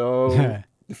 So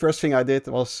the first thing I did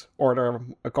was order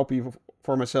a copy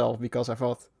for myself because I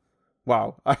thought,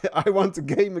 wow, I want to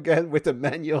game again with a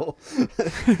manual.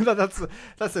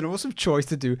 That's an awesome choice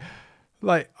to do.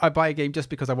 Like, I buy a game just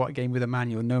because I want a game with a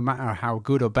manual, no matter how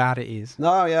good or bad it is.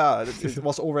 No, yeah, it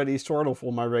was already sort of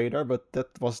on my radar, but that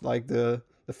was like the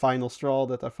final straw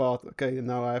that I thought, okay,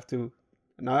 now I have to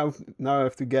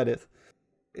get it.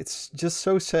 It's just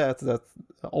so sad that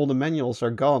all the manuals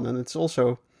are gone, and it's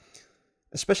also,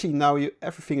 especially now,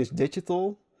 everything is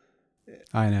digital.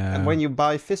 I know. And when you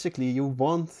buy physically, you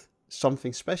want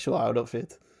something special out of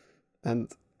it,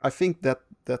 and I think that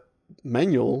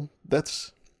manual,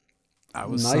 that's a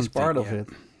nice part of it.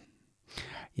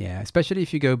 Yeah, especially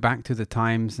if you go back to the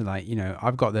times, like, you know,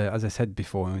 I've got as I said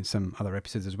before in some other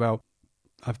episodes as well,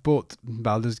 I've bought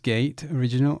Baldur's Gate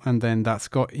original, and then that's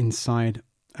got inside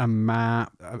a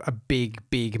map, a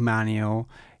big manual.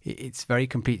 It's very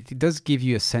complete. It does give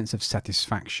you a sense of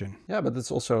satisfaction. Yeah, but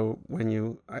it's also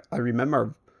when I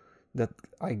remember that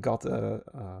I got a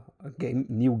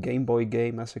new Game Boy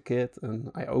game as a kid,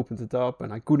 and I opened it up,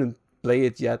 and I couldn't play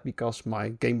it yet because my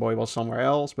Game Boy was somewhere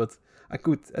else, but I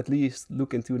could at least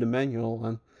look into the manual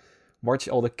and watch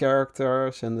all the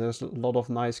characters, and there's a lot of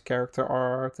nice character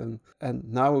art, and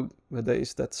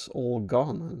nowadays that's all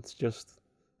gone, and it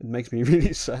makes me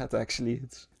really sad, actually.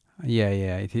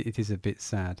 It is a bit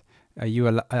sad. Are you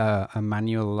a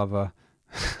manual lover?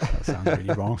 That sounds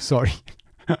really wrong, sorry.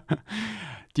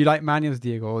 Do you like manuals,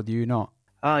 Diego, or do you not?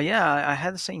 Yeah, I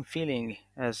had the same feeling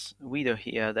as Guido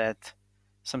here, that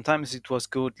sometimes it was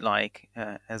good, like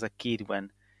as a kid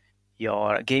when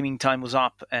your gaming time was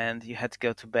up and you had to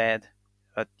go to bed,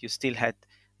 but you still had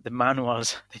the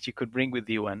manuals that you could bring with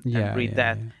you and read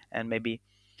that and maybe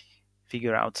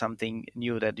figure out something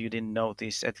new that you didn't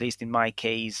notice. At least in my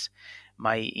case,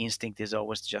 my instinct is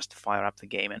always just to fire up the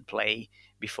game and play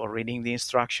before reading the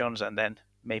instructions and then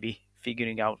maybe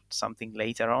figuring out something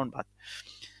later on.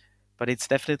 But it's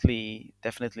definitely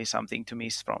something to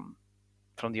miss from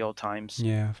the old times.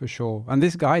 Yeah, for sure. And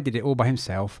this guy did it all by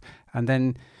himself, and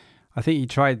then I think he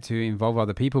tried to involve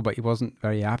other people, but he wasn't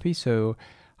very happy. So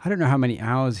I don't know how many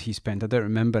hours he spent. I don't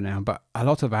remember now, but a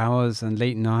lot of hours and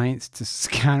late nights to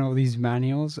scan all these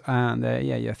manuals. And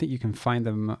I think you can find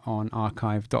them on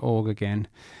archive.org again.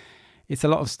 It's a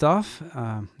lot of stuff.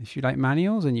 If you like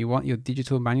manuals and you want your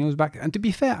digital manuals back. And to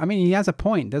be fair, I mean, he has a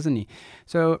point, doesn't he?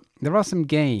 So there are some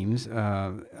games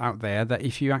out there that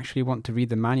if you actually want to read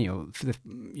the manual,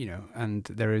 and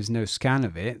there is no scan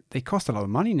of it, they cost a lot of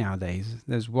money nowadays.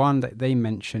 There's one that they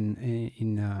mention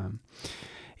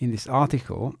in this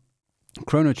article.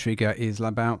 Chrono Trigger is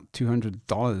about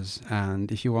 $200,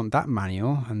 and if you want that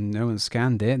manual and no one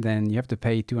scanned it, then you have to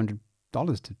pay $200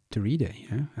 to read it,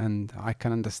 and I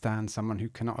can understand someone who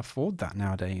cannot afford that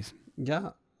nowadays. Yeah.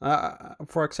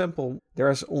 For example,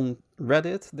 there's on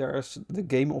Reddit, there's the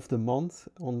Game of the Month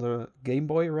on the Game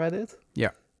Boy Reddit.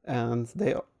 Yeah. And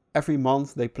every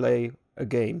month they play a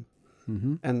game.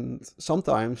 Mm-hmm. And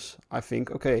sometimes I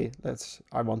think, okay,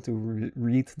 I want to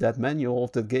read that manual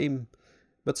of that game.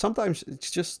 But sometimes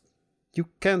it's just, you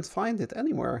can't find it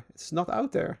anywhere. It's not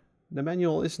out there. The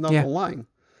manual is not online,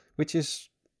 which is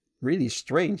really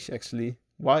strange, actually.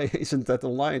 Why isn't that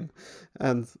online?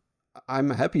 And I'm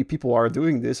happy people are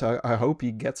doing this. I hope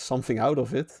he gets something out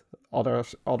of it, other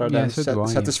than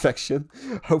satisfaction.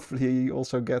 Hopefully he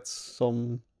also gets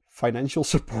some financial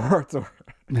support or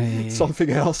something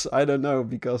else. I don't know,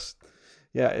 because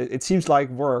it seems like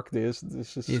work. This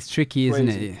is it's tricky, crazy.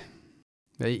 Isn't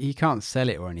it? He can't sell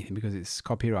it or anything because it's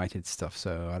copyrighted stuff,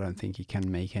 so I don't think he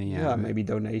can make any out of it. Maybe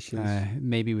donations.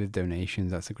 Maybe with donations,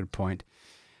 that's a good point.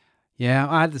 Yeah,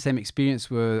 I had the same experience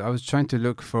where I was trying to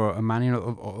look for a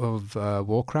manual of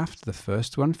Warcraft, the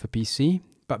first one for PC,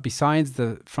 but besides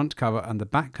the front cover and the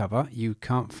back cover, you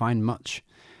can't find much.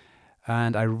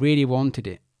 And I really wanted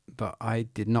it, but I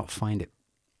did not find it.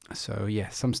 So yeah,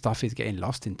 some stuff is getting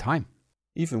lost in time.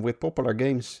 Even with popular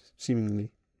games,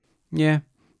 seemingly. Yeah.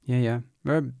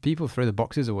 Where people throw the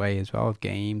boxes away as well of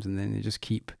games, and then they just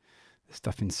keep the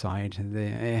stuff inside.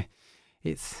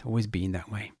 It's always been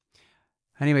that way.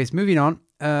 Anyways, moving on.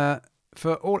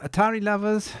 For all Atari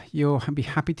lovers, you'll be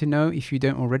happy to know, if you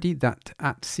don't already, that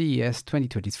at CES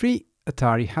 2023,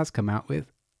 Atari has come out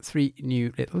with 3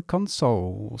 new little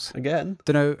consoles. Again?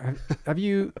 Don't know. Have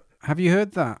you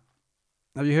heard that?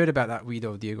 Have you heard about that,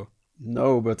 Guido, Diego?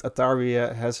 No, but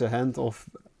Atari has a hand of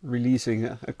releasing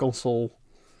a console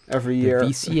every year.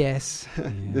 The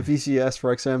VCS. The VCS,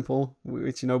 for example,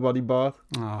 which nobody bought.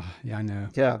 Oh, yeah, I know.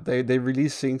 Yeah, they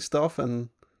releasing stuff, and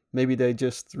maybe they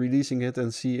just releasing it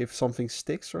and see if something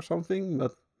sticks or something.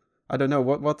 But I don't know.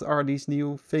 What are these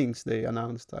new things they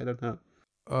announced? I don't know.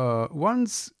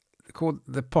 One's called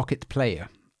the Pocket Player,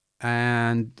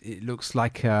 and it looks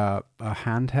like a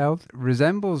handheld.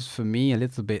 Resembles for me a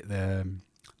little bit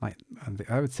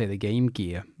I would say the Game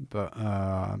Gear, but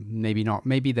maybe not.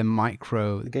 Maybe the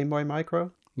Micro. The Game Boy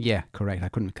Micro? Yeah, correct. I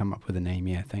couldn't come up with a name.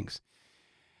 Yeah, thanks.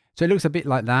 So it looks a bit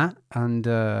like that, and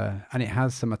it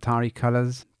has some Atari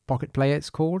colors. Pocket Player, it's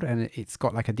called, and it's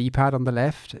got like a D-pad on the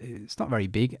left. It's not very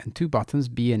big, and 2 buttons,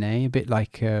 B and A, a bit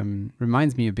like,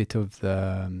 reminds me a bit of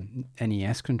the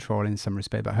NES control in some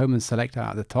respect, but home and select are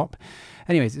at the top.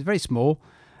 Anyways, it's very small,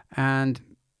 and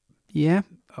yeah,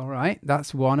 all right,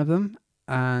 that's one of them.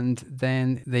 And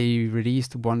then they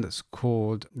released one that's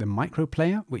called the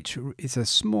Microplayer, which is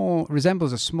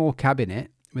resembles a small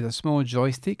cabinet with a small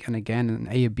joystick and again an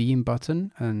A or B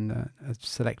button and a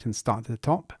select and start at the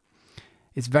top.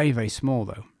 It's very, very small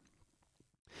though.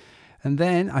 And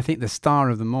then I think the star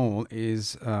of them all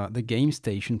is the Game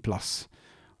Station Plus,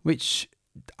 which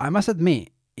I must admit,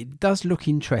 it does look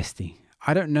interesting.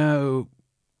 I don't know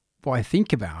what I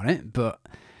think about it, but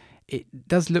it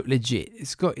does look legit.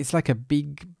 It's like a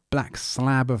big black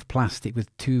slab of plastic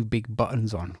with two big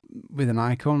buttons on, with an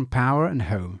icon, power and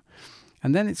home.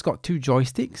 And then it's got two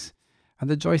joysticks, and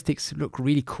the joysticks look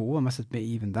really cool, I must admit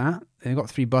even that. They've got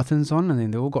 3 buttons on, and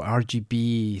then they've all got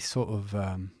RGB sort of,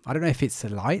 I don't know if it's the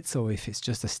lights or if it's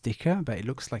just a sticker, but it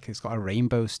looks like it's got a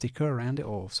rainbow sticker around it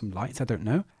or some lights, I don't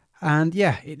know. And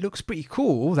yeah, it looks pretty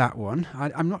cool, that one.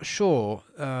 I'm not sure.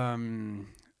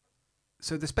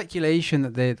 So the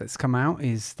speculation that's come out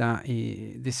is that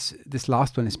this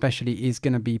last one especially is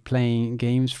going to be playing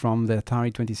games from the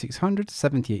Atari 2600,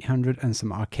 7800 and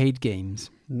some arcade games.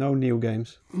 No new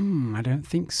games. I don't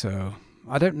think so.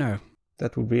 I don't know.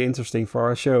 That would be interesting for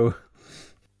our show.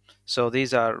 So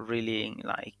these are really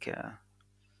like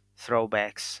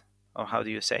throwbacks, or how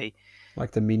do you say? Like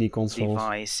the mini consoles.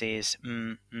 Devices.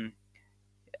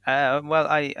 Well,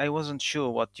 I wasn't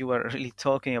sure what you were really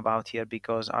talking about here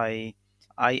because I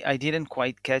didn't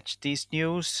quite catch this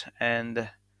news,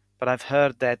 but I've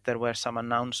heard that there were some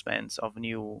announcements of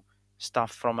new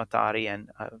stuff from Atari, and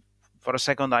for a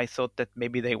second I thought that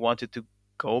maybe they wanted to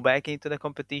go back into the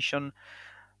competition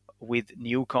with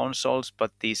new consoles,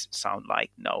 but these sound like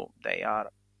no, they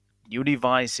are new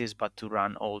devices but to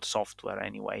run old software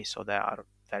anyway, so they are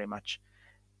very much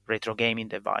retro gaming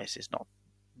devices, not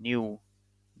new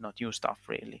stuff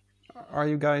really. Are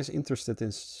you guys interested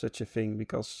in such a thing?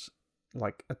 Because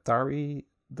like Atari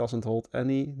doesn't hold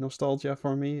any nostalgia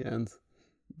for me, and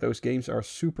those games are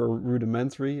super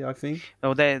rudimentary, I think.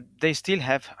 No, they still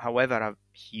have, however, a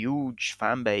huge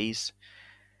fan base,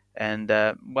 and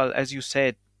well, as you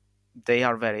said, they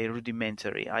are very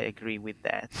rudimentary. I agree with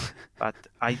that, but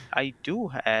I do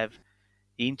have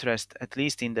interest, at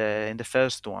least in the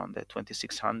first one, the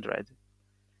 2600.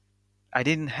 I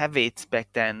didn't have it back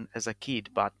then as a kid,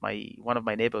 but one of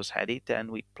my neighbors had it, and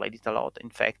we played it a lot. In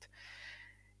fact,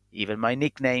 even my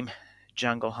nickname,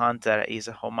 Jungle Hunter, is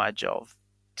a homage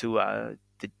to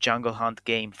the Jungle Hunt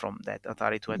game from that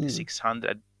Atari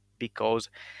 2600, because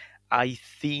I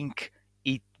think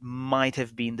it might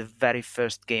have been the very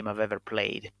first game I've ever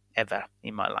played, ever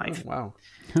in my life. Oh, wow.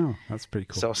 Oh, that's pretty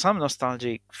cool. So some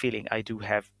nostalgic feeling I do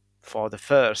have for the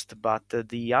first, but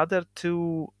the other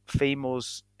two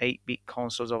famous 8-bit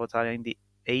consoles of Atari in the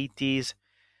 80s,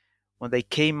 when they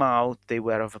came out, they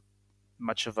were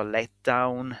much of a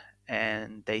letdown,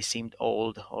 and they seemed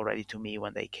old already to me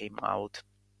when they came out.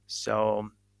 So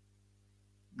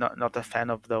not a fan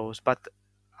of those, but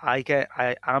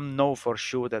I'm know for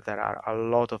sure that there are a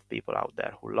lot of people out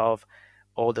there who love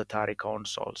all the Atari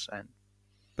consoles.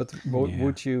 But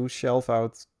would you shelve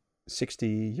out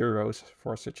 €60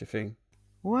 for such a thing?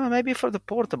 Well, maybe for the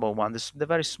portable one, the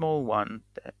very small one,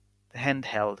 the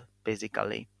handheld,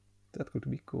 basically. That would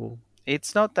be cool.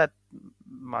 It's not that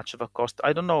much of a cost.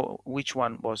 I don't know which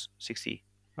one was 60.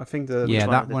 I think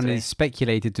that one is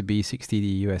speculated to be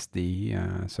 $60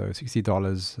 USD, so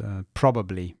 $60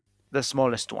 probably. The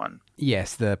smallest one.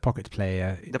 Yes, the Pocket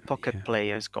Player. The Pocket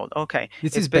Player is called. Okay.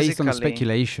 This is based on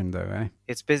speculation, though, eh?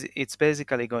 It's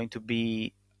basically going to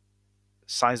be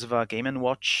size of a Game &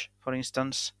 Watch, for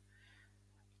instance,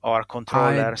 or a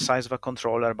controller, size of a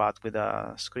controller, but with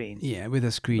a screen. Yeah, with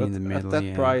a screen in the middle. At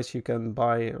that price, you can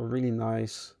buy a really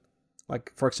nice,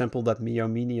 like, for example, that Mio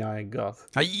Mini I got.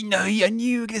 I knew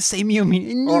you were going to say Mio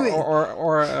Mini. I knew it.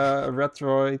 Or a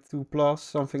Retroid 2 Plus,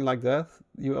 something like that.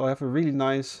 You will have a really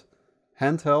nice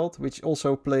handheld, which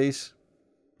also plays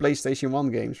PlayStation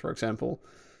 1 games, for example.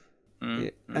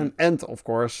 And of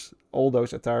course, all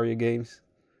those Atari games.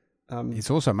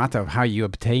 It's also a matter of how you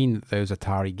obtain those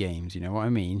Atari games, you know what I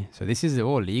mean? So this is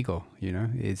all legal, you know?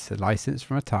 It's a license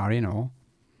from Atari and all.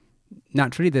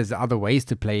 Naturally, there's other ways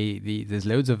to play there's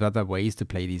loads of other ways to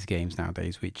play these games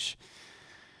nowadays, which,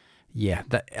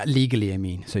 legally, I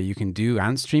mean. So you can do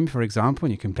Antstream, for example,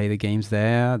 and you can play the games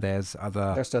there. There's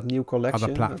that new collection,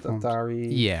 other platforms.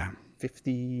 Atari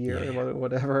 50 or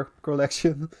whatever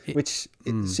collection, which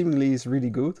seemingly is really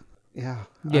good. I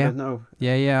don't know.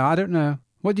 I don't know.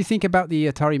 What do you think about the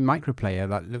Atari Microplayer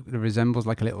that resembles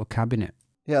like a little cabinet?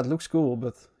 Yeah, it looks cool,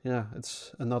 but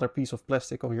it's another piece of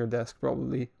plastic on your desk,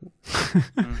 probably.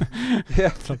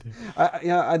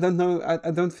 I don't know.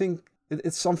 I don't think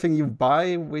it's something you buy,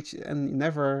 and you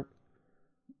never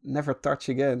never touch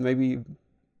again. Maybe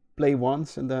play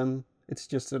once and then it's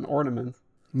just an ornament.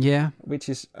 Yeah. Which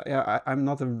is, I'm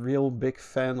not a real big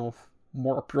fan of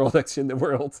more products in the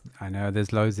world. I know,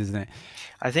 there's loads, isn't it?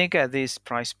 I think at this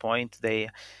price point, they'll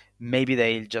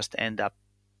just end up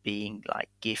being like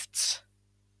gifts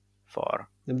for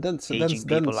aging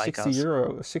people like us.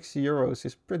 60 euros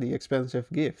is pretty expensive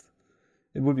gift.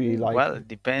 It would be like... Well, it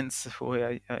depends who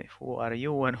are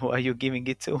you and who are you giving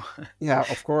it to. Yeah,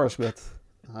 of course, but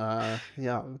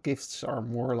gifts are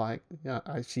more like,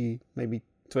 I see maybe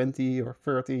 20 or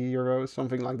 30 euros,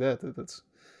 something like that. That's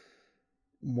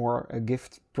more a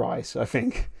gift price, I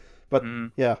think. But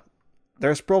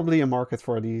there's probably a market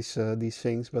for these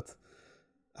things, but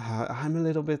I'm a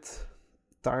little bit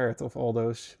tired of all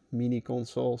those mini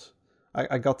consoles.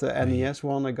 I got the NES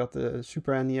one, I got the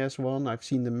Super NES one, I've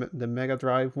seen the Mega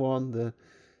Drive one,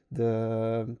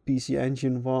 the PC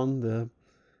Engine one,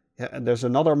 and there's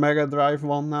another Mega Drive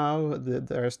one now.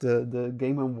 There's the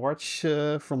Game & Watch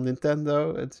from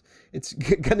Nintendo. It's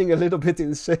getting a little bit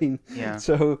insane. Yeah.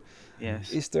 So,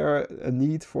 yes. Is there a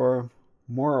need for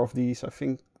more of these? I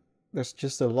think there's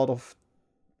just a lot of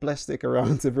plastic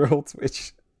around the world,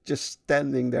 which just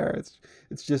standing there.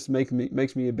 It's just makes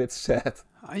me a bit sad.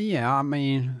 Yeah, I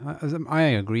mean, I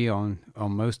agree on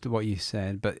most of what you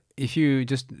said, but if you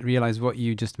just realize what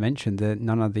you just mentioned, that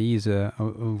none of these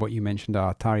what you mentioned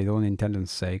are Atari, or Nintendo and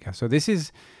Sega. So this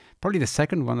is probably the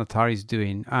second one Atari's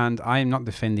doing, and I'm not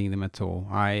defending them at all.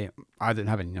 I don't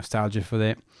have any nostalgia for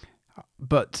it.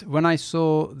 But when I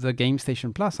saw the Game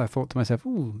Station Plus, I thought to myself,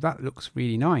 ooh, that looks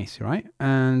really nice, right?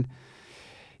 And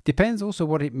depends also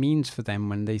what it means for them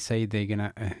when they say they're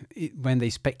gonna, when they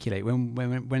speculate,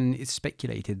 when it's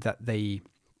speculated that they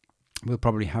will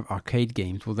probably have arcade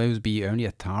games. Will those be only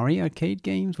Atari arcade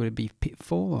games? Will it be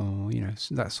Pitfall or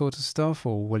that sort of stuff,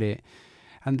 or will it?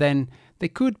 And then they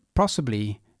could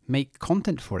possibly make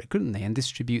content for it, couldn't they? And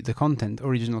distribute the content,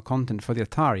 original content for the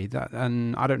Atari.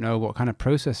 And I don't know what kind of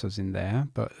processor's in there,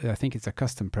 but I think it's a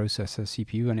custom processor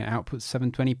CPU, and it outputs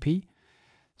 720p.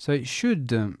 So it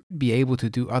should be able to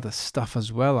do other stuff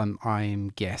as well,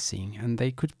 I'm guessing, and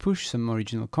they could push some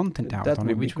original content out on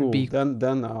it, which would be cool.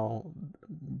 Then I'll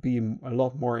be a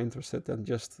lot more interested than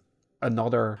just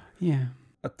another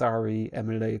Atari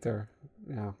emulator.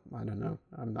 Yeah, I don't know.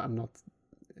 I'm not.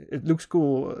 It looks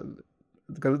cool.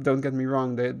 Don't get me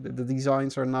wrong. The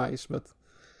designs are nice, but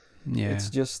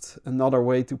it's just another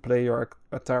way to play your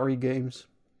Atari games.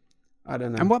 I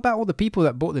don't know. And what about all the people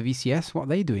that bought the VCS? What are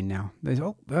they doing now? There's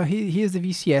here's the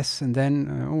VCS, and then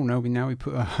now we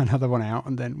put another one out,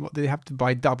 and then what, do they have to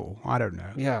buy double? I don't know.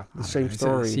 Yeah, the same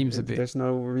story. It seems a bit. There's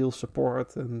no real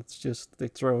support, and it's just they're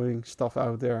throwing stuff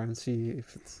out there and see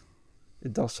if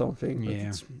it does something.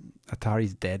 Yeah,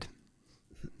 Atari's dead.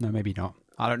 No, maybe not.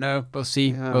 I don't know. We'll see.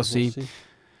 Yeah, we'll see.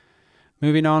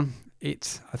 Moving on. I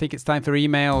think it's time for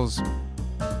emails.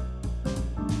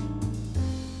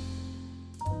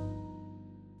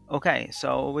 Okay,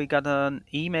 so we got an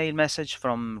email message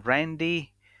from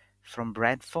Randy from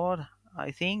Bradford,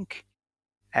 I think.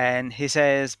 And he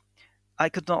says, I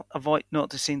could not avoid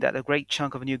noticing that a great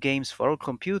chunk of new games for all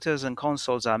computers and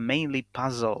consoles are mainly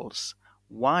puzzles.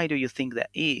 Why do you think that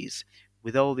is?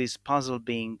 With all these puzzles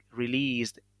being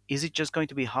released, is it just going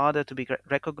to be harder to be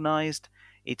recognized?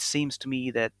 It seems to me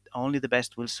that only the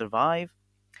best will survive.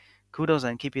 Kudos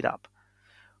and keep it up.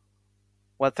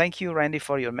 Well, thank you, Randy,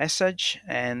 for your message.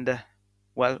 And,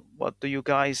 well, what do you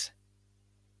guys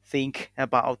think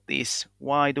about this?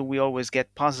 Why do we always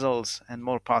get puzzles and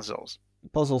more puzzles?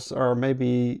 Puzzles are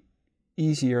maybe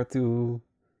easier to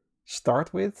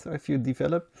start with if you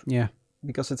develop. Yeah.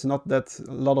 Because it's not that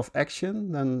a lot of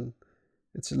action, then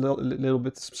it's a little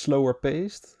bit slower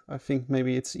paced. I think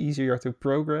maybe it's easier to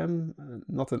program.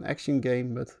 Not an action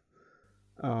game, but...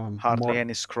 hardly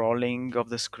any scrolling of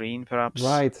the screen, perhaps.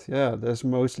 Right, yeah. There's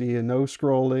mostly a no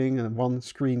scrolling and one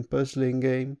screen puzzling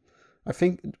game. I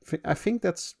think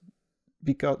that's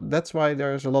because that's why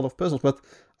there's a lot of puzzles. But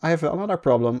I have another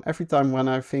problem. Every time when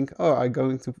I think, I'm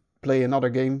going to play another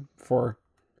game for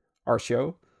our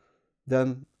show,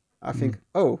 then I think,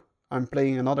 I'm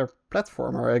playing another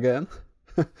platformer again.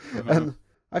 And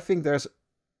I think there's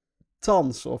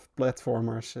tons of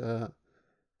platformers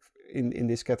in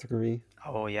this category.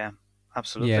 Oh yeah,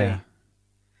 absolutely. Yeah,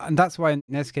 and that's why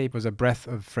Netscape was a breath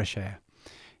of fresh air.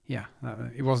 Yeah,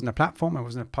 it wasn't a platform, it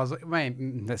wasn't a puzzle. Well,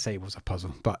 let's say it was a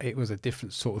puzzle, but it was a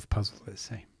different sort of puzzle, let's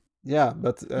say. Yeah,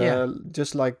 but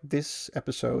just like this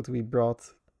episode, we brought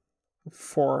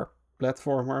 4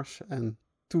 platformers and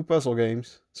 2 puzzle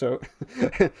games. So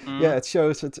it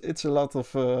shows it's a lot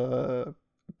of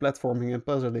platforming and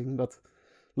puzzling, but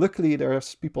luckily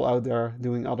there's people out there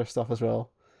doing other stuff as well.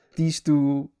 these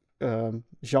two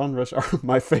genres are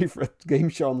my favorite game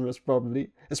genres,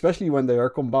 probably, especially when they are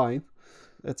combined.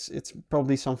 It's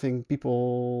probably something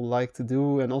people like to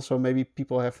do, and also maybe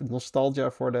people have nostalgia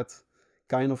for that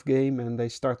kind of game, and they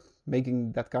start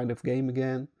making that kind of game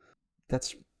again.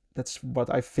 That's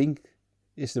what I think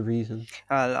is the reason.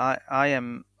 I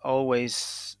am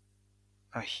always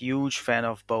a huge fan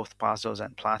of both puzzles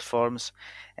and platforms,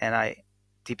 and I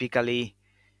typically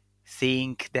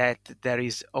think that there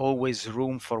is always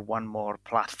room for one more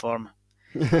platform.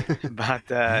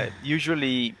 But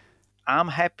usually I'm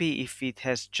happy if it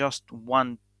has just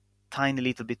one tiny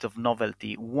little bit of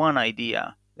novelty, one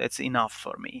idea. That's enough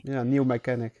for me. Yeah, new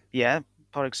mechanic. Yeah,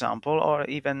 for example, or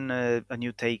even a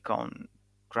new take on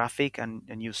graphic and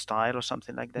a new style or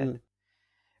something like that.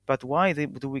 But why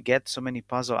do we get so many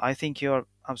puzzles? I think you're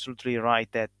absolutely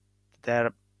right that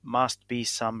there must be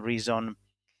some reason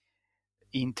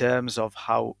in terms of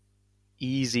how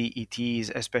easy it is,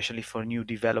 especially for new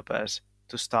developers,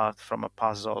 to start from a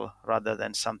puzzle rather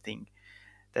than something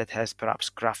that has perhaps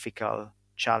graphical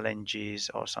challenges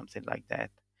or something like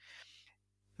that.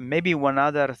 Maybe one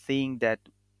other thing that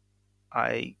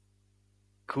I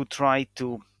could try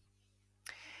to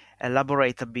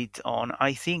elaborate a bit on,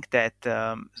 I think that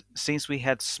since we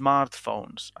had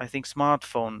smartphones, I think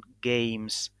smartphone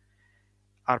games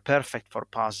are perfect for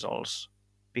puzzles,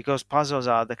 because puzzles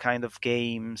are the kind of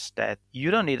games that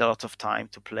you don't need a lot of time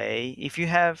to play. If you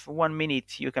have 1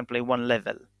 minute, you can play one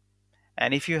level.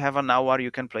 And if you have an hour,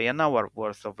 you can play an hour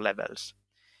worth of levels.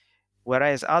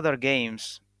 Whereas other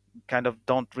games kind of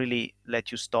don't really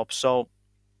let you stop. So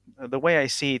the way I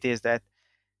see it is that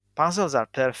puzzles are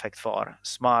perfect for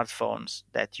smartphones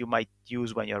that you might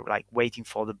use when you're like waiting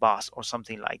for the bus or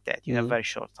something like that. You have very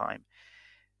short time.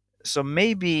 So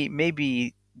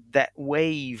maybe that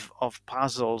wave of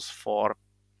puzzles for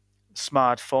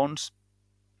smartphones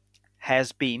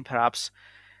has been perhaps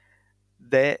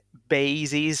the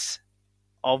basis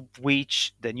of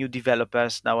which the new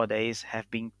developers nowadays have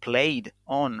been played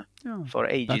on for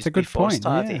ages that's a good before point.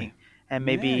 starting. Yeah. And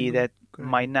maybe that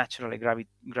might naturally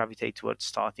gravitate towards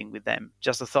starting with them.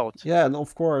 Just a thought. Yeah, and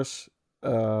of course,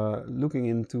 looking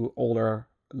into older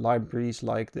libraries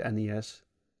like the NES,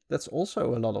 that's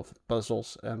also a lot of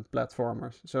puzzles and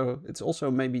platformers. So it's also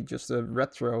maybe just a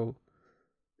retro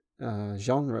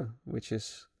genre, which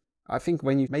is, I think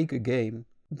when you make a game,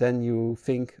 then you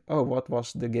think, oh, what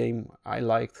was the game I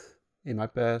liked in my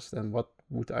past and what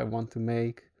would I want to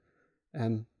make?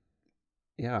 And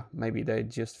yeah, maybe they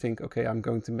just think, okay, I'm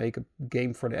going to make a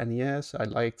game for the NES. I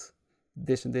liked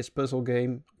this and this puzzle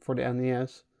game for the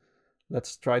NES.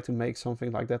 Let's try to make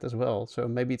something like that as well. So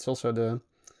maybe it's also the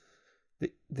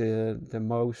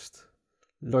most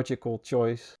logical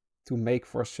choice to make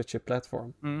for such a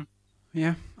platform.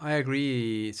 Yeah, I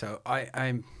agree. So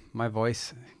my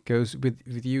voice goes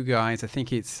with you guys. I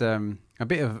think it's a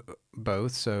bit of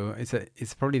both. So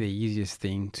it's probably the easiest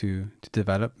thing to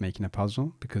develop, making a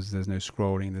puzzle, because there's no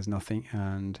scrolling, there's nothing.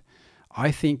 And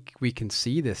I think we can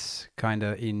see this kind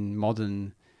of in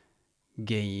modern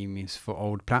games for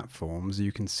old platforms.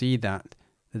 You can see that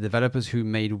the developers who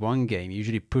made one game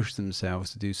usually push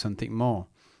themselves to do something more,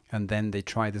 and then they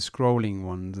try the scrolling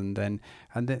ones, and then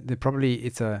they probably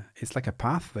it's like a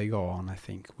path they go on, I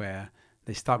think, where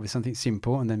they start with something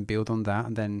simple and then build on that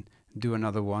and then do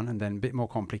another one and then a bit more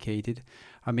complicated.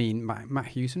 I mean, Matt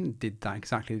Hewson did that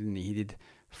exactly, didn't he? He did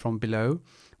From Below,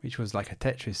 which was like a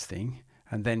Tetris thing,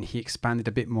 and then he expanded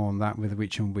a bit more on that with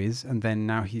Witch and Wiz, and then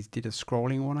now he did a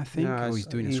scrolling one, I think. Yeah, or he's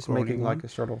doing a scrolling He's making one. like a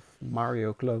sort of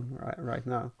Mario clone right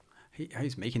now.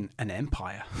 He's making an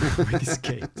empire with his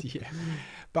games, yeah.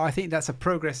 But I think that's a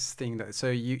progress thing. That so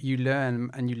you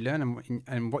learn,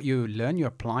 and what you learn you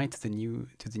apply to the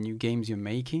new games you're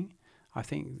making. I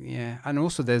think, yeah, and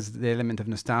also there's the element of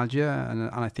nostalgia, and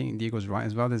I think Diego's right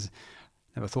as well. There's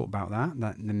never thought about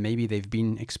that maybe they've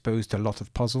been exposed to a lot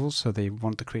of puzzles, so they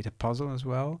want to create a puzzle as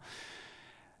well.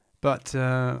 But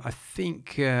I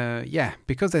think,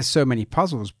 because there's so many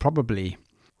puzzles, probably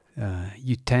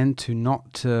you tend to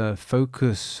not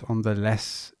focus on the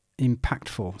less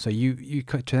impactful. So you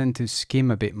tend to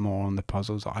skim a bit more on the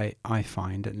puzzles, I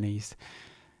find, at least.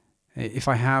 If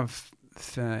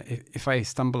I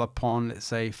stumble upon, let's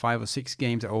say, 5 or 6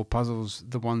 games that are all puzzles,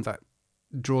 the one that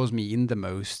draws me in the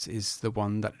most is the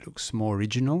one that looks more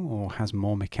original or has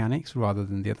more mechanics rather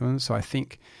than the other ones. So I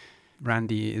think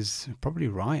Randy is probably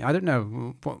right. I don't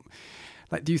know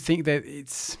do you think that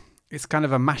it's kind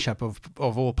of a mashup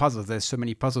of all puzzles? There's so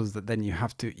many puzzles that then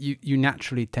you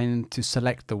naturally tend to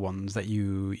select the ones that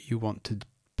you want to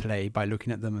play by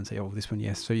looking at them and say, oh, this one,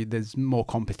 yes. So there's more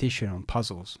competition on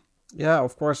puzzles. Yeah,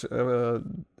 of course. The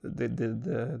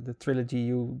trilogy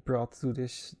you brought to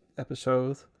this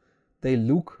episode, they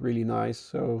look really nice.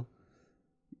 So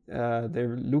they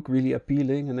look really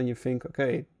appealing, and then you think,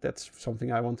 okay, that's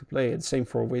something I want to play. And same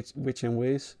for Witch and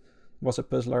Wiz was a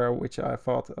puzzler which I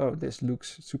thought, oh, this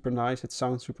looks super nice. It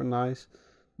sounds super nice.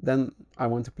 Then I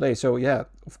want to play. So yeah,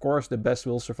 of course, the best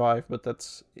will survive, but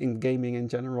that's in gaming in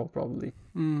general, probably.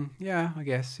 Yeah, I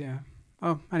guess. Yeah.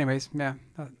 Oh, anyways, yeah.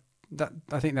 That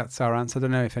I think that's our answer. I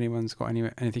don't know if anyone's got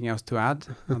anything else to add.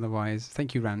 Otherwise,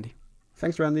 thank you, Randy.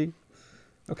 Thanks, Randy.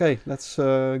 Okay, let's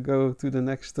go to the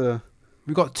next.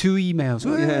 We've got 2 emails.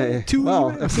 Yeah. 2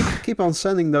 emails. Keep on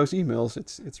sending those emails.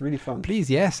 It's really fun. Please,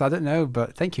 yes. I don't know,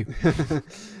 but thank you.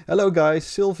 Hello, guys.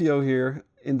 Silvio here.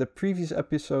 In the previous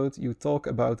episode, you talk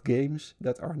about games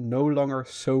that are no longer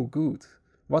so good.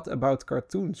 What about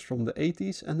cartoons from the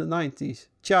 80s and the 90s?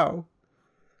 Ciao.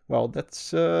 Well,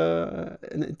 that's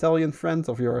an Italian friend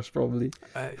of yours, probably.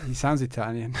 He sounds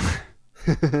Italian.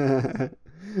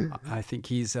 I think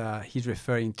he's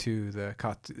referring to the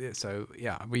cartoon. So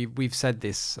yeah, we've said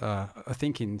this. I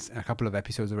think in a couple of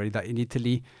episodes already, that in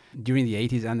Italy during the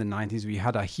 80s and the 90s we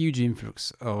had a huge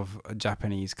influx of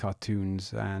Japanese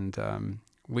cartoons, and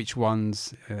which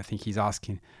ones I think he's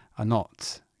asking are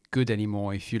not good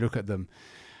anymore. If you look at them,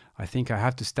 I think I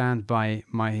have to stand by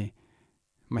my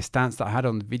stance that I had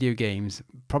on video games.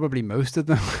 Probably most of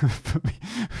them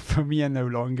for me are no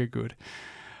longer good.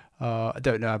 I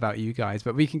don't know about you guys,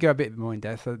 but we can go a bit more in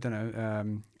depth. I don't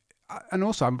know. And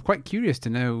also, I'm quite curious to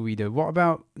know, Guido, what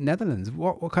about Netherlands?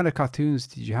 What kind of cartoons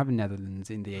did you have in Netherlands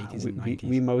in the 80s and 90s?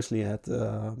 We mostly had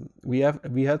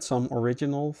we had some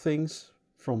original things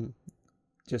from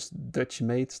just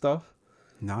Dutch-made stuff.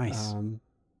 Nice.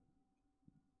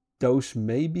 Those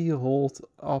maybe hold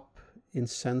up in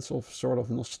sense of sort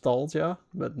of nostalgia,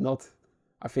 but not.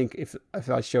 I think if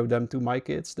I show them to my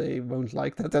kids, they won't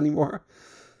like that anymore.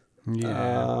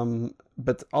 Yeah.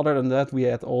 But other than that, we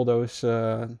had all those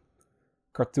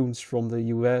cartoons from the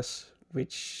US,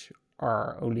 which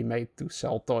are only made to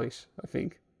sell toys. I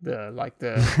think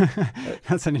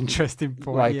that's an interesting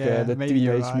point. Like the maybe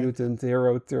Teenage Mutant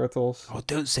Hero Turtles. Oh,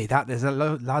 don't say that. There's a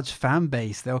large fan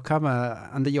base. They'll come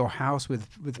under your house with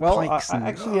pikes. I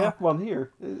actually have one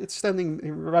here. It's standing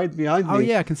right behind me. Oh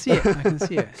yeah, I can see it.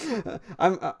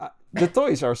 The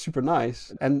toys are super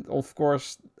nice, and of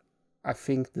course, I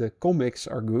think the comics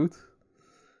are good,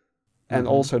 and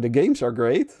also the games are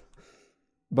great.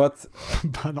 But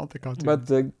not the cartoons. But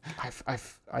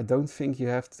I don't think you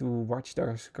have to watch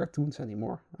those cartoons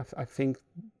anymore. I think,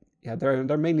 yeah,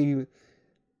 they're mainly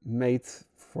made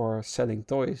for selling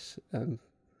toys, and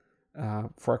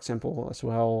for example, as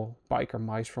well, Biker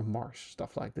Mice from Mars,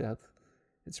 stuff like that.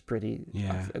 It's pretty.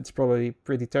 Yeah. It's probably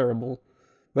pretty terrible,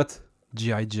 but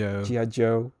G.I.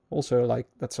 Joe, also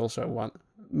that's also one.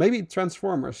 Maybe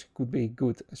Transformers could be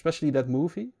good, especially that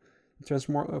movie.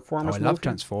 Transformers. I love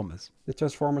Transformers. The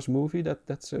Transformers movie,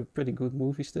 that's a pretty good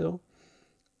movie still.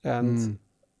 And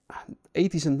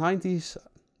 80s and 90s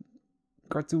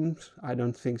cartoons, I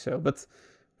don't think so. But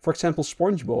for example,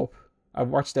 SpongeBob, I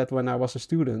watched that when I was a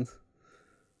student.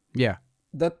 Yeah.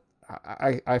 That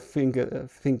I think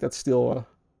that's still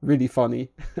really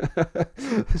funny.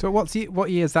 So what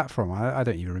year is that from? I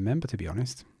don't even remember, to be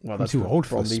honest. Well, I'm too old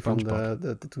for SpongeBob. From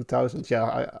the 2000s.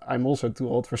 Yeah, I'm also too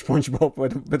old for SpongeBob.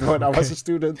 But when I was a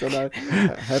student and I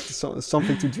had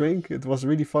something to drink, it was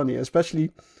really funny.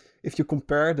 Especially if you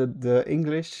compare the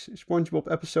English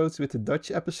SpongeBob episodes with the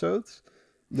Dutch episodes.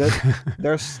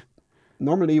 There's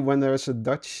normally when there's a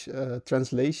Dutch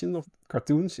translation of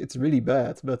cartoons, it's really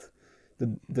bad. But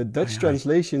the Dutch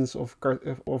translations of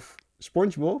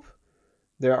SpongeBob,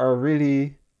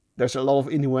 there's a lot of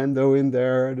innuendo in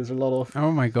there. There's a lot of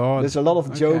there's a lot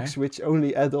of jokes which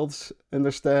only adults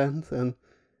understand, and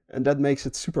that makes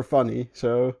it super funny.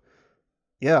 So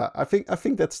yeah, I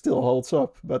think that still holds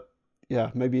up. But yeah,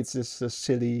 maybe it's just a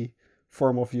silly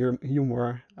form of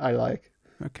humor I like.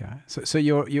 Okay, so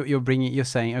you're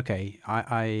saying, okay,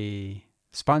 I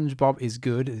SpongeBob is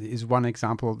good, is one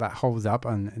example that holds up,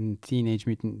 and Teenage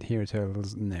Mutant Hero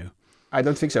Turtles, no. I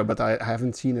don't think so, but I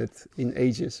haven't seen it in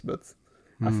ages, but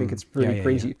I think it's pretty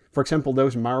crazy. Yeah. For example,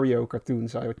 those Mario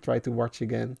cartoons I would try to watch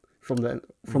again from the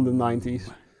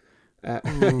 90s. Yeah,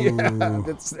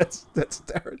 that's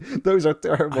terrible. Those are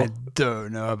terrible. I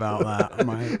don't know about that,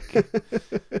 Mike.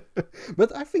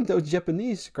 But I think those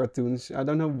Japanese cartoons, I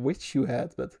don't know which you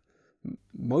had, but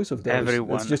most of those,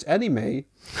 it's just anime.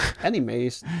 Anime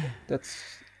that's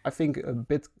I think a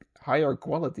bit higher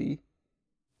quality,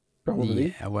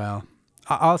 probably. Yeah, well,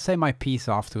 I'll say my piece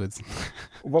afterwards.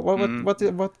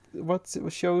 What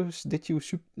shows did you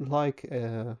like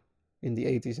in the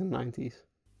 80s and 90s.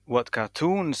 What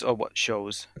cartoons or what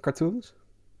shows? Cartoons?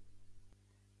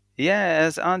 Yeah,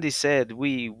 as Andy said,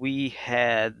 we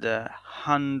had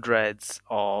hundreds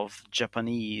of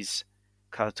Japanese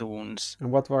cartoons.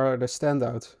 And what were the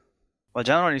standouts? Well,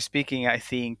 generally speaking, I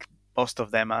think most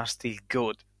of them are still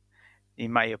good,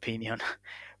 in my opinion.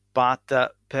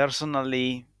 But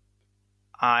personally,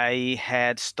 I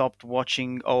had stopped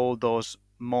watching all those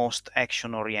most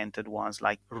action-oriented ones,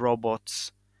 like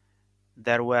robots.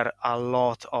 There were a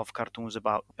lot of cartoons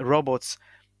about robots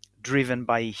driven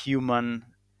by human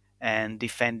and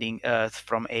defending Earth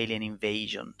from alien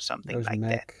invasion, something Those like that.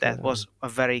 mech. That was a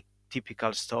very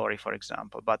typical story, for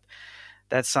example. But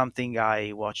that's something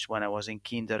I watched when I was in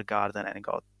kindergarten and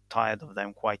got tired of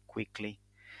them quite quickly.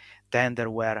 Then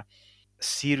there were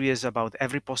series about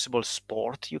every possible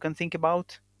sport you can think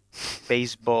about: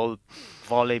 baseball,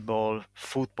 volleyball,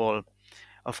 football.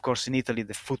 Of course, in Italy,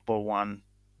 the football one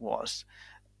was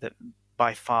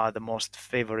by far the most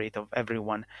favorite of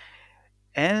everyone.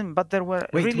 But there were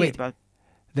Wait.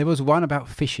 There was one about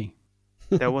fishing.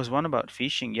 There was one about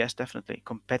fishing. Yes, definitely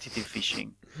competitive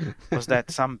fishing. Was that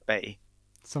Sanpei?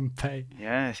 Sanpei.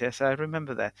 Yes, I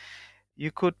remember that.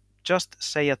 You could just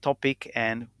say a topic,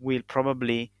 and we'll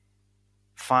probably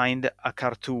find a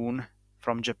cartoon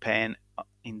from Japan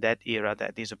in that era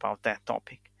that is about that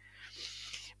topic.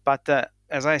 But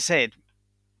as I said,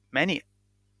 many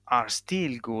are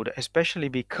still good, especially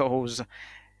because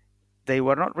they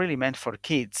were not really meant for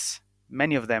kids.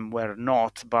 Many of them were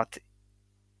not, but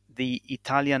the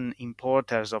Italian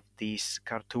importers of these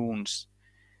cartoons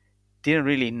didn't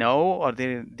really know, or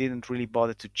they didn't really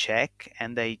bother to check,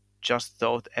 and they just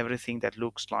thought everything that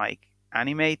looks like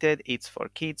animated, it's for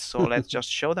kids, so let's just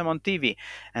show them on TV.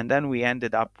 And then we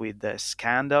ended up with the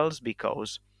scandals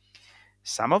because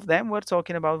some of them were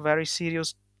talking about very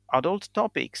serious adult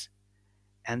topics.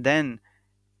 And then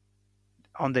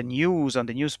on the news, on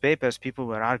the newspapers, people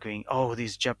were arguing, oh,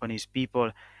 these Japanese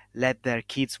people let their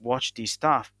kids watch this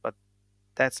stuff. But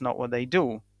that's not what they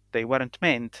do. They weren't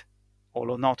meant,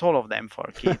 although not all of them, for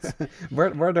kids.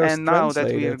 were those And now that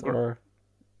translated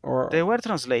or they were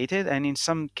translated, and in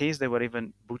some case they were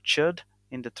even butchered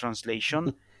in the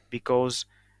translation because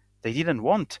they didn't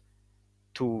want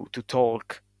to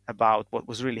talk about what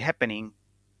was really happening.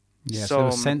 Yes, so, they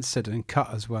were censored and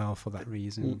cut as well for that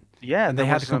reason. Yeah, and they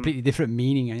had a completely different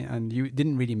meaning, and it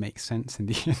didn't really make sense in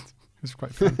the end. It was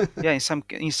quite funny. Yeah,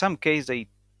 in some case they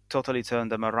totally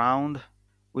turned them around.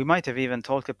 We might have even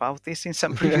talked about this in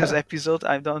some previous episode.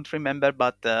 I don't remember,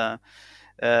 but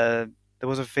there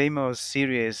was a famous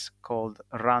series called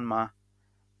Ranma,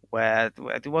 where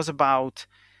it was about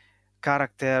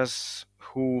characters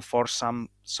who, for some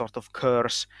sort of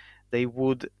curse, they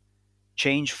would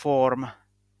change form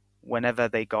whenever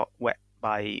they got wet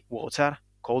by water,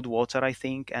 cold water, I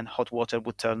think, and hot water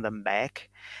would turn them back.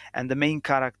 And the main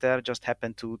character just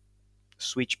happened to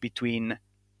switch between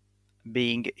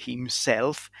being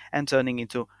himself and turning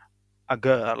into a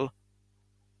girl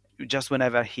just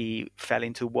whenever he fell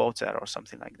into water or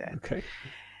something like that. Okay.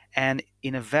 And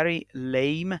in a very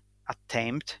lame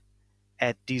attempt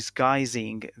at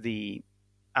disguising the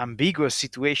ambiguous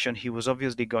situation he was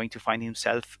obviously going to find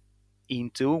himself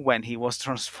into when he was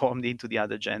transformed into the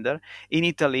other gender, in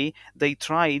Italy, they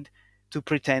tried to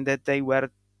pretend that they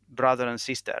were brother and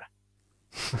sister.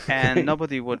 And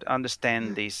nobody would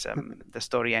understand this the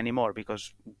story anymore,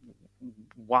 because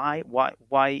why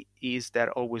is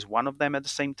there always one of them at the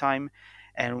same time,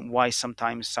 and why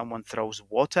sometimes someone throws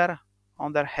water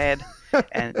on their head?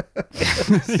 And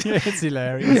it's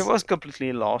hilarious. It was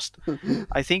completely lost.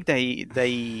 I think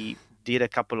they did a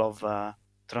couple of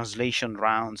translation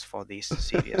rounds for this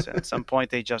series. At some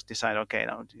point they just decided, okay,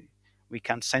 no, we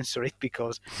can't censor it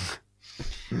because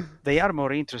they are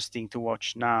more interesting to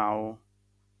watch now.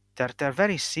 They're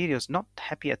very serious, not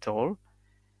happy at all.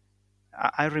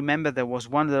 I remember there was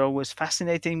one that always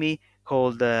fascinated me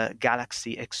called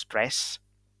Galaxy Express.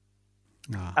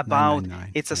 About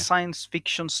 999, it's a science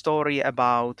fiction story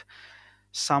about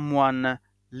someone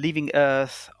leaving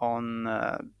Earth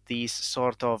on these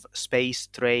sort of space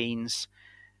trains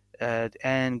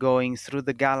and going through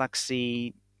the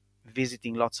galaxy,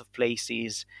 visiting lots of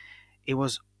places. It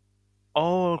was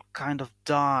all kind of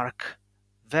dark,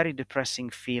 very depressing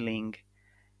feeling.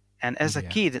 And as a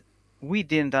kid, we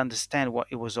didn't understand what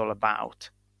it was all about.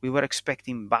 We were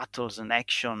expecting battles and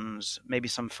actions, maybe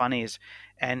some funnies,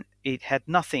 and it had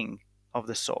nothing of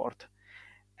the sort.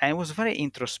 And it was very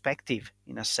introspective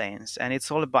in a sense, and it's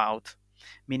all about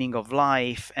meaning of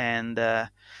life and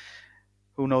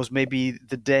who knows, maybe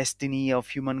the destiny of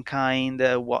humankind,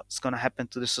 what's going to happen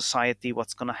to the society,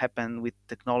 what's going to happen with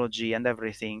technology and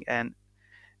everything. And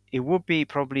it would be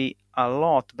probably a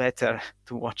lot better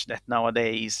to watch that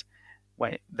nowadays,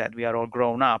 that we are all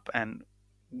grown up, and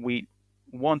we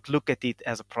won't look at it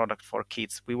as a product for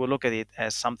kids. We will look at it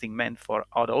as something meant for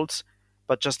adults,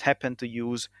 but just happen to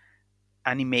use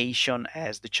animation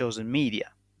as the chosen media,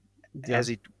 as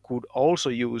it could also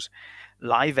use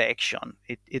live action.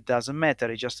 It doesn't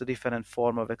matter. It's just a different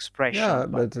form of expression. Yeah,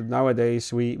 but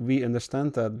nowadays we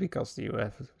understand that because you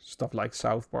have stuff like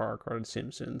South Park or The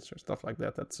Simpsons or stuff like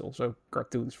that. That's also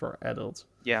cartoons for adults.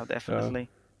 Yeah, definitely.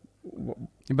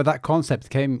 But that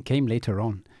concept came later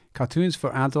on. Cartoons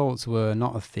for adults were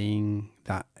not a thing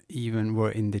that even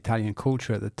were in the Italian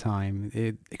culture at the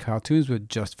time. Cartoons were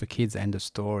just for kids, end of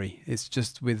story. It's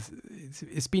just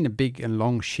it's been a big and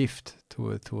long shift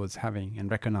towards having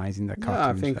and recognizing that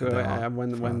cartoons. Yeah, I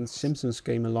think when Simpsons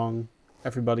came along,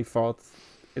 everybody thought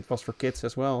it was for kids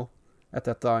as well at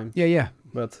that time. Yeah.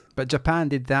 But Japan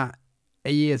did that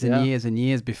years and years and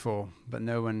years before, but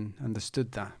no one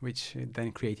understood that, which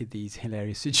then created these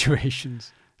hilarious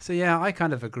situations. So yeah, I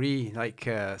kind of agree. Like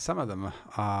some of them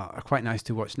are quite nice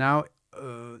to watch now.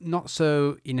 Not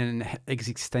so in an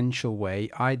existential way.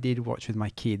 I did watch with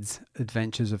my kids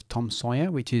Adventures of Tom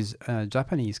Sawyer, which is a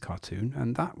Japanese cartoon,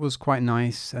 and that was quite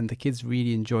nice, and the kids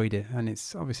really enjoyed it. And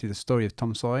it's obviously the story of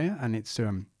Tom Sawyer, and it's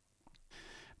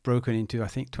broken into, I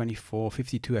think,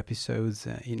 52 episodes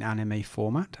in anime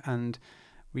format, and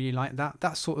really like that.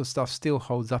 That sort of stuff still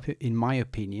holds up, in my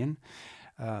opinion.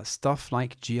 Stuff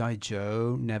like G.I.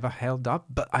 Joe never held up,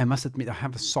 but I must admit I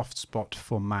have a soft spot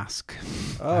for Mask.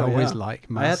 I always like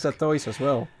Mask. I had the toys as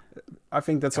well. I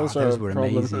think that's also those a were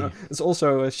problem. amazing. It's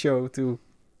also a show to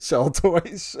sell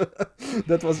toys.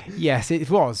 That was Yes, it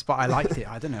was, but I liked it.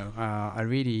 I don't know. I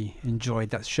really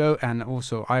enjoyed that show, and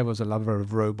also I was a lover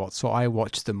of robots, so I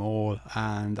watched them all,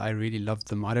 and I really loved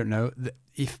them. I don't know.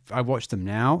 If I watch them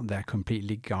now, they're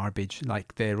completely garbage.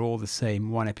 Like, they're all the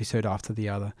same, one episode after the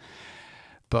other.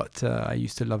 But I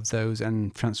used to love those,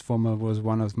 and Transformer was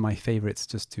one of my favorites,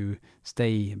 just to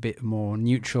stay a bit more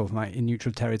neutral, like in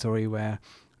neutral territory, where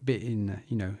a bit in the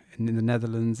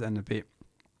Netherlands and a bit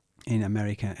in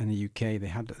America and the UK, they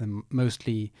had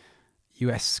mostly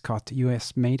US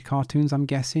made cartoons, I'm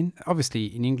guessing. Obviously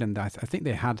in England, I think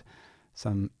they had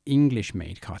some English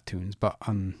made cartoons, but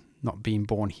I'm not being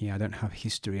born here. I don't have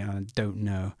history and I don't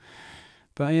know.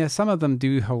 But yeah, some of them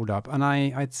do hold up, and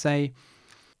I'd say,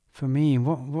 for me,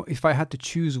 what if I had to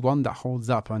choose one that holds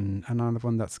up and another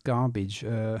one that's garbage?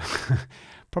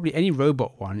 Probably any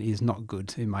robot one is not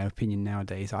good, in my opinion,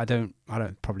 nowadays. I don't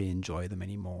probably enjoy them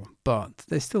anymore, but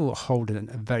they still hold a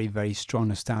very, very strong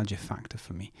nostalgia factor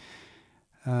for me.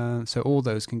 So all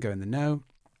those can go in the no.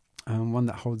 One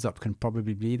that holds up can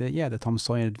probably be the Tom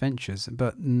Sawyer Adventures,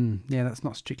 but that's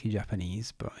not strictly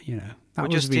Japanese. But that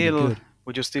was really good.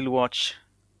 Would you still watch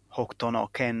Hokuto no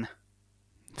Ken?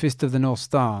 Fist of the North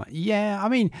Star. Yeah, I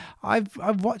mean,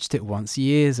 I've watched it once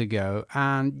years ago,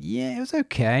 and yeah, it was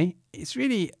okay. It's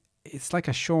like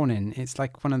a shonen. It's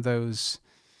like one of those.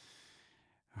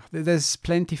 There's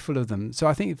plentiful of them. So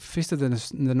I think Fist of the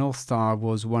North Star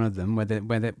was one of them,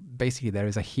 where basically there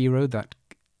is a hero that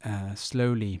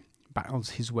slowly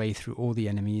battles his way through all the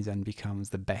enemies and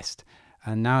becomes the best.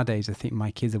 And nowadays, I think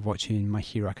my kids are watching My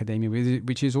Hero Academia,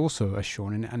 which is also a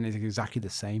shonen, and it's exactly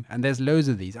the same. And there's loads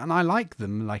of these, and I like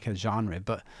them like a genre,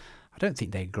 but I don't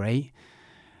think they're great.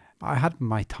 I had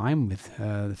my time with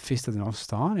the Fist of the North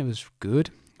Star, and it was good.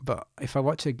 But if I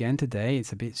watch it again today,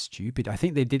 it's a bit stupid. I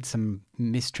think they did some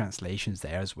mistranslations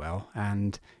there as well,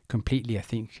 and completely, I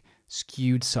think,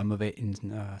 skewed some of it in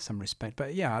some respect.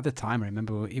 But yeah, at the time, I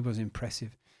remember it was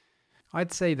impressive.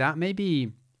 I'd say that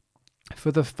maybe,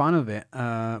 for the fun of it,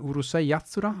 Urusei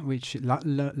Yatsura, which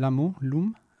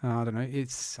Lum. I don't know.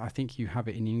 I think you have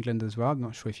it in England as well. I'm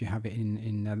not sure if you have it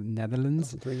in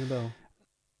Netherlands. Doesn't ring a bell.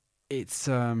 It's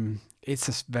a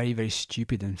very, very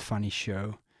stupid and funny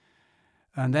show.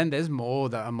 And then there's more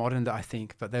that are modern that I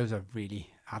think, but those are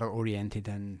really adult oriented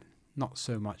and not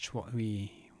so much what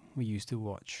we used to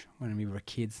watch when we were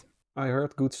kids. I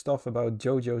heard good stuff about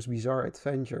JoJo's Bizarre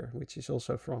Adventure, which is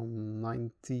also from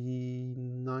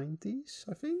 1990s,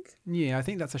 I think. Yeah, I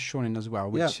think that's a shonen as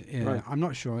well, which right. I'm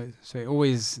not sure. So I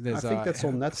think that's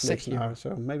on Netflix now,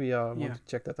 so maybe I want to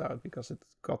check that out because it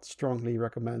got strongly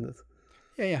recommended.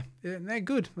 Yeah, they're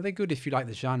good. Well, they're good if you like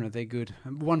the genre. They're good.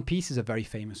 One Piece is a very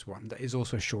famous one that is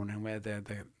also a shonen, where the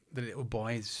little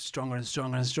boy is stronger and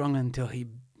stronger and stronger until he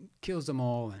kills them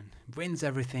all and wins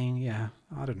everything. Yeah,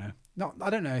 I don't know. I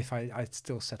don't know if I'd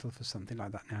still settle for something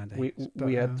like that nowadays.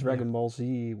 We had Dragon Ball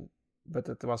Z but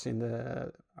it was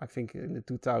I think in the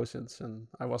 2000s, and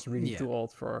I was really too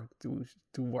old to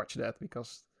watch that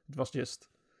because it was just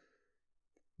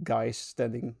guys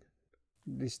standing.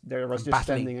 There was just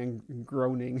battling. standing and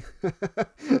groaning,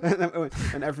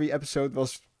 and every episode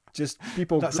was just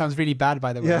people. That sounds really bad,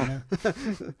 by the way. Yeah,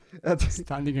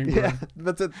 Standing and groaning.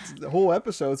 But the whole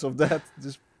episodes of that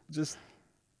just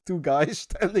two guys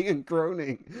standing and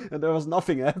groaning, and there was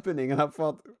nothing happening. And I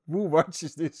thought, who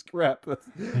watches this crap? But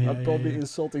I'm probably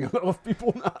insulting a lot of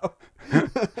people now.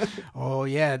 Oh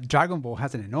yeah, Dragon Ball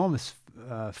has an enormous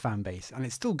fan base, and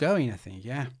it's still going, I think.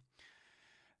 Yeah.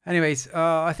 Anyways,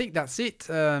 I think that's it.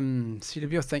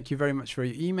 CW, thank you very much for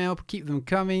your email. Keep them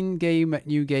coming.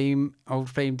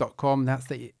 game@newgameoldfame.com. That's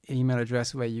the email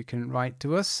address where you can write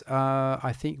to us.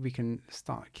 I think we can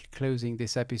start closing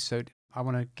this episode. I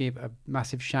want to give a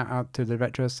massive shout out to the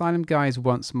Retro Asylum guys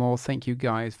once more. Thank you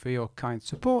guys for your kind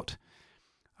support.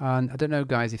 And I don't know,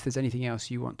 guys, if there's anything else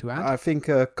you want to add. I think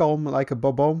Calm Like a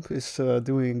Bob-omb is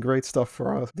doing great stuff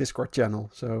for our Discord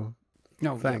channel. So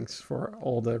thanks for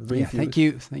all the reviews. Yeah,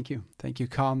 thank you,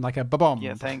 Calm Like a Bob-omb.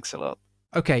 Yeah, thanks a lot.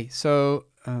 Okay, so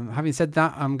having said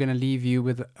that, I'm going to leave you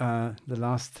with the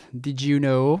last Did You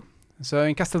Know? So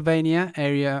in Castlevania,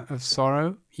 Area of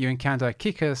Sorrow, you encounter a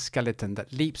kicker skeleton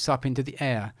that leaps up into the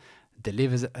air,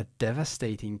 delivers a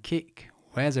devastating kick,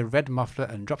 wears a red muffler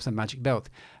and drops a magic belt.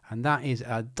 And that is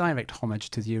a direct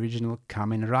homage to the original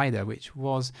Kamen Rider, which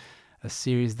was a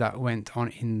series that went on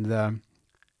in the,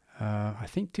 I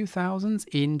think, 2000s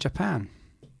in Japan.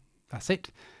 That's it.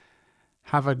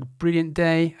 Have a brilliant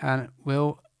day, and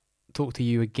we'll talk to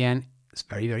you again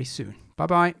very, very soon.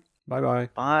 Bye-bye. Bye-bye.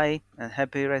 Bye, and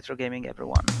happy retro gaming,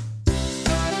 everyone.